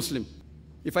become Muslim.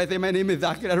 If I say my name is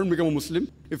Zakir, I don't become a Muslim.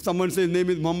 If someone says name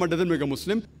is Muhammad, doesn't become a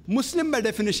Muslim. Muslim by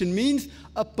definition means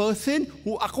a person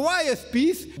who acquires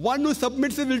peace, one who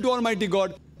submits his will to Almighty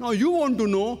God. Now you want to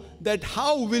know that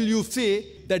how will you say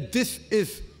that this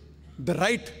is the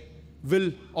right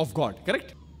will of God,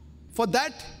 correct? For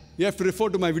that, you have to refer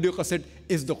to my video cassette,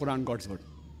 Is the Quran God's Word?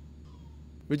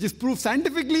 Which is proof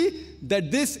scientifically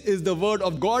that this is the word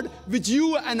of God which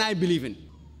you and I believe in.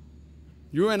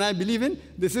 You and I believe in.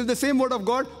 This is the same word of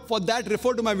God. For that,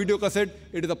 refer to my video cassette.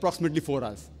 It is approximately 4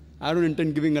 hours. I don't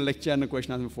intend giving a lecture and a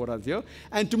question answer 4 hours here.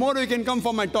 And tomorrow you can come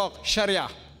for my talk, Sharia.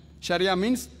 Sharia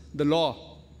means the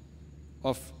law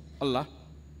of Allah,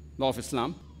 law of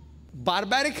Islam.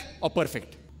 Barbaric or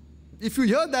perfect. If you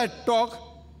hear that talk,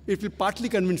 it will partly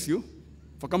convince you.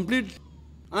 For complete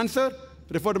answer,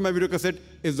 refer to my video cassette,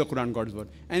 Is the Quran God's Word?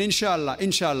 And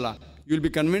inshallah, you'll be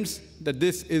convinced that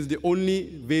this is the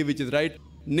only way which is right.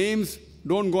 Names,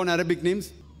 don't go on Arabic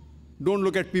names. Don't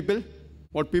look at people.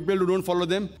 What people do, don't follow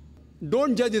them.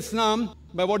 Don't judge Islam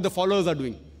by what the followers are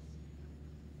doing.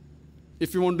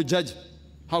 If you want to judge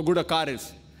how good a car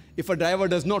is, if a driver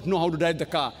does not know how to drive the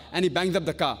car and he bangs up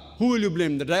the car, who will you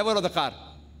blame, the driver or the car?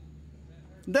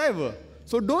 Driver.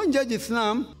 So don't judge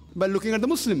Islam by looking at the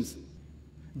Muslims.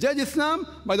 Judge Islam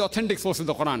by the authentic sources of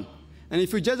the Quran. And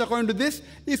if you judge according to this,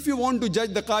 if you want to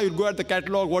judge the car, you go at the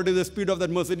catalog, what is the speed of that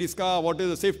Mercedes car, what is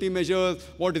the safety measures,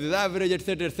 what is the average,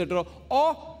 etc., etc.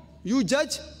 Or you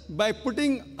judge by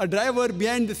putting a driver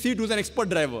behind the seat who's an expert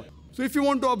driver. So if you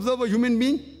want to observe a human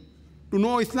being, to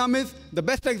know Islam is, the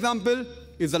best example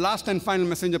is the last and final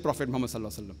messenger, Prophet Muhammad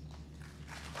sallallahu alaihi wasallam.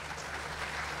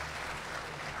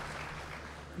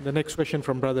 The next question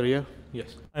from brother here.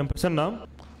 Yes. I'm Prasanna.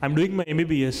 I'm doing my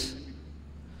MBBS.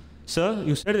 Sir,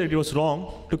 you said that it was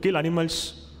wrong to kill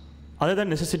animals other than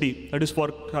necessity, that is for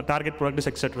target practice,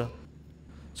 etc.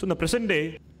 So in the present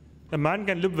day, a man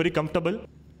can live very comfortable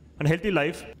and healthy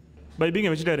life by being a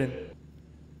vegetarian.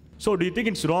 So do you think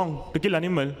it's wrong to kill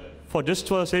animal for the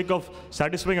sake of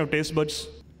satisfying our taste buds?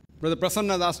 Brother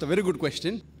Prasanna has asked a very good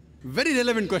question, very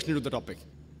relevant question to the topic.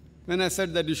 When I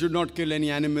said that you should not kill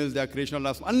any animals, they are creation of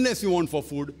Allah, unless you want for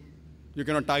food, you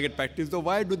cannot target practice. So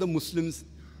why do the Muslims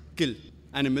kill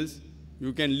animals?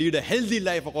 You can lead a healthy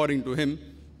life according to him,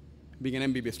 being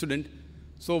an MBBS student.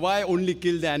 So why only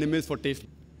kill the animals for taste?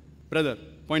 Brother,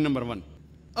 point number 1.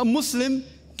 A Muslim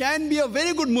can be a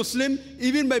very good Muslim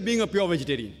even by being a pure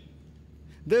vegetarian.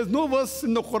 There is no verse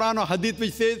in the Quran or Hadith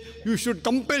which says you should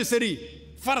compulsory,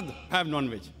 fard, have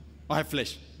non-veg or have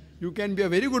flesh. You can be a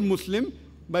very good Muslim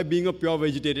by being a pure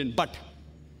vegetarian. But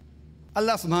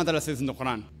Allah subhanahu wa ta'ala says in the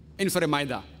Quran, in Surah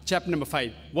Maida, chapter number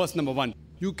 5, verse number 1,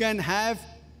 you can have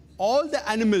all the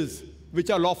animals which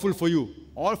are lawful for you,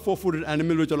 all four-footed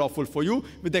animals which are lawful for you,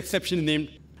 with the exception named.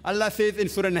 Allah says in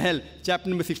Surah Nahl, chapter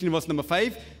number 16, verse number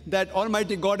 5, that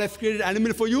Almighty God has created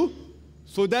animal for you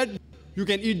so that you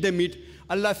can eat their meat.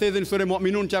 Allah says in Surah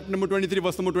Mu'minun, chapter number 23,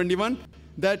 verse number 21,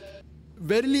 that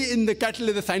verily in the cattle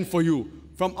is a sign for you.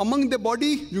 From among the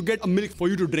body, you get a milk for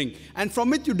you to drink. And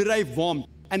from it you derive warmth.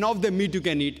 And of the meat you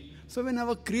can eat. So when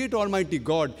our Creator Almighty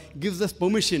God gives us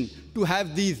permission to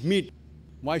have these meat,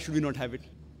 why should we not have it?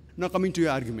 Now coming to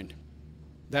your argument,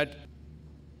 that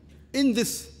in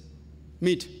this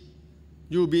meat,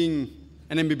 you being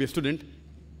an MBBS student,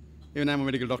 even I'm a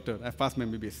medical doctor, I've passed my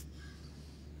MBBS.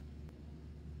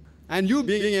 And you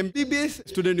being an MBBS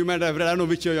student, you might have read, I don't know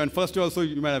which year you're in, first year also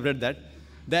you might have read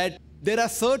that there are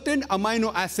certain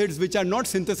amino acids which are not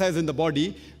synthesized in the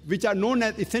body, which are known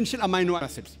as essential amino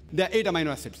acids. There are 8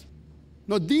 amino acids.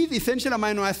 Now these essential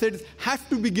amino acids have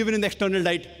to be given in the external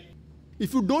diet.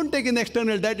 If you don't take in the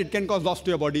external diet, it can cause loss to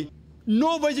your body.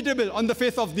 No vegetable on the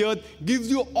face of the earth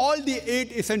gives you all the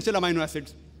 8 essential amino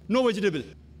acids. No vegetable.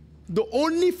 The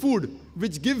only food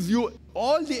which gives you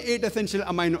all the 8 essential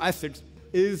amino acids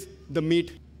is the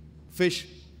meat, fish,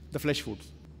 the flesh foods.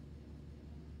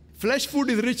 Flesh food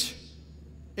is rich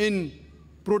in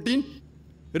protein,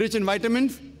 rich in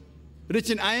vitamins, rich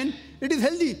in iron. It is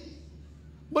healthy.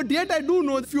 But yet I do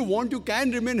know if you want, you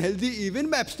can remain healthy even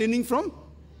by abstaining from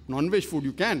non-veg food.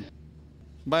 You can.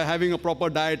 By having a proper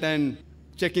diet and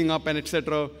checking up and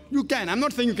etc. You can. I'm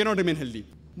not saying you cannot remain healthy.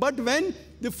 But when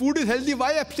the food is healthy,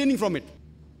 why abstaining from it?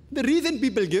 The reason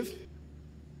people give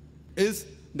is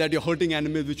that you're hurting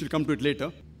animals, which will come to it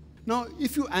later. Now,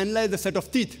 if you analyze the set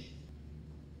of teeth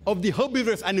of the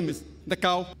herbivorous animals, the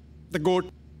cow, the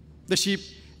goat, the sheep,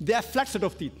 they have flat set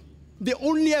of teeth. They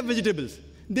only have vegetables.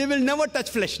 They will never touch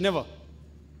flesh, never.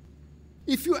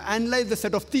 If you analyze the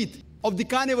set of teeth of the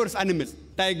carnivorous animals,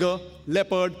 tiger,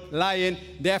 leopard, lion,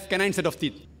 they have canine set of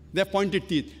teeth. They have pointed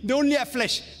teeth. They only have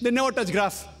flesh. They never touch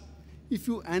grass. if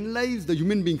you analyze the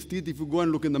human being's teeth, if you go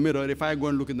and look in the mirror, if I go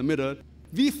and look in the mirror,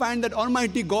 we find that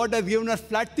Almighty God has given us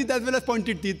flat teeth as well as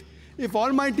pointed teeth. If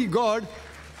Almighty God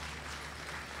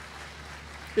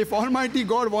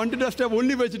wanted us to have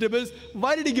only vegetables,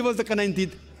 why did He give us the canine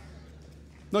teeth?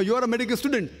 Now, you are a medical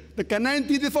student. The canine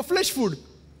teeth is for flesh food.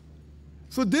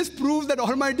 So this proves that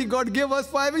Almighty God gave us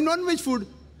for having non-veg food.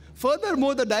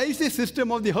 Furthermore, the digestive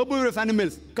system of the herbivorous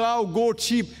animals, cow, goat,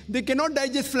 sheep, they cannot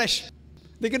digest flesh.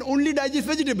 They can only digest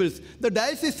vegetables. The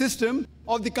digestive system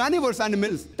of the carnivorous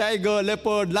animals, tiger,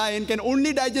 leopard, lion, can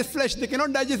only digest flesh. They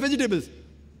cannot digest vegetables.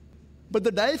 But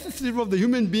the digestive system of the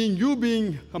human being, you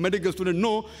being a medical student,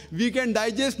 know we can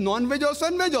digest non-veg also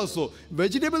and veg also.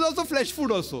 Vegetables also, flesh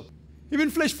food also. Even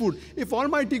flesh food. If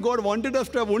Almighty God wanted us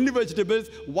to have only vegetables,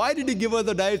 why did He give us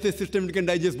a digestive system that can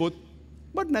digest both?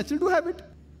 But natural to have it.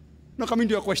 Now coming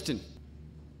to your question,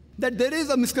 that there is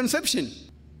a misconception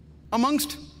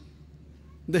amongst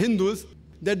the Hindus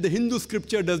that the Hindu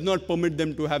scripture does not permit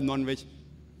them to have non-veg.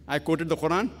 I quoted the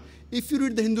Quran. If you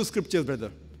read the Hindu scriptures,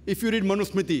 brother, if you read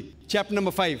Manusmriti, chapter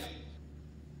number 5,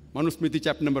 Manusmriti,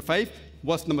 chapter number 5,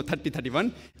 verse number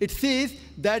 30-31, it says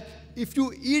that if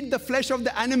you eat the flesh of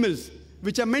the animals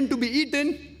which are meant to be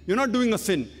eaten, you're not doing a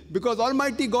sin. Because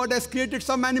Almighty God has created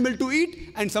some animal to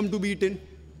eat and some to be eaten.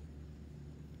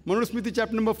 Manusmriti,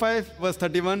 chapter number 5, verse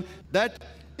 31, that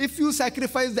if you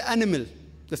sacrifice the animal,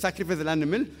 the sacrificial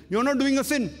animal, you're not doing a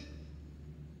sin.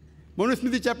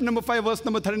 Manusmriti, chapter number 5, verse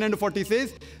number 39-40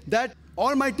 says that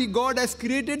Almighty God has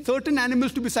created certain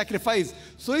animals to be sacrificed.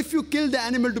 So if you kill the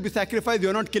animal to be sacrificed,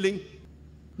 you're not killing.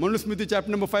 Manusmriti,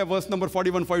 chapter number 5, verse number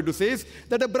 41-42 says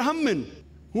that a Brahmin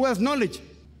who has knowledge,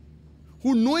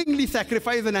 who knowingly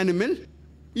sacrifices an animal,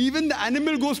 even the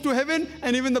animal goes to heaven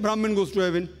and even the Brahmin goes to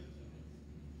heaven.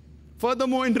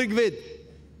 Furthermore, in Rig Veda,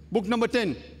 book number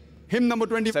 10, hymn number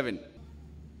 27,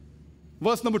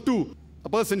 verse number 2, a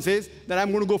person says that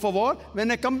I'm going to go for war.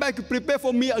 When I come back, you prepare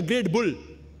for me a great bull.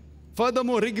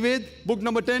 Furthermore, Rig Veda, book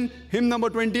number 10, hymn number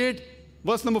 28,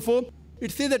 verse number 4,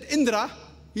 it says that Indra,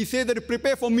 he says that you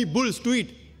prepare for me bulls to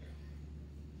eat.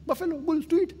 Buffalo, bulls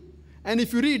to eat. And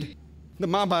if you read the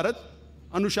Mahabharata,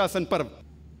 Anushasan Parv,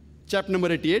 chapter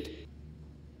number 88,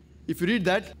 if you read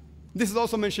that, this is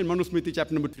also mentioned in Manusmriti,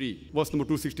 chapter number 3, verse number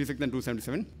 266 and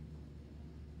 277.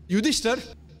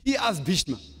 Yudhishthir, he asked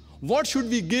Bhishma, what should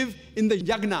we give in the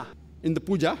yagna, in the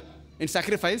puja, in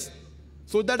sacrifice,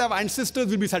 so that our ancestors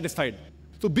will be satisfied?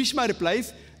 So Bhishma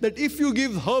replies that if you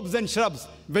give herbs and shrubs,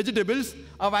 vegetables,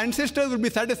 our ancestors will be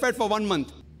satisfied for 1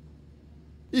 month.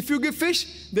 If you give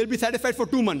fish, they'll be satisfied for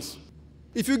 2 months.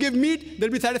 If you give meat, they'll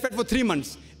be satisfied for 3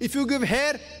 months. If you give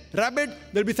hare, rabbit,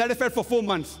 they'll be satisfied for 4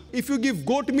 months. If you give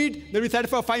goat meat, they'll be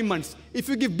satisfied for 5 months. If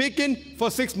you give bacon, for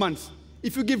 6 months.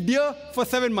 If you give deer, for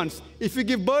 7 months. If you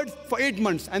give birds, for 8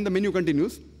 months. And the menu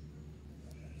continues.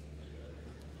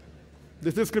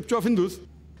 This is scripture of Hindus.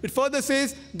 It further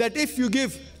says that if you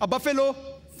give a buffalo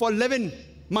for 11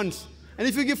 months, and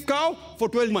if you give cow for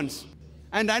 12 months,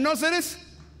 and rhinoceros,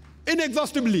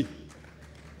 inexhaustibly.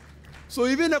 So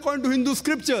even according to Hindu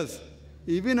scriptures,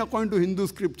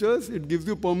 it gives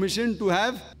you permission to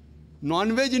have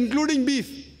non-veg, including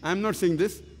beef. I'm not saying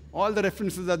this. All the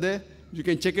references are there. You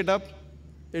can check it up.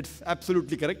 It's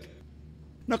absolutely correct.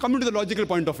 Now coming to the logical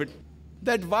point of it,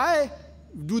 that why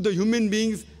do the human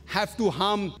beings have to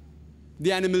harm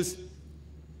the animals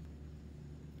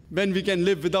when we can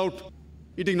live without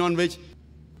eating non-veg?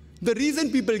 The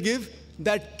reason people give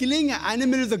that killing an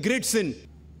animal is a great sin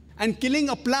and killing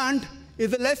a plant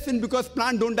is a less sin because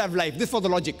plants don't have life. This was the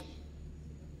logic.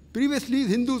 Previously,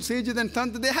 Hindu sages and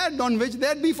sants, they had non-veg, they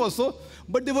had beef also,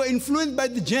 but they were influenced by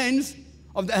the Jains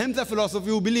of the Ahimsa philosophy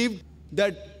who believed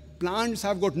that plants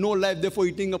have got no life, therefore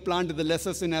eating a plant is a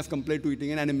lesser sin as compared to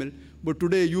eating an animal. But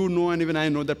today you know and even I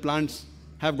know that plants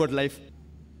have got life.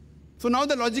 So now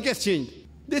the logic has changed.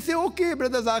 They say, okay,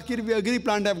 Brother Zakir, we agree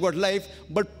plant have got life,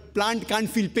 but plant can't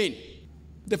feel pain.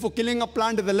 Therefore killing a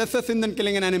plant is a lesser sin than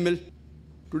killing an animal.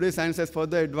 Today science has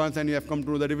further advanced and you have come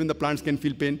to know that even the plants can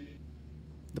feel pain.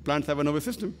 The plants have a nervous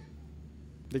system.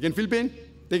 They can feel pain.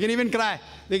 They can even cry.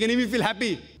 They can even feel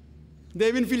happy. They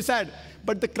even feel sad.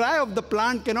 But the cry of the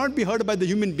plant cannot be heard by the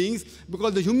human beings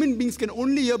because the human beings can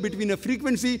only hear between a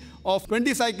frequency of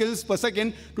 20 cycles per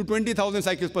second to 20,000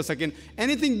 cycles per second.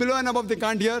 Anything below and above they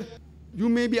can't hear. You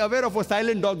may be aware of a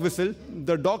silent dog whistle.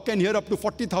 The dog can hear up to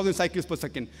 40,000 cycles per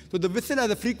second. So the whistle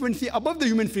has a frequency above the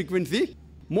human frequency,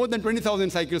 more than 20,000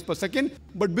 cycles per second,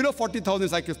 but below 40,000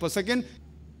 cycles per second.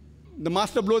 The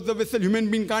master blows the whistle, human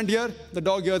being can't hear, the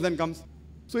dog hears and comes.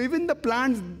 So even the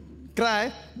plants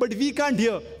cry, but we can't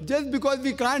hear. Just because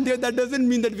we can't hear, that doesn't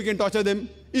mean that we can torture them,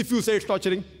 if you say it's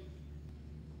torturing.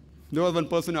 There was one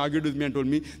person who argued with me and told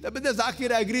me, that, but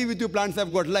Zakir, I agree with you, plants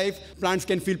have got life, plants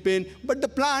can feel pain, but the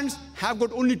plants have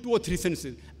got only 2 or 3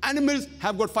 senses. Animals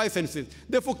have got 5 senses.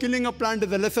 Therefore, killing a plant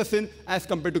is a lesser sin as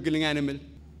compared to killing an animal.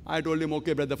 I told him,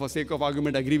 okay, brother, for sake of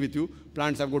argument, I agree with you.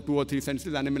 Plants have got 2 or 3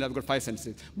 senses, animals have got 5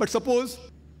 senses. But suppose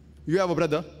you have a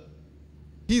brother,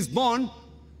 he's born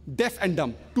deaf and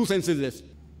dumb, 2 senses less.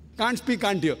 Can't speak,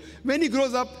 can't hear. When he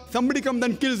grows up, somebody comes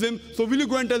and kills him. So will you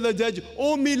go and tell the judge,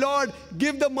 oh me Lord,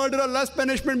 give the murderer less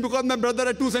punishment because my brother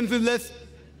had 2 senses less?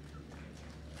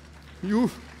 You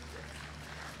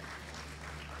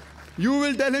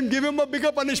will tell him, give him a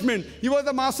bigger punishment. He was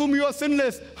a masoom, he was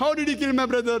sinless. How did he kill my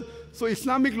brother? So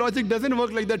Islamic logic doesn't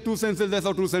work like that, 2 senses less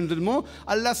or 2 senses more.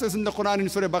 Allah says in the Quran in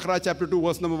Surah Baqarah chapter 2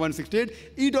 verse number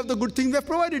 168, eat of the good things we have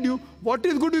provided you. What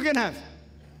is good you can have.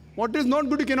 What is not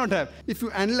good you cannot have. If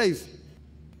you analyze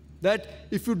that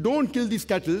if you don't kill these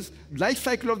cattle, life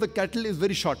cycle of the cattle is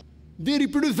very short. They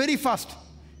reproduce very fast.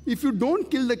 If you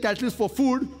don't kill the cattle for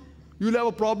food, you'll have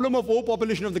a problem of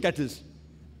overpopulation of the cattle.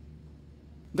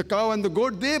 The cow and the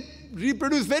goat, they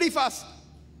reproduce very fast.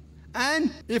 And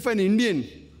if an Indian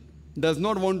does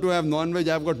not want to have non-veg,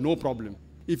 I've got no problem.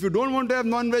 If you don't want to have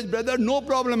non-veg, brother, no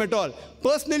problem at all.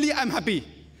 Personally, I'm happy.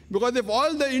 Because if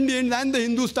all the Indians and the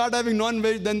Hindus start having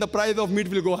non-veg, then the price of meat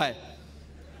will go high.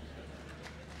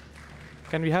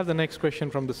 Can we have the next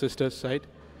question from the sisters' side?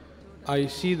 I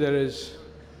see there is,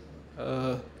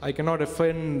 I cannot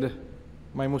offend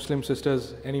my Muslim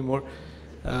sisters anymore.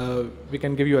 We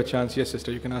can give you a chance. Yes,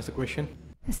 sister, you can ask the question.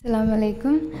 Assalamu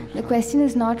alaikum. The question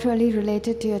is not really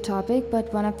related to your topic,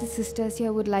 but one of the sisters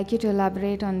here would like you to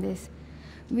elaborate on this.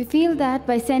 We feel that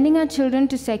by sending our children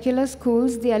to secular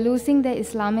schools, they are losing their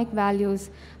Islamic values.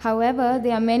 However,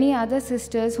 there are many other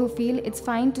sisters who feel it's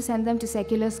fine to send them to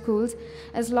secular schools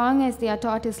as long as they are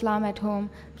taught Islam at home.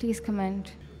 Please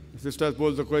comment. The sister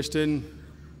posed the question.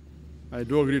 I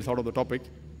do agree it's out of the topic.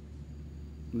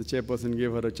 The chairperson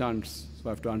gave her a chance, so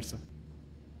I have to answer.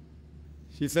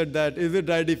 She said that, is it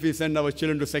right if we send our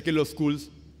children to secular schools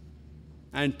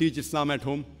and teach Islam at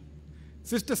home?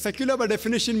 Sister, secular by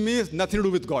definition means nothing to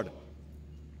do with God.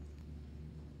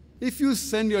 If you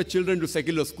send your children to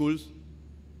secular school,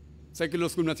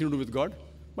 nothing to do with God.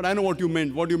 But I know what you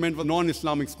meant. What you meant for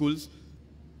non-Islamic schools,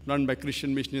 run by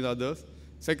Christian missionaries and others.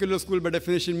 Secular school by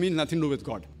definition means nothing to do with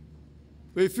God.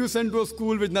 So if you send to a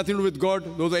school with nothing to do with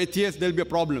God, those are atheists, there will be a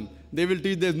problem. They will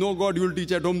teach there's no God, you will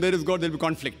teach at home, there is God, there will be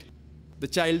conflict. The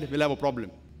child will have a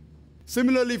problem.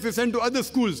 Similarly, if you send to other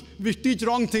schools which teach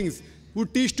wrong things, who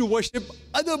teach to worship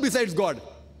other besides God.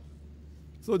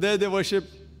 So there they worship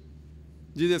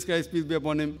Jesus Christ, peace be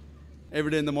upon him,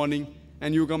 every day in the morning,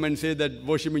 and you come and say that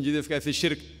worshiping Jesus Christ is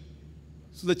shirk.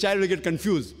 So the child will get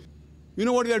confused. You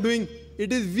know what we are doing?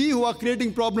 It is we who are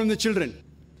creating problems in the children.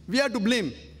 We are to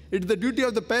blame. It is the duty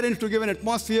of the parents to give an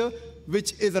atmosphere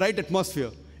which is the right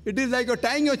atmosphere. It is like you're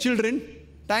tying your children,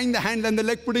 tying the hand and the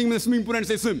leg, putting them in the swimming pool and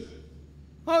say, swim.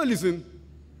 How will you swim?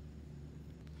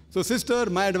 So sister,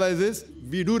 my advice is,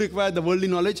 we do require the worldly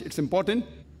knowledge. It's important.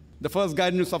 The first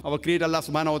guidance of our Creator Allah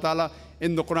subhanahu wa ta'ala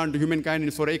in the Quran to humankind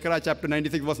in Surah Iqra, chapter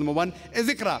 96, verse number 1, is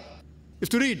Iqra, is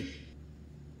to read,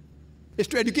 is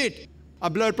to educate. Our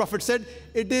beloved Prophet said,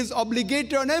 it is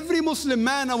obligatory on every Muslim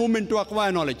man or woman to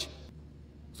acquire knowledge.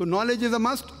 So knowledge is a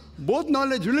must, both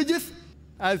knowledge religious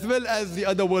as well as the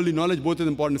other worldly knowledge, both is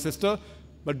important, sister.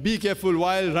 But be careful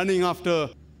while running after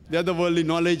the other worldly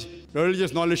knowledge. The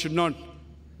religious knowledge should not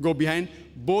go behind.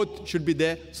 Both should be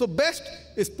there. So best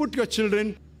is put your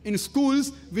children in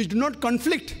schools which do not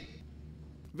conflict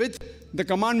with the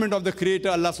commandment of the Creator,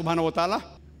 Allah subhanahu wa ta'ala.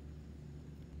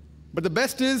 But the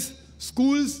best is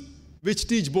schools which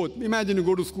teach both. Imagine you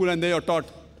go to school and they are taught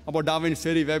about Darwin's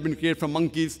theory, we have been created from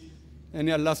monkeys. And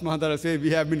Allah subhanahu wa ta'ala says, we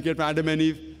have been created from Adam and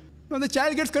Eve. Now the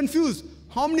child gets confused.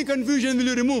 How many confusions will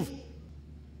you remove?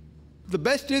 The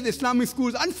best is Islamic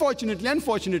schools.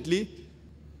 Unfortunately,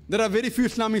 there are very few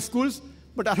Islamic schools.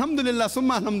 But alhamdulillah,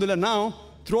 summa alhamdulillah, now,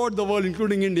 throughout the world,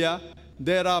 including India,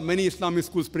 there are many Islamic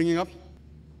schools springing up.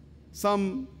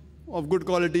 Some of good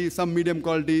quality, some medium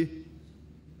quality,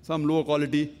 some lower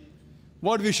quality.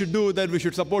 What we should do is that we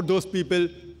should support those people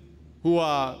who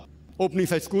are opening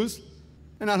such schools.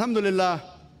 And alhamdulillah,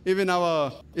 even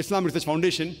our Islam Research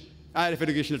Foundation, IRF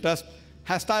Educational Trust,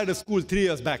 has started a school 3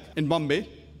 years back in Bombay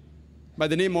by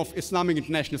the name of Islamic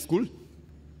International School.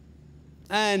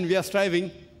 And we are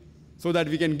striving so that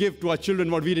we can give to our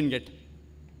children what we didn't get.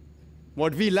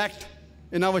 What we lacked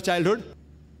in our childhood,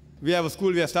 we have a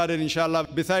school we have started, inshallah,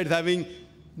 besides having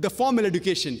the formal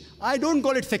education. I don't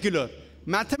call it secular.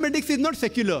 Mathematics is not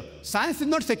secular. Science is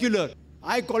not secular.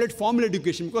 I call it formal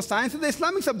education because science is the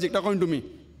Islamic subject, according to me.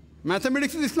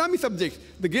 Mathematics is Islamic subject.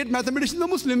 The great mathematicians were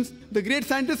Muslims. The great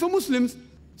scientists were Muslims.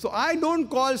 So I don't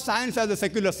call science as a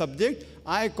secular subject.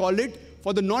 I call it,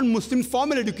 for the non-Muslim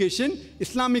formal education,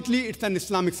 Islamically it's an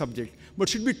Islamic subject. But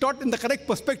should be taught in the correct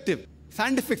perspective.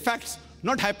 Scientific facts,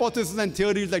 not hypotheses and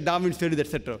theories like Darwin's theories,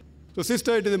 etc. So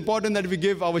sister, it is important that we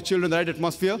give our children the right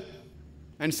atmosphere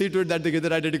and see to it that they get the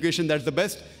right education. That's the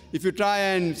best. If you try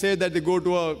and say that they go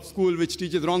to a school which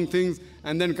teaches wrong things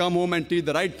and then come home and teach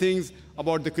the right things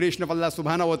about the creation of Allah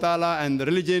subhanahu wa ta'ala and the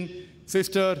religion,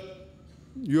 sister,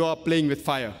 you are playing with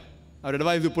fire. I would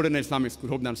advise you put in an Islamic school.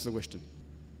 Hope that answers the question.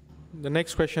 The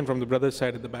next question from the brother's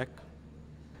side at the back.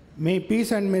 May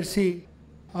peace and mercy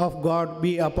of God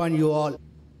be upon you all.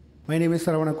 My name is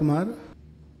Saravana Kumar.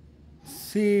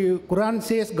 See, Quran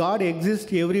says God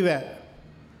exists everywhere.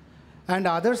 And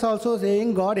others also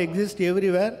saying God exists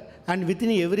everywhere and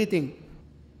within everything.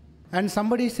 And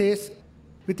somebody says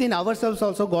within ourselves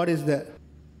also God is there.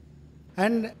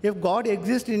 And if God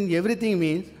exists in everything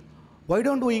means, why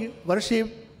don't we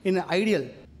worship in an ideal?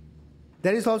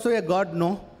 There is also a God,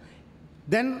 no?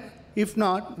 Then, if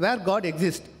not, where God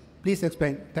exists? Please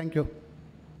explain. Thank you.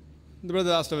 The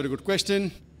brother asked a very good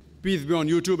question. Peace be on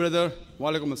you too, brother.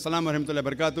 Wa alaikum assalam wa rahmatullahi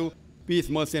wa barakatuh. Peace,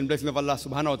 mercy and blessing of Allah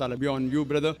subhanahu wa ta'ala be on you,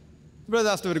 brother. The brother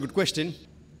asked a very good question,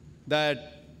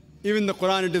 that even in the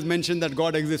Quran it is mentioned that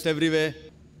God exists everywhere.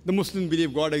 The Muslims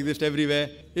believe God exists everywhere.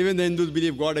 Even the Hindus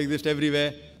believe God exists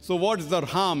everywhere. So what's the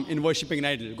harm in worshipping an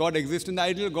idol? God exists in the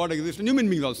idol, God exists in human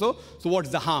beings also. So what's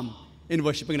the harm in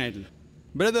worshipping an idol?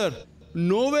 Brother,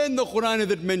 nowhere in the Quran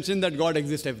is it mentioned that God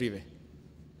exists everywhere.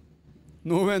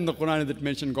 Nowhere in the Quran is it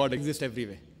mentioned God exists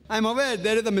everywhere. I'm aware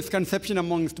there is a misconception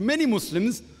amongst many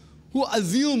Muslims who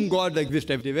assume God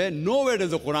exists everywhere. Nowhere does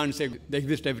the Quran say they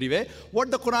exist everywhere. What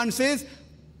the Quran says,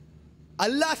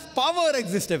 Allah's power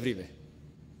exists everywhere.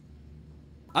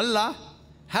 Allah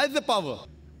has the power.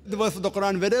 The verse of the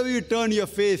Quran, wherever you turn your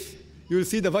face, you will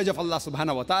see the wajh of Allah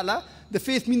subhanahu wa ta'ala. The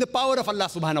face means the power of Allah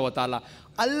subhanahu wa ta'ala.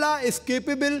 Allah is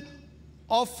capable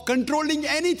of controlling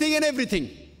anything and everything.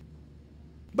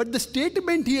 But the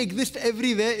statement He exists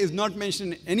everywhere is not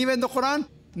mentioned anywhere in the Quran,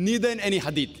 neither in any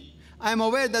hadith. I am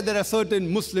aware that there are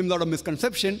certain Muslims out of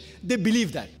misconception, they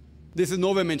believe that. This is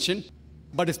nowhere mentioned,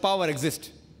 but His power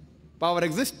exists. Power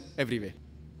exists everywhere.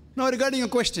 Now regarding your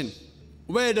question,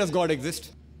 where does God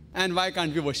exist? And why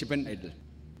can't we worship an idol?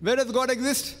 Where does God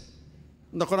exist?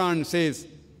 The Quran says,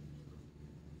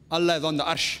 Allah is on the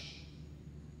arsh.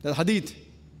 There's a hadith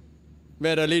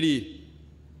where a lady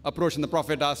approached and the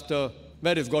Prophet asked her,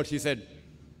 where is God? She said,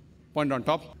 point on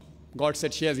top. God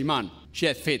said she has iman, she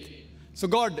has faith. So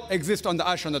God exists on the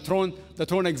arsh, on the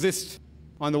throne exists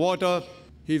on the water,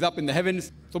 He's up in the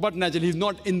heavens. So but naturally He's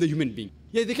not in the human being.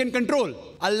 Yes, He can control.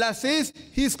 Allah says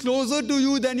He's closer to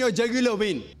you than your jugular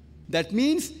vein. That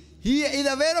means He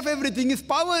is aware of everything, His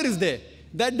power is there.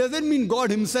 That doesn't mean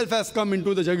God Himself has come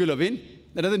into the jugular vein.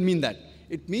 That doesn't mean that.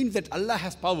 It means that Allah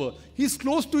has power. He's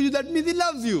close to you, that means He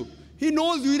loves you. He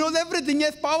knows you, He knows everything, He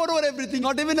has power over everything.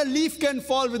 Not even a leaf can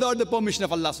fall without the permission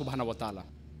of Allah subhanahu wa ta'ala.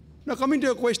 Now coming to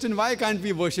your question, why can't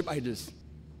we worship idols?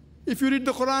 If you read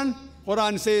the Quran,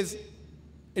 Quran says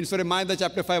in Surah Ma'idah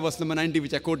chapter 5 verse number 90,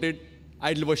 which I quoted,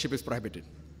 idol worship is prohibited.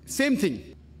 Same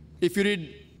thing. If you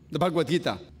read the Bhagavad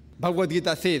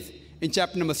Gita says in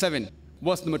chapter number 7,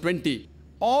 verse number 20,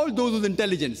 all those with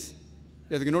intelligence,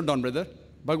 yes, you can note down, brother.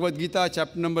 Bhagavad Gita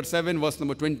chapter number 7, verse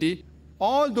number 20,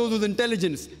 all those whose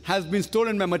intelligence has been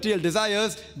stolen by material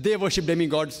desires, they worship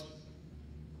demigods.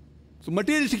 So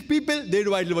materialistic people, they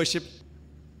do idol worship.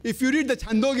 If you read the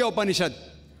Chandogya Upanishad,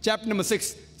 chapter number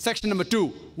 6, section number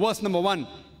 2, verse number 1,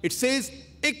 it says,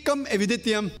 Ikkam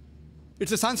evidityam.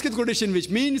 It's a Sanskrit quotation which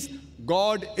means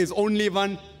God is only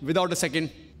one without a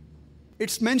second.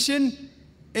 It's mentioned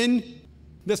in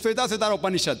the Svetasvatara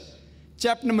Upanishad,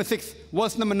 chapter number 6,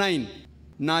 verse number 9.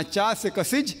 Na cha se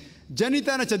kasij,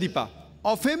 janita na chadipa.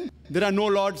 Of Him, there are no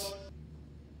lords.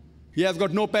 He has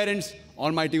got no parents.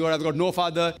 Almighty God has got no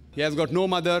father. He has got no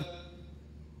mother.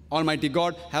 Almighty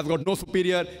God has got no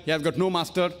superior. He has got no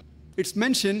master. It's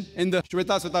mentioned in the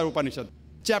Shvetasvatara Upanishad,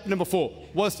 chapter number 4,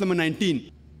 verse number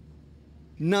 19.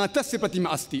 Na tasya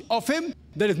pratima asti. Of Him,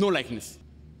 there is no likeness.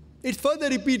 It's further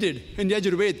repeated in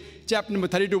Yajurved, chapter number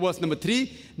 32, verse number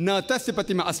 3. Na tasya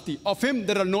pratima asti. Of Him,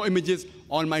 there are no images.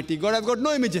 Almighty God has got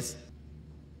no images.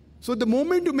 So the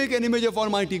moment you make an image of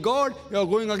Almighty God, you are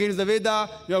going against the Veda,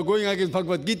 you are going against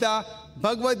Bhagavad Gita.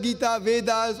 Bhagavad Gita,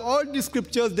 Vedas, all these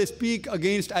scriptures, they speak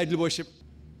against idol worship.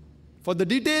 For the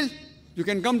detail, you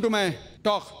can come to my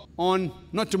talk on,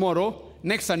 not tomorrow,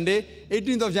 next Sunday,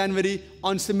 18th of January,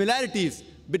 on similarities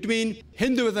between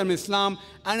Hinduism and Islam,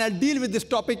 and I'll deal with this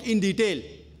topic in detail.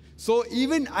 So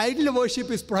even idol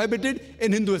worship is prohibited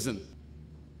in Hinduism.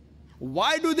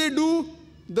 Why do they do?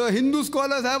 The Hindu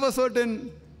scholars have a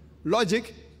certain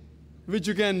logic, which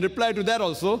you can reply to that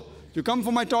also. You come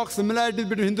for my talk, similarities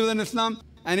between Hinduism and Islam,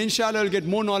 and inshallah you'll get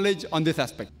more knowledge on this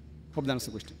aspect. Hope that answers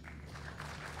the question.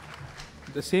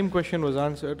 The same question was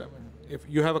answered. If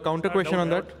you have a counter question on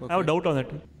that? I have a doubt on that.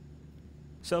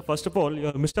 Sir, first of all,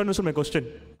 you misunderstood my question.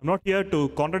 I'm not here to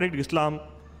contradict Islam,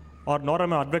 or nor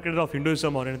am I an advocate of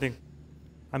Hinduism or anything.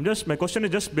 My question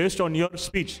is just based on your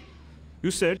speech.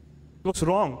 You said it was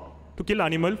wrong to kill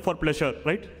animal for pleasure,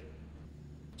 right?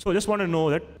 So I just want to know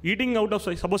that eating out of,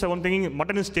 suppose I'm thinking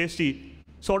mutton is tasty,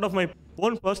 so out of my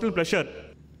own personal pleasure,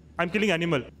 I'm killing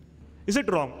animal. Is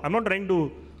it wrong? I'm not trying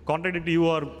to contradict you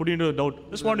or put you into doubt.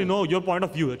 Just want to know your point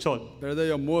of view, that's all. Brother,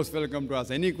 you're most welcome to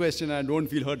ask any question. I don't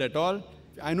feel hurt at all.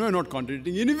 I know you're not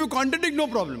contradicting. Even if you contradict, no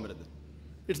problem, brother.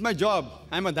 It's my job.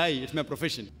 I'm a dai. It's my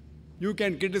profession. You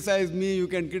can criticize me. You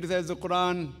can criticize the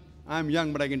Quran. I'm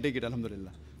young, but I can take it,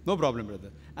 alhamdulillah. No problem,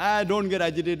 brother. I don't get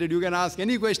agitated. You can ask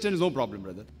any questions, no problem,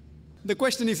 brother. The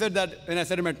question he said that, when I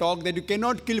said in my talk, that you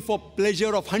cannot kill for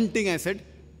pleasure of hunting, I said.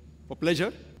 For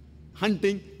pleasure,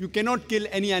 hunting, you cannot kill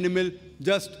any animal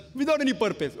just without any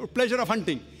purpose, or pleasure of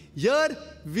hunting. Here,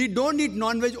 we don't eat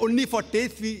non-veg only for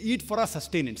taste, we eat for our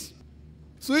sustenance.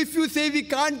 So if you say we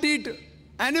can't eat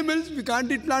animals, we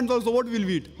can't eat plants also, what will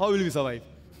we eat? How will we survive?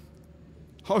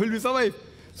 How will we survive?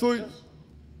 So,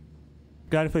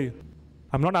 clarify you.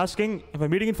 I'm not asking if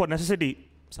I'm eating it for necessity.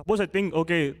 Suppose I think,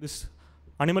 okay, this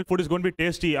animal food is going to be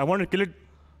tasty. I want to kill it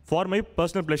for my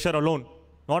personal pleasure alone.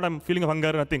 Not I'm feeling of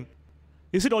hunger, nothing.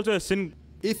 Is it also a sin?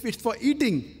 If it's for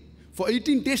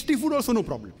eating tasty food also no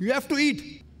problem. You have to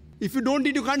eat. If you don't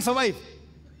eat, you can't survive.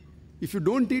 If you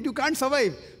don't eat, you can't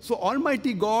survive. So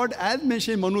Almighty God, as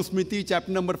mentioned in Manu Smriti,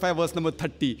 chapter number 5, verse number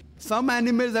 30, some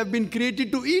animals have been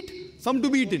created to eat, some to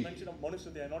be eaten.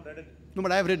 No,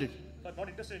 but I have read it. I'm not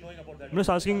interested in knowing about that. I'm just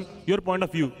asking your point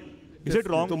of view. Is it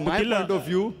wrong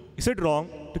Is it wrong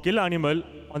to kill an animal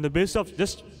on the basis of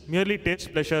just merely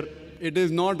taste pleasure? It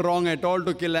is not wrong at all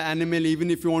to kill an animal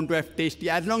even if you want to have tasty,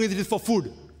 as long as it is for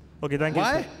food. Okay, thank you.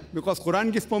 Why? Because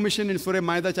Quran gives permission in Surah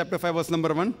Maida chapter 5 verse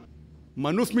number 1.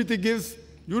 Manu Smriti gives,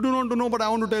 you do not know, but I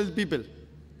want to tell people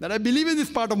that I believe in this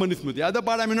part of Manu Smriti. The other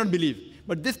part I may not believe.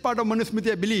 But this part of Manu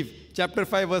Smriti I believe, chapter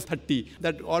 5 verse 30,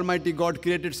 that Almighty God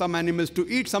created some animals to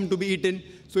eat, some to be eaten.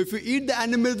 So if you eat the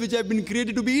animals which have been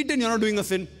created to be eaten, you're not doing a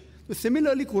sin. So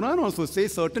similarly, Quran also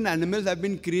says certain animals have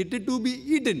been created to be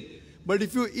eaten. But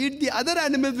if you eat the other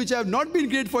animals which have not been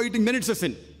created for eating, then it's a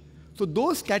sin. So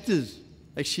those cattle,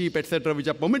 like sheep, etc., which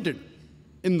are permitted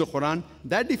in the Quran,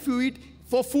 that if you eat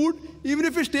for food, even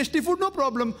if it's tasty food, no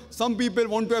problem. Some people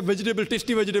want to have vegetable,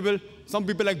 tasty vegetable. Some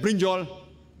people like brinjal.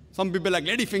 Some people like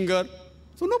ladyfinger.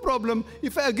 So no problem.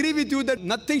 If I agree with you that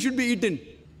nothing should be eaten,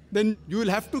 then you will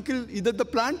have to kill either the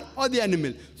plant or the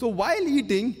animal. So while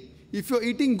eating, if you're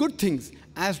eating good things,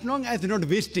 as long as you're not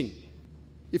wasting.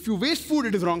 If you waste food,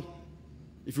 it is wrong.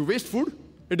 If you waste food,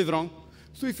 it is wrong.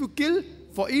 So if you kill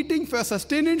for eating, for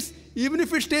sustenance, even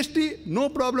if it's tasty, no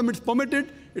problem, it's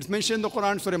permitted. It's mentioned in the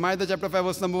Quran, Surah Maida chapter 5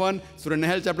 verse number 1, Surah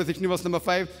Nahl chapter 16 verse number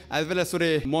 5, as well as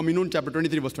Surah Mu'minun chapter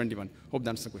 23 verse 21. Hope that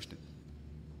answers the question.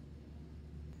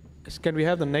 Can we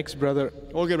have the next brother?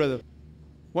 Okay, brother.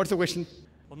 What's the question?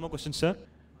 One more question, sir.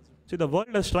 See, the world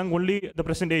has shrunk only at the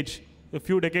present age. A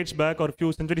few decades back or a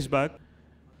few centuries back,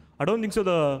 I don't think so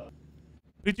the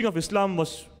preaching of Islam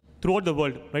was throughout the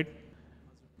world, right?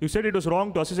 You said it was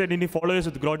wrong to associate any followers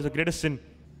with God is the greatest sin.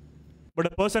 But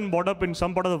a person brought up in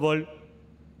some part of the world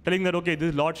telling that, okay, this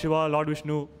is Lord Shiva, Lord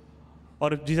Vishnu,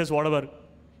 or Jesus, whatever,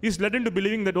 he's led into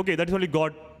believing that, okay, that is only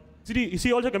God. Is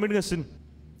he also committing a sin?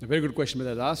 A very good question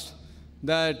that I asked.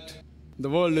 That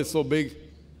the world is so big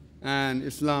and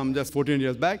Islam just 14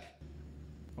 years back,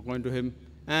 according to him,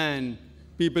 and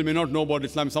people may not know about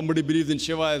Islam. Somebody believes in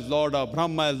Shiva as Lord or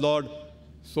Brahma as Lord.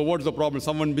 So what's the problem?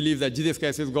 Someone believes that Jesus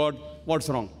Christ is God. What's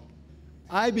wrong?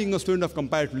 I, being a student of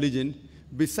comparative religion,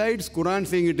 besides Quran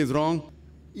saying it is wrong,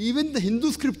 even the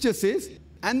Hindu scripture says,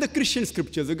 and the Christian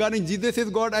scriptures regarding Jesus is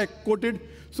God, I quoted.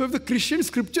 So if the Christian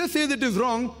scripture says it is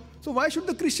wrong, so why should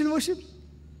the Christian worship?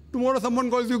 Tomorrow someone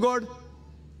calls you God.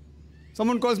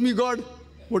 Someone calls me God.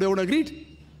 Would I would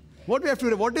agree? What we have to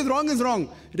do, what is wrong.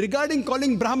 Regarding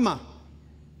calling Brahma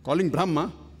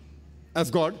as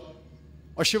God,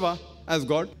 or Shiva as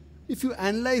God, if you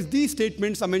analyze these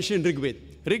statements are mentioned in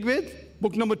Rig Veda,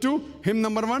 book number 2, hymn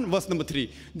number 1, verse number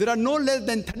 3. There are no less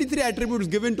than 33 attributes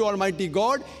given to Almighty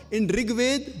God in Rig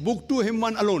Veda, book 2, hymn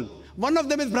 1 alone. One of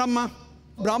them is Brahma.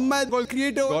 Brahma is called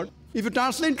creator God. If you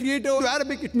translate creator to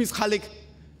Arabic, it means Khalik.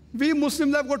 We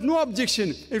Muslims have got no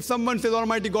objection if someone says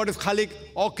Almighty God is Khalik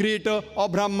or Creator or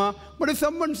Brahma. But if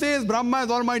someone says Brahma is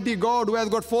Almighty God who has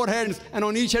got 4 hands and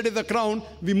on each head is a crown,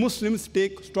 we Muslims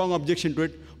take strong objection to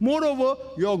it. Moreover,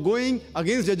 you are going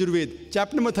against Yajurved.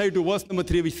 Chapter number 32, verse number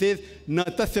 3, which says, Na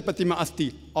tasya pratima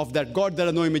asti. Of that God, there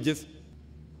are no images.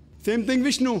 Same thing,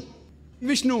 Vishnu.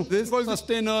 Vishnu, this is called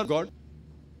sustainer God.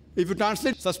 If you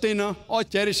translate sustainer or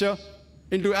cherisher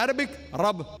into Arabic,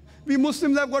 Rabb. We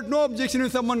Muslims have got no objection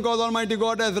if someone calls Almighty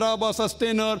God as Rabb or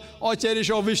sustainer or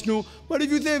cherisher or Vishnu. But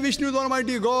if you say Vishnu is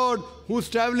Almighty God who's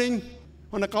traveling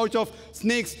on a couch of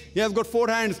snakes, he has got 4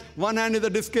 hands, one hand is a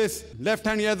discus, left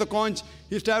hand he has a conch,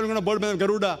 he's traveling on a bird of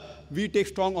Garuda, we take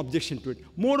strong objection to it.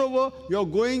 Moreover, you are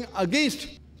going against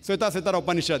Svetasvatara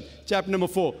Upanishad, chapter number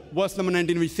 4, verse number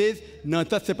 19, which says, Na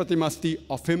tasya pratimasti,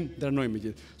 of him there are no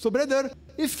images. So brother,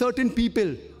 if certain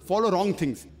people follow wrong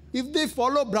things, if they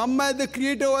follow Brahma as the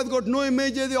creator who has got no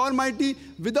images, the Almighty,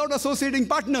 without associating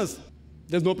partners,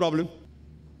 there's no problem.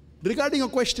 Regarding a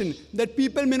question that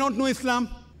people may not know Islam,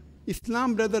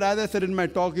 Islam, brother, as I said in my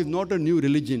talk, is not a new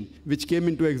religion which came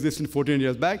into existence 14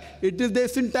 years back. It is there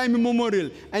since time immemorial.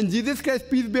 And Jesus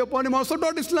Christ, peace be upon him, also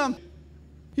taught Islam.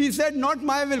 He said, not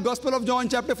my will, Gospel of John,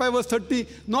 chapter 5, verse 30,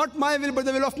 not my will, but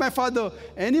the will of my Father.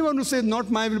 Anyone who says,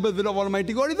 not my will, but the will of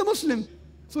Almighty God is a Muslim.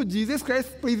 So Jesus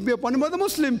Christ, peace be upon him, was a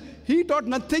Muslim. He taught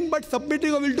nothing but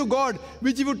submitting a will to God,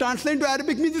 which if you translate to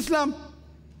Arabic means Islam.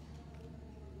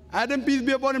 Adam, peace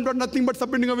be upon him, taught nothing but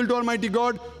submitting a will to Almighty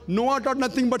God. Noah taught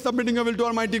nothing but submitting a will to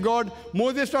Almighty God.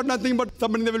 Moses taught nothing but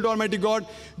submitting the will to Almighty God.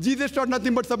 Jesus taught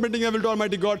nothing but submitting a will to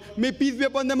Almighty God. May peace be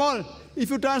upon them all. If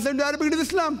you translate to Arabic, it is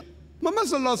Islam. Muhammad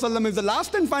sallallahu alaihi wasallam is the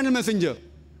last and final messenger.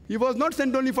 He was not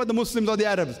sent only for the Muslims or the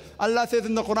Arabs. Allah says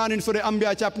in the Quran in Surah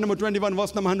Anbiya, chapter number 21,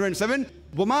 verse number 107,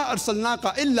 وَمَا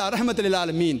أَرْسَلْنَاكَ إِلَّا رَحْمَةً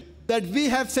لِلْعَالَمِينَ. That we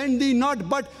have sent thee not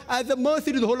but as a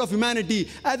mercy to the whole of humanity,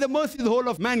 as a mercy to the whole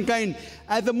of mankind,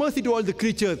 as a mercy to all the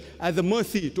creatures, as a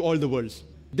mercy to all the worlds.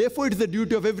 Therefore, it is the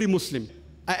duty of every Muslim.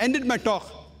 I ended my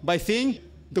talk by saying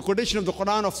the quotation of the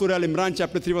Quran of Surah Al-Imran,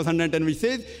 chapter 3, verse 110, which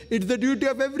says, it's the duty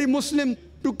of every Muslim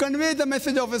to convey the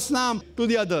message of Islam to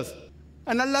the others.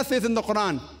 And Allah says in the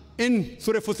Quran, in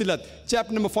Surah Fusilat,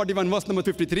 chapter number 41, verse number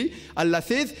 53, Allah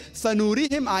says,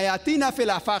 سَنُورِهِمْ آيَاتِنَا فِي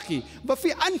الْآفَاقِ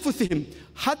وَفِي أَنفُسِهِمْ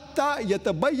حَتَّى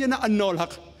يَتَبَيَّنَ أَنَّهُ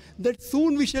الْحَقُّ. That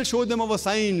soon we shall show them our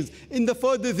signs in the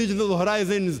furthest regions of the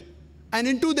horizons and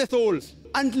into their souls,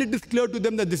 until it is clear to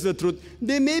them that this is the truth.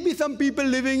 There may be some people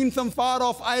living in some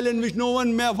far-off island which no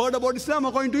one may have heard about Islam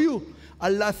according to you.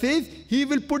 Allah says He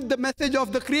will put the message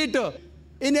of the Creator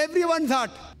in everyone's heart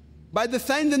by the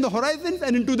signs in the horizons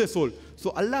and into their soul. So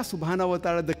Allah subhanahu wa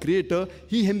ta'ala, the Creator,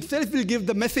 He Himself will give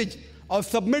the message of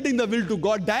submitting the will to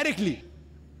God directly.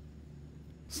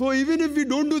 So even if we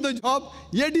don't do the job,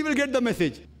 yet He will get the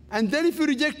message. And then if you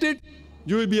reject it,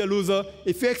 you will be a loser.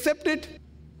 If you accept it,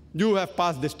 you have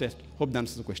passed this test. Hope that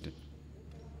answers the question.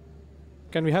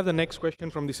 Can we have the next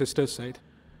question from the sister's side?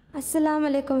 Assalamu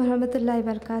alaikum warahmatullahi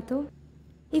wabarakatuh.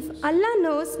 If Allah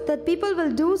knows that people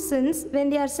will do sins when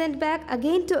they are sent back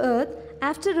again to earth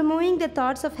after removing the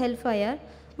thoughts of hellfire,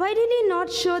 why did He not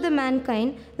show the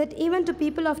mankind that even to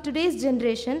people of today's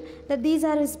generation that these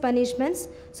are His punishments,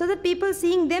 so that people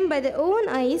seeing them by their own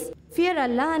eyes fear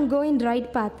Allah and go in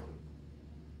right path?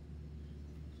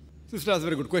 Sister, that's a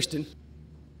very good question.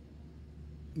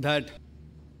 That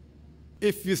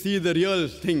if you see the real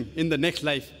thing in the next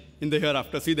life, in the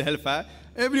hereafter, see the hellfire,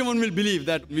 everyone will believe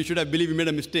that we should have believed we made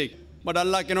a mistake. But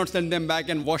Allah cannot send them back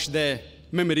and wash their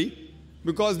memory,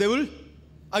 because they will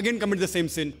again commit the same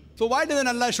sin. So why doesn't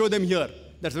Allah show them here?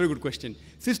 That's a very good question.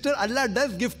 Sister, Allah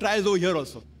does give trials over here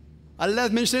also. Allah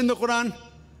has mentioned in the Quran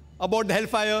about the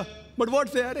hellfire. But what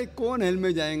say? Arey, kaun hell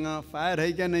mein jayega? Fire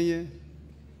hai kya nahi hai?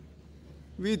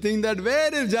 We think that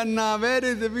where is Jannah? Where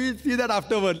is it? We see that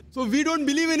afterward. So we don't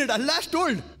believe in it. Allah has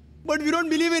told, but we don't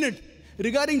believe in it.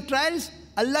 Regarding trials,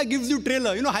 Allah gives you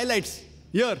trailer, highlights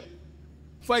here.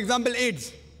 For example,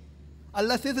 AIDS.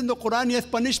 Allah says in the Quran, He has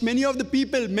punished many of the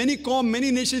people, many qawm,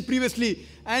 many nations previously,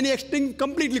 and He extinct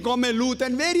completely Qawm Lut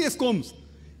and various qawms.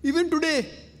 Even today,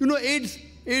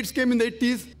 AIDS came in the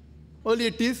 80s,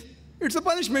 early 80s. It's a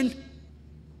punishment.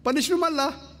 Punishment from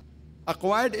Allah.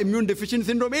 Acquired immune deficiency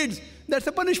syndrome, AIDS. That's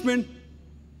a punishment.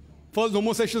 First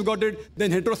homosexuals got it,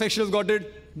 then heterosexuals got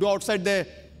it, do outside their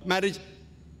marriage.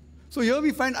 So here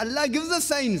we find Allah gives us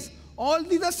signs. All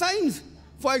these are signs.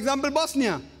 For example,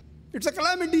 Bosnia. It's a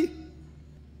calamity.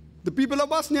 The people of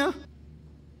Bosnia,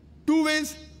 2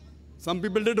 ways. Some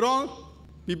people did wrong.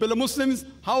 People are Muslims.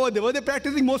 How are they? Were they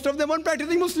practicing? Most of them weren't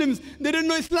practicing Muslims. They didn't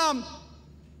know Islam.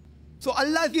 So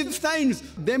Allah gives signs.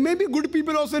 There may be good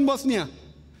people also in Bosnia.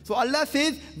 So Allah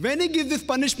says, when He gives this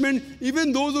punishment,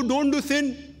 even those who don't do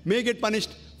sin may get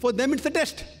punished. For them it's a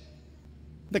test.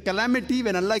 The calamity,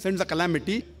 when Allah sends a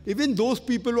calamity, even those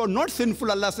people who are not sinful,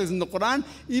 Allah says in the Quran,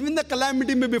 even the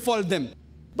calamity may befall them.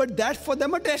 But that's for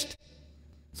them a test.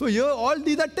 So here, all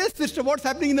these are tests, sister. What's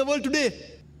happening in the world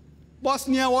today?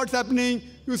 Bosnia, what's happening?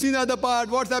 You see the other part,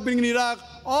 what's happening in Iraq.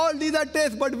 All these are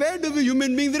tests, but where do we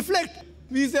human beings reflect?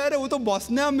 We say, अरे वो तो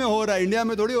Bosnia में हो रहा है, India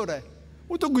में थोड़ी हो रहा है.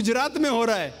 वो तो गुजरात में हो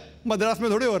रहा है, मद्रास में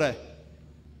थोड़ी हो रहा है.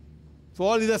 So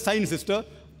all these are signs, sister.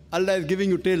 Allah is giving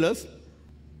you tailors.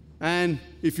 And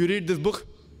if you read this book,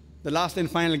 the last and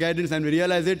final guidance, and we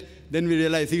realize it, then we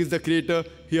realize He is the Creator,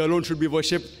 He alone should be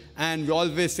worshipped, and we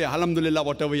always say, Alhamdulillah,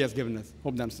 whatever He has given us.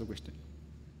 Hope that answers the question.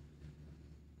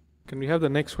 Can we have the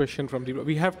next question from the...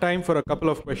 We have time for a couple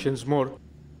of questions more.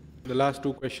 The last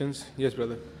two questions. Yes,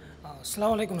 brother.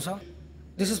 Assalamu alaikum, sir.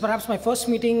 This is perhaps my first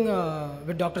meeting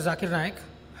with Dr. Zakir Naik,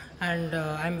 and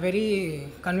I'm very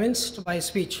convinced by his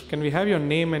speech. Can we have your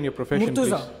name and your profession,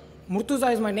 Murtuza. please?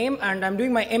 Murtuza is my name, and I'm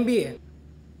doing my MBA.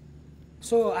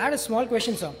 So I had a small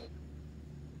question, sir.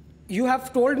 You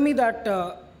have told me that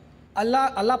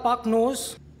Allah Pak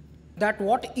knows that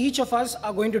what each of us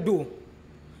are going to do,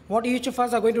 what each of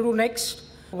us are going to do next,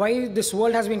 why this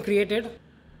world has been created,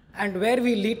 and where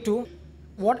we lead to.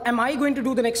 What am I going to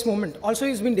do the next moment? Also,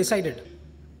 it's been decided.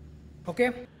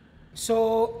 Okay?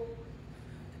 So,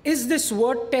 is this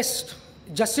word test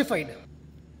justified?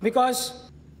 Because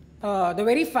the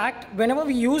very fact, whenever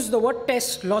we use the word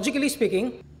test, logically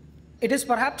speaking, it is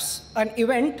perhaps an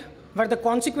event where the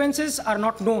consequences are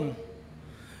not known.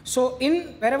 So,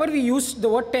 wherever we use the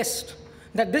word test,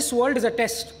 that this world is a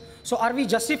test, so are we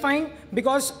justifying?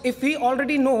 Because if we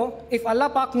already know, if Allah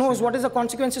Pak knows what is the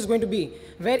consequences going to be,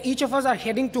 where each of us are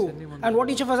heading to, and what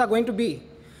each of us are going to be,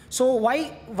 so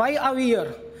why are we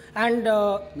here? And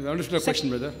you understood the question,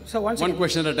 brother. So one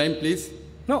question at a time, please.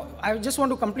 No, I just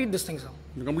want to complete this thing, sir.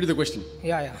 You complete the question.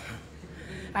 Yeah.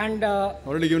 And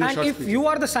already given a short if speech. you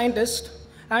are the scientist,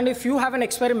 and if you have an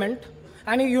experiment,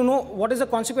 and you know what is the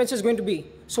consequences going to be,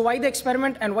 so why the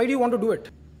experiment, and why do you want to do it?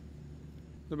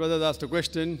 The brother asked a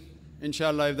question.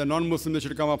 Inshallah, if the non-Muslims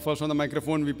should come up first on the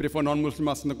microphone, we prefer non-Muslim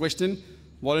asking the question.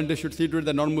 Volunteers should see to it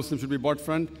that non-Muslims should be brought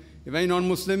front. If any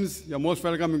non-Muslims, you're most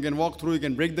welcome. You can walk through, you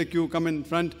can break the queue, come in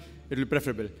front. It will be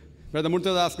preferable. Brother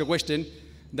Murtaza asked a question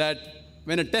that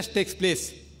when a test takes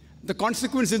place, the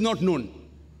consequence is not known.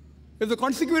 If the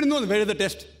consequence is known, where is the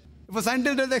test? If a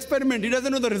scientist does the experiment, he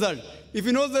doesn't know the result. If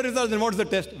he knows the result, then what's the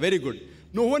test? Very good.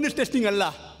 No one is testing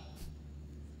Allah.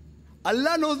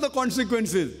 Allah knows the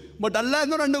consequences, but Allah is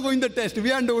not undergoing the test.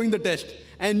 We are undergoing the test.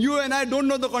 And you and I don't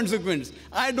know the consequence.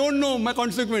 I don't know my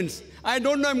consequence. I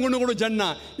don't know I'm going to go to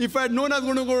Jannah. If I had known I was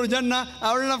going to go to Jannah,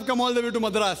 I wouldn't have come all the way to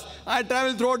Madras. I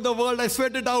traveled throughout the world. I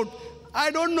sweat it out. I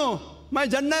don't know. My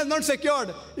Jannah is not secured.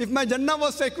 If my Jannah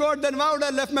was secured, then why would I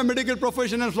have left my medical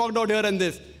profession and flocked out here and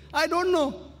this? I don't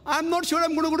know. I'm not sure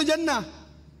I'm going to go to Jannah.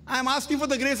 I'm asking for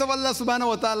the grace of Allah subhanahu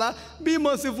wa ta'ala. Be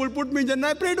merciful, put me in Jannah.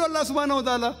 I pray to Allah subhanahu wa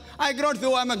ta'ala. I cannot say,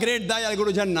 oh, I'm a great guy, I'll go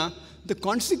to Jannah. The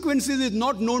consequences is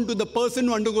not known to the person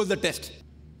who undergoes the test.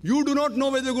 You do not know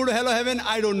whether you go to hell or heaven,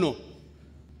 I don't know.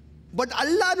 But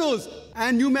Allah knows.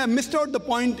 And you may have missed out the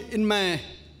point in my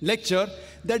lecture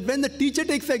that when the teacher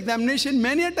takes the examination,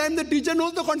 many a time the teacher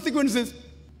knows the consequences.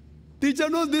 Teacher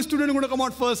knows this student is going to come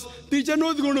out first. Teacher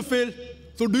knows he's going to fail.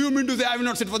 So do you mean to say I will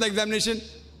not sit for the examination?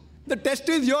 The test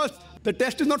is yours. The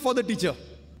test is not for the teacher.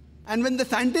 And when the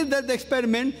scientist does the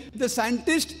experiment, the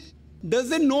scientist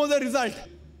doesn't know the result.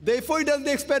 Therefore, he does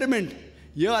the experiment.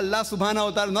 Here, Allah subhanahu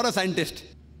wa ta'ala is not a scientist.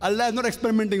 Allah is not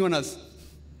experimenting on us.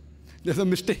 There's a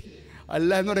mistake.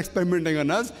 Allah is not experimenting on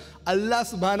us. Allah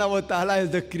subhanahu wa ta'ala is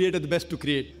the creator, the best to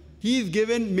create. He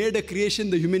is made a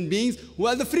creation, the human beings, who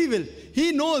have the free will.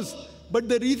 He knows. But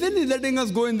the reason He's letting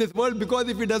us go in this world, because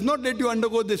if He does not let you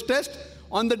undergo this test,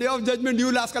 on the day of judgment, you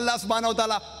will ask Allah subhanahu wa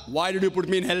ta'ala, why did you put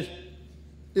me in hell?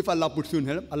 If Allah puts you in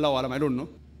hell, Allah alam, I don't know.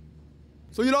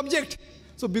 So you'll object.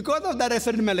 So because of that, I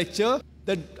said in my lecture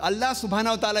that Allah subhanahu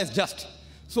wa ta'ala is just.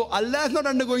 So Allah is not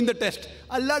undergoing the test.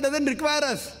 Allah doesn't require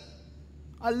us.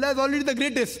 Allah is already the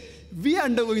greatest. We are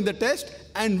undergoing the test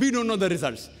and we don't know the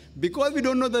results. Because we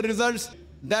don't know the results,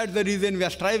 that's the reason we are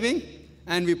striving.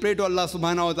 And we pray to Allah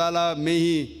subhanahu wa ta'ala, may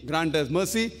He grant us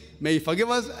mercy, may He forgive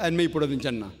us, and may He put us in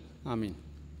Jannah. Ameen.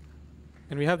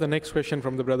 And we have the next question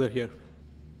from the brother here.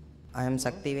 I am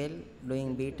Saktivel,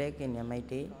 doing BTech in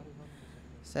MIT.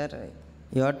 Sir,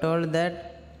 you are told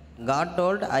that God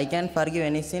told, I can forgive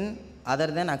any sin other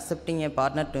than accepting a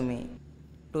partner to me.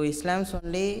 To Islams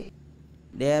only,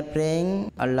 they are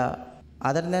praying Allah.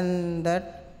 Other than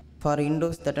that, for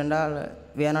Hindus, that and all,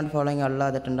 we are not following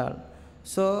Allah, that and all.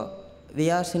 So, we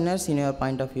are sinners in your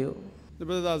point of view? The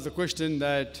brother asked the question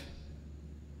that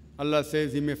Allah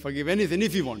says He may forgive any sin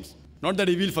if He wants. Not that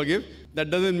He will forgive. That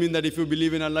doesn't mean that if you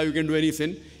believe in Allah, you can do any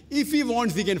sin. If He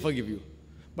wants, He can forgive you.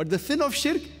 But the sin of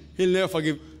shirk, He'll never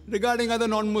forgive. Regarding other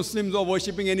non-Muslims or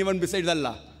worshipping anyone besides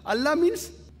Allah, Allah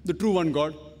means the true one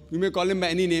God. You may call Him by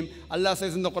any name. Allah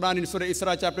says in the Quran in Surah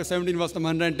Isra chapter 17 verse number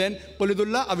 110,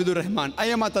 Qulidullah Abidur Rahman,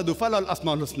 Ayamata Dufal al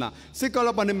Asmaul Husna. Say call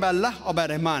upon Him by Allah or by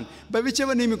Rahman. By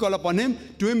whichever name you call upon Him,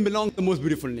 to Him belong the most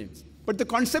beautiful names. But the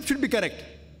concept should be correct.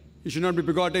 He should not be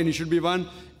begotten, He should be one.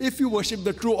 If you worship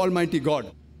the true Almighty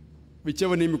God,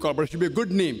 whichever name you call, but it should be a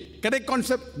good name. Correct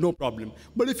concept, no problem.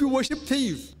 But if you worship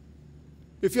thieves,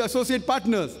 if you associate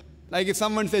partners, like if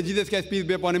someone says Jesus Christ, peace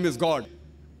be upon Him, is God,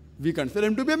 we consider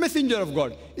Him to be a messenger of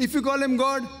God. If you call Him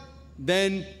God,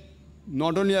 then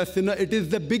not only a sinner, it is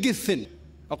the biggest sin.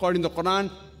 According to the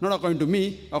Quran, not according to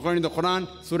me, according to the Quran,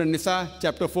 Surah Nisa,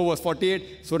 chapter 4, verse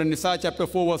 48, Surah Nisa, chapter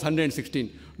 4, verse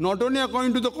 116. Not only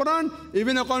according to the Quran,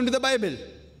 even according to the Bible.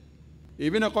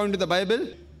 Even according to the Bible,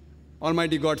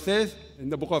 Almighty God says in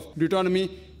the book of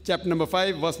Deuteronomy, chapter number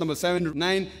 5, verse number 7 to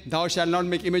 9, thou shalt not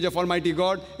make image of Almighty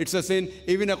God. It's a sin.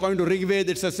 Even according to Rig Ved,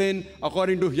 it's a sin.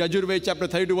 According to Yajurved, chapter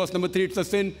 32, verse number 3, it's a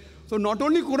sin. So not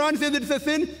only Quran says it's a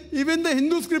sin, even the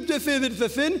Hindu scripture says it's a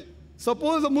sin.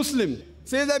 Suppose a Muslim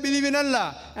says, I believe in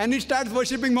Allah, and he starts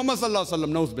worshipping Muhammad sallallahu alaihi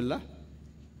wasallam, nauz billah.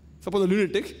 Suppose a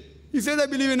lunatic, he says, I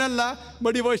believe in Allah,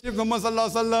 but he worships Muhammad sallallahu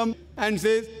alaihi wasallam and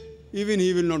says, even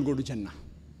he will not go to Jannah.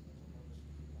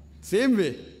 Same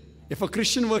way, if a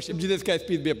Christian worships Jesus Christ,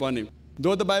 peace be upon Him,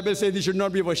 though the Bible says He should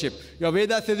not be worshipped, your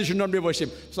Vedas says He should not be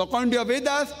worshipped. So according to your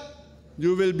Vedas,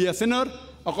 you will be a sinner.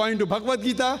 According to Bhagavad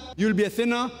Gita, you will be a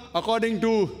sinner. According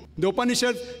to the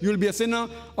Upanishads, you will be a sinner.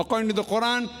 According to the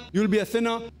Quran, you will be a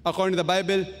sinner. According to the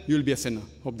Bible, you will be a sinner.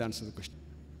 Hope that answers the question.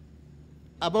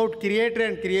 About Creator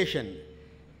and creation.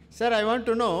 Sir, I want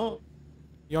to know...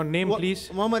 Your name,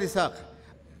 please. Muhammad Isaac.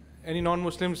 Any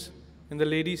non-Muslims in the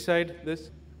ladies' side,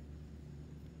 this?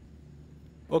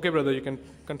 Okay, brother, you can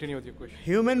continue with your question.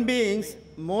 Human beings,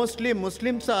 mostly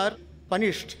Muslims, are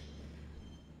punished.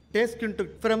 Taken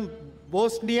from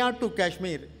Bosnia to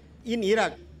Kashmir in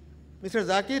Iraq. Mr.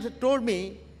 Zakir told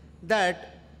me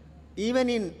that even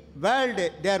in world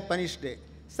they are punished.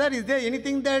 Sir, is there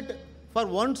anything that for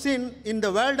one sin in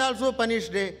the world also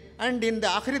punished and in the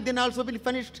Akhirat din also be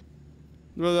punished?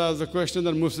 Well, that's the question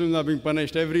that Muslims are being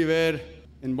punished everywhere.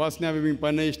 In Bosnia, we're being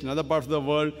punished. In other parts of the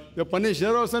world, we're punished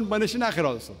here also and punished in Akhirah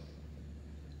also.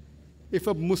 If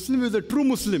a Muslim is a true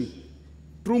Muslim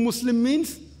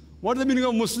means, what is the meaning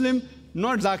of Muslim?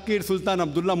 Not Zakir, Sultan,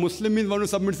 Abdullah. Muslim means one who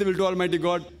submits his will to Almighty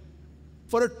God.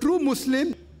 For a true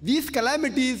Muslim, these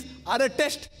calamities are a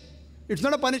test. It's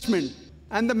not a punishment.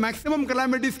 And the maximum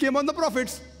calamities came on the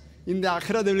prophets. In the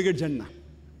Akhirah, they will get Jannah.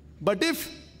 But if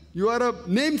you are a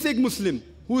namesake Muslim,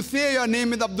 who say your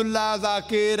name is Abdullah,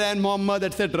 Zakir and Muhammad,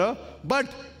 etc. But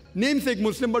namesake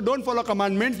Muslim, but don't follow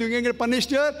commandments, you can get punished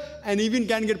here and even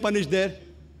can get punished there.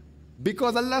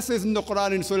 Because Allah says in the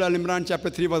Quran in Surah Al-Imran chapter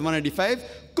 3 verse 185,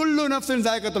 Kullu nafsin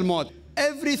za'iqatul maut.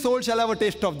 Every soul shall have a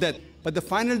taste of death. But the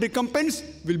final recompense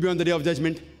will be on the day of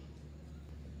judgment.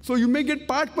 So you may get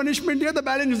part punishment here, the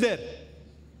balance is there.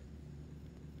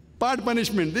 Part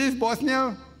punishment. This is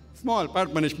Bosnia, small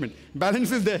part punishment.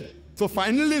 Balance is there. So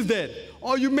final is there.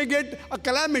 Or you may get a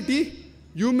calamity,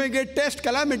 you may get test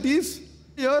calamities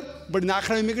here, but in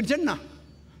Akhirah you may get Jannah.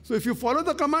 So if you follow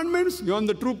the commandments, you're on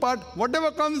the true path.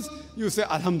 Whatever comes, you say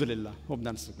Alhamdulillah. Hope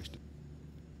that's the question.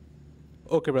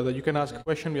 Okay, brother, you can ask a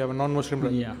question. We have a non-Muslim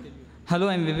brother. Yeah. Hello,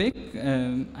 I'm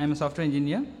Vivek. I'm a software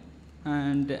engineer.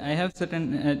 And I have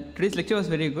certain... today's lecture was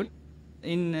very good.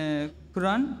 In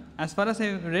Quran, as far as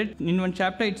I read, in one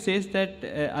chapter it says that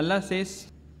Allah says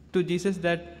to Jesus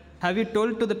that, have you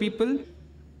told to the people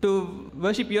to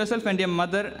worship yourself and your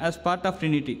mother as part of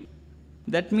Trinity?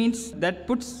 That means, that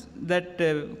puts that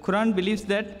Quran believes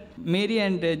that Mary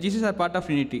and Jesus are part of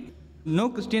Trinity. No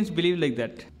Christians believe like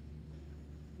that.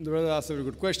 The brother asked a very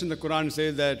good question. The Quran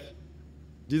says that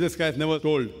Jesus Christ never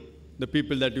told the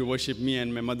people that you worship me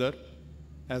and my mother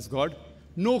as God.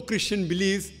 No Christian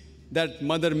believes that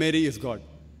Mother Mary is God.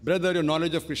 Brother, your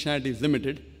knowledge of Christianity is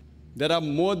limited. There are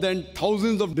more than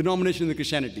thousands of denominations in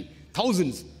Christianity.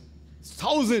 Thousands.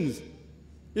 Thousands.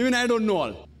 Even I don't know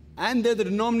all. And there's a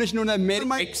denomination known as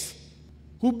Maronites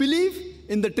who believe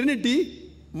in the Trinity.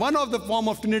 One of the form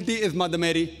of Trinity is Mother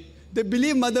Mary. They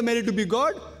believe Mother Mary to be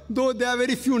God, though there are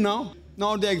very few now.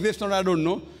 Now they exist or I don't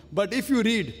know. But if you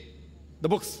read the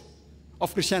books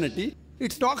of Christianity,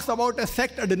 it talks about a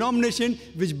sect, a denomination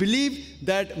which believe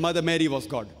that Mother Mary was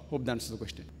God. Hope that answers the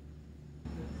question.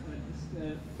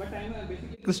 But I'm a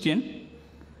basically Christian.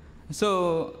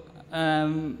 So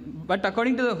But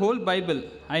according to the whole Bible,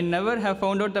 I never have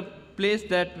found out the place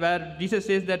that where Jesus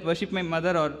says that worship my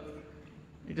mother, or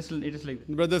it is like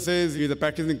that. Brother says he's a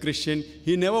practicing Christian.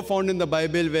 He never found in the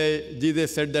Bible where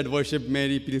Jesus said that worship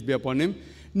Mary, peace be upon him.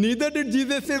 Neither did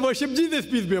Jesus say worship Jesus,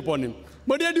 peace be upon him.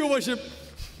 But yet you worship.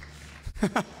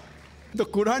 The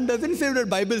Quran doesn't say what the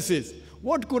Bible says.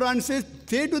 What Quran says,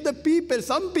 say to the people,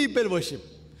 some people worship.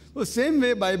 So same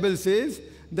way Bible says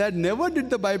that never did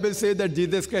the Bible say that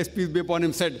Jesus Christ, peace be upon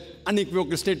him, said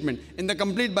unequivocal statement. In the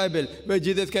complete Bible, where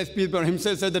Jesus Christ, peace be upon him,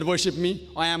 himself said that worship me,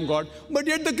 I am God. But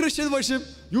yet the Christians worship.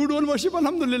 You don't worship,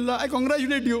 alhamdulillah, I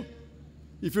congratulate you.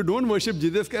 If you don't worship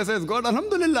Jesus Christ as God,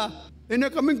 alhamdulillah, then you're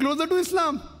coming closer to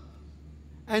Islam.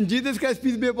 And Jesus Christ,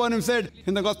 peace be upon him, said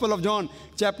in the Gospel of John,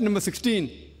 chapter number 16,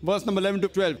 verse number 11 to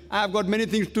 12, I have got many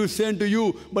things to say unto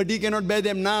you, but ye cannot bear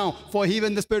them now. For he,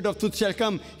 when the Spirit of truth shall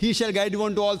come, he shall guide you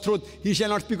unto all truth. He shall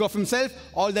not speak of himself,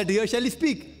 all that he hears shall he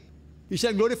speak. He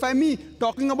shall glorify me,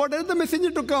 talking about another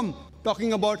messenger to come,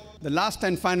 talking about the last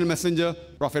and final messenger,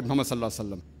 Prophet Muhammad sallallahu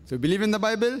alaihi wasallam. So you believe in the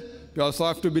Bible, you also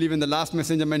have to believe in the last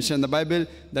messenger mentioned in the Bible,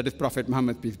 that is Prophet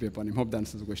Muhammad, peace be upon him. Hope that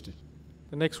answers the question.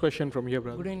 The next question from here,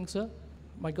 brother. Good evening, sir.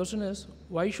 My question is,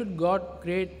 why should God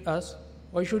create us?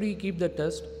 Why should he keep the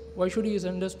test? Why should he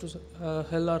send us to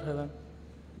hell or heaven?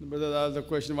 The brother asked the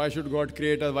question, why should God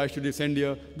create us? Why should he send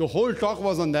here? The whole talk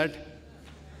was on that.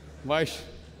 Why?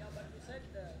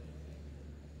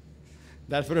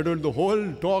 That's what I told. The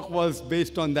whole talk was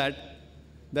based on that.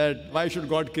 That why should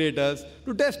God create us?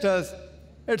 To test us,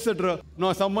 etc.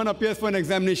 Now someone appears for an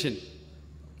examination,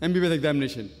 MBBS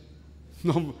examination.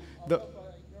 No,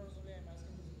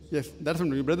 yes, that's what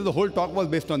my brother. The whole talk was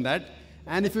based on that.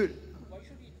 And if you...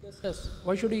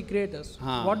 Why should he create us?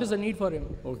 What is the need for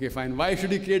him? Okay, fine. Why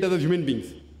should he create us as human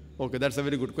beings? Okay, that's a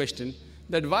very good question.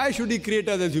 That why should he create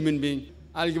us as human beings?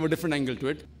 I'll give a different angle to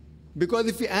it. Because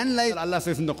if we analyze, Allah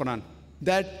says in the Quran,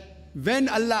 that when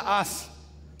Allah asks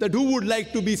that who would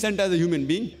like to be sent as a human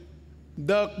being,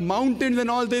 the mountains and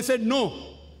all, they said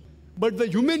no. But the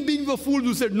human beings were fools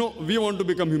who said, no, we want to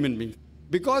become human beings.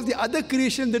 Because the other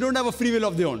creation, they don't have a free will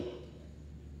of their own.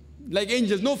 Like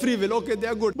angels, no free will, okay, they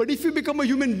are good. But if you become a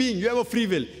human being, you have a free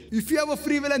will. If you have a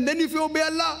free will and then if you obey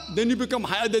Allah, then you become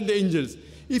higher than the angels.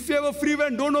 If you have a free will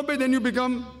and don't obey, then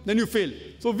you fail.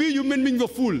 So we human beings were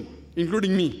fools,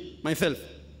 including me, myself.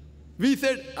 We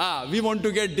said, we want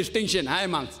to get distinction, high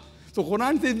marks. So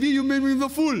Quran says we human beings were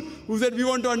fools who said we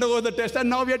want to undergo the test and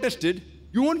now we are tested.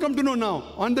 You won't come to know now.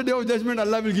 On the day of judgment,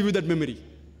 Allah will give you that memory.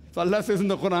 So Allah says in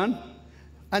the Quran,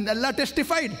 and Allah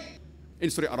testified in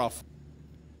Surah Araf,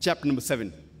 chapter number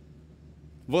 7,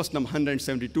 verse number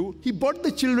 172. He brought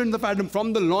the children of Adam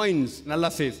from the loins, and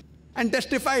Allah says, and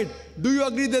testified, do you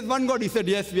agree there's one God? He said,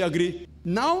 yes, we agree.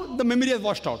 Now the memory has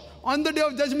washed out. On the day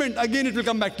of judgment, again it will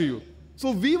come back to you.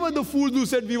 So we were the fools who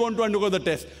said we want to undergo the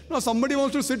test. Now somebody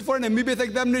wants to sit for an MBBS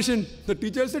examination. The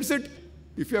teacher said, sit.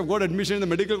 If you have got admission in the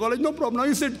medical college, no problem. Now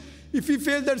you sit. If he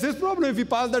fails, that's his problem. If he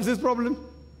passes, that's his problem.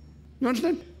 You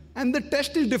understand? And the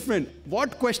test is different.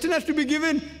 What question has to be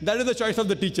given? That is the choice of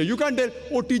the teacher. You can't tell,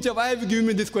 oh teacher, why have you given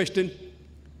me this question?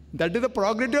 That is the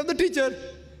prerogative of the teacher.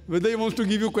 Whether he wants to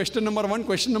give you question number 1,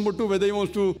 question number 2, whether he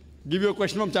wants to give you a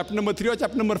question from chapter number 3 or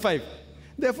chapter number 5.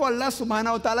 Therefore, Allah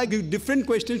subhanahu wa ta'ala gives different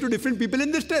questions to different people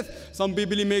in this test. Some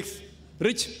people he makes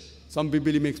rich, some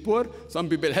people he makes poor, some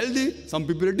people healthy, some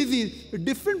people are diseased.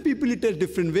 Different people he tests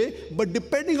different way, but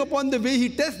depending upon the way he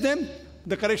tests them,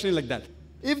 the correction is like that.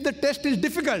 If the test is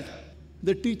difficult,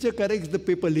 the teacher corrects the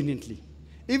paper leniently.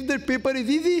 If the paper is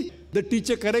easy, the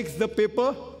teacher corrects the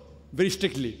paper very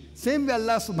strictly. Same way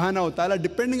Allah subhanahu wa ta'ala,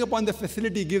 depending upon the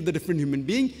facility he gives the different human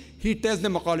being, he tests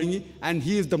them accordingly and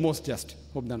he is the most just.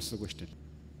 Hope that answers the question.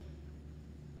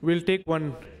 We'll take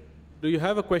one. Do you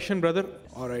have a question, brother?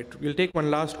 All right. We'll take one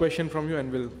last question from you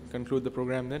and we'll conclude the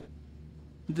program then.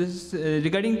 This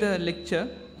regarding the lecture,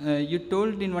 you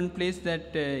told in one place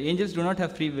that angels do not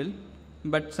have free will.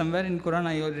 But somewhere in Quran,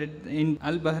 I read, in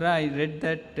Al-Bahra, I read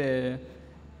that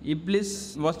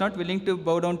Iblis was not willing to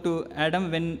bow down to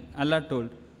Adam when Allah told.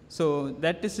 So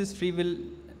that is his free will.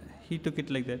 He took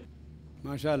it like that.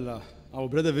 MashaAllah. Our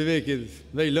brother Vivek is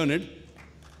very learned.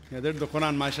 He has read the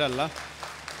Quran, MashaAllah.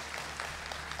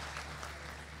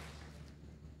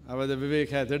 Our brother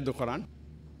Vivek has read the Quran.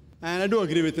 And I do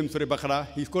agree with him, Surah Baqarah.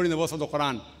 He's quoting the verse of the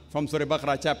Quran from Surah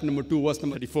Baqarah, chapter number 2, verse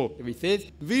number 34. He says,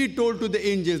 we told to the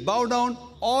angels, bow down,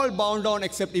 all bow down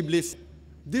except Iblis.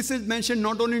 This is mentioned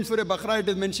not only in Surah Baqarah, it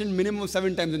is mentioned minimum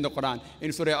 7 times in the Quran.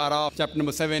 In Surah Araf, chapter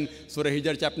number 7, Surah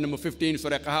Hijr, chapter number 15,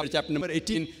 Surah Kahf, chapter number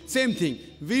 18. Same thing.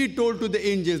 We told to the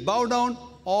angels, bow down,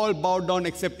 all bowed down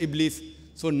except Iblis.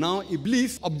 So now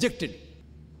Iblis objected.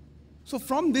 So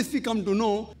from this we come to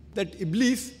know that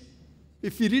Iblis,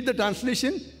 if we read the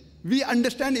translation, we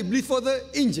understand Iblis was an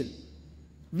angel.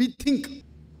 We think.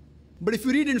 But if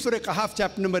you read in Surah Kahf,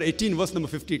 chapter number 18, verse number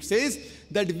 50, it says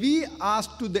that we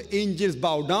asked to the angels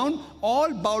bow down,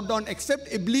 all bowed down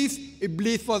except Iblis.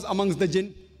 Iblis was amongst the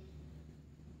jinn.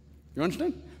 You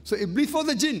understand? So Iblis was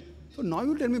a jinn. So now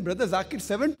you tell me, Brother Zakir,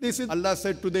 7 places Allah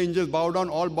said to the angels, bow down,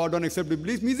 all bow down except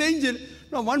Iblis, means angel.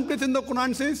 Now 1 place in the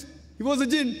Quran says he was a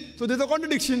jinn. So there's a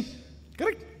contradiction.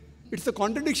 Correct? It's a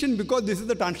contradiction because this is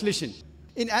the translation.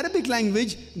 In Arabic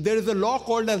language, there is a law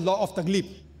called as law of taglib.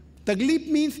 Taglib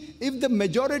means if the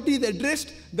majority is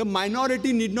addressed, the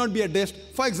minority need not be addressed.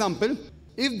 For example,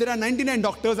 if there are 99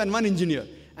 doctors and 1 engineer,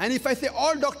 and if I say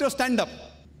all doctors stand up,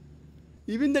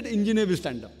 even that engineer will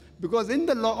stand up. Because in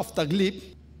the law of taglib,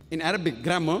 in Arabic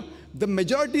grammar, the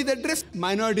majority is addressed,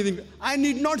 minority is. I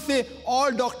need not say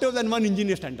all doctors and 1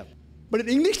 engineer stand up. But in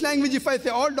English language, if I say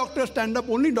all doctors stand up,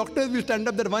 only doctors will stand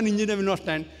up, that 1 engineer will not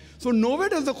stand. So nowhere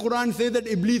does the Quran say that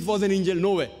Iblis was an angel,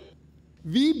 nowhere.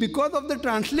 We, because of the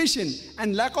translation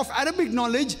and lack of Arabic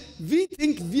knowledge, we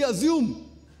think, we assume.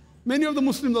 Many of the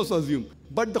Muslims also assume.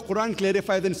 But the Quran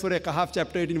clarifies in Surah Kahf,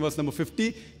 chapter 18, verse number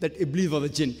 50, that Iblis was a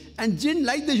jinn. And jinn,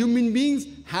 like the human beings,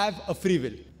 have a free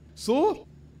will. So,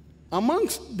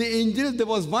 amongst the angels, there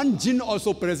was 1 jinn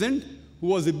also present, who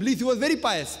was Iblis. He was very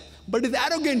pious. But his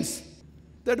arrogance,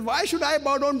 that why should I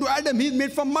bow down to Adam? He's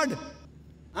made from mud.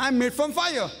 I'm made from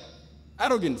fire.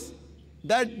 Arrogance.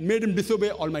 That made him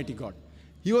disobey Almighty God.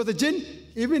 He was a jinn.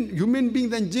 Even human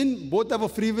beings and jinn both have a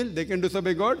free will. They can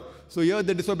disobey God. So here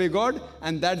they disobey God,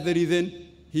 and that's the reason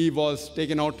he was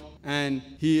taken out, and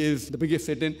he is the biggest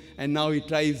Satan. And now he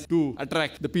tries to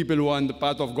attract the people who are on the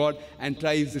path of God and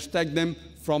tries to distract them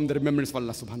from the remembrance of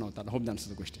Allah subhanahu wa ta'ala. I hope that answers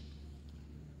the question.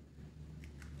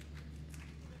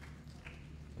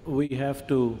 We have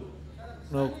to,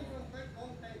 no,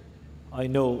 I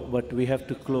know, but we have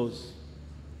to close.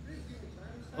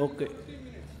 Okay.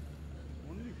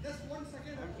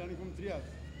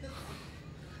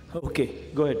 Okay,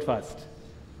 go ahead fast.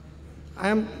 I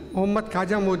am Mohammad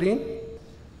Khaja Modin,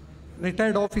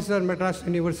 retired officer, Madras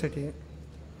University.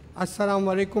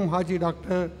 Assalamu alaikum, Haji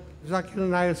Dr. Zakir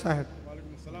Naik Sahib.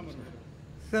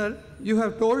 Sir, you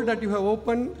have told that you have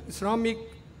opened Islamic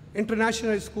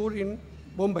International School in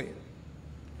Bombay.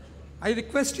 I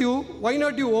request you, why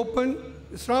not you open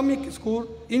Islamic school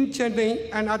in Chennai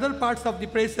and other parts of the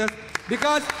places,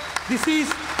 because this is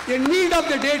a need of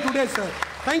the day today, sir.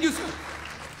 Thank you, sir.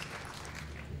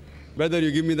 Whether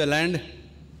you give me the land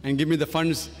and give me the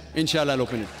funds, inshallah I'll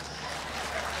open it.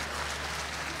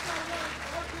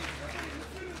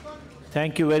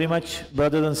 Thank you very much,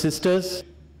 brothers and sisters.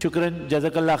 Shukran,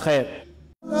 Jazakallah khair.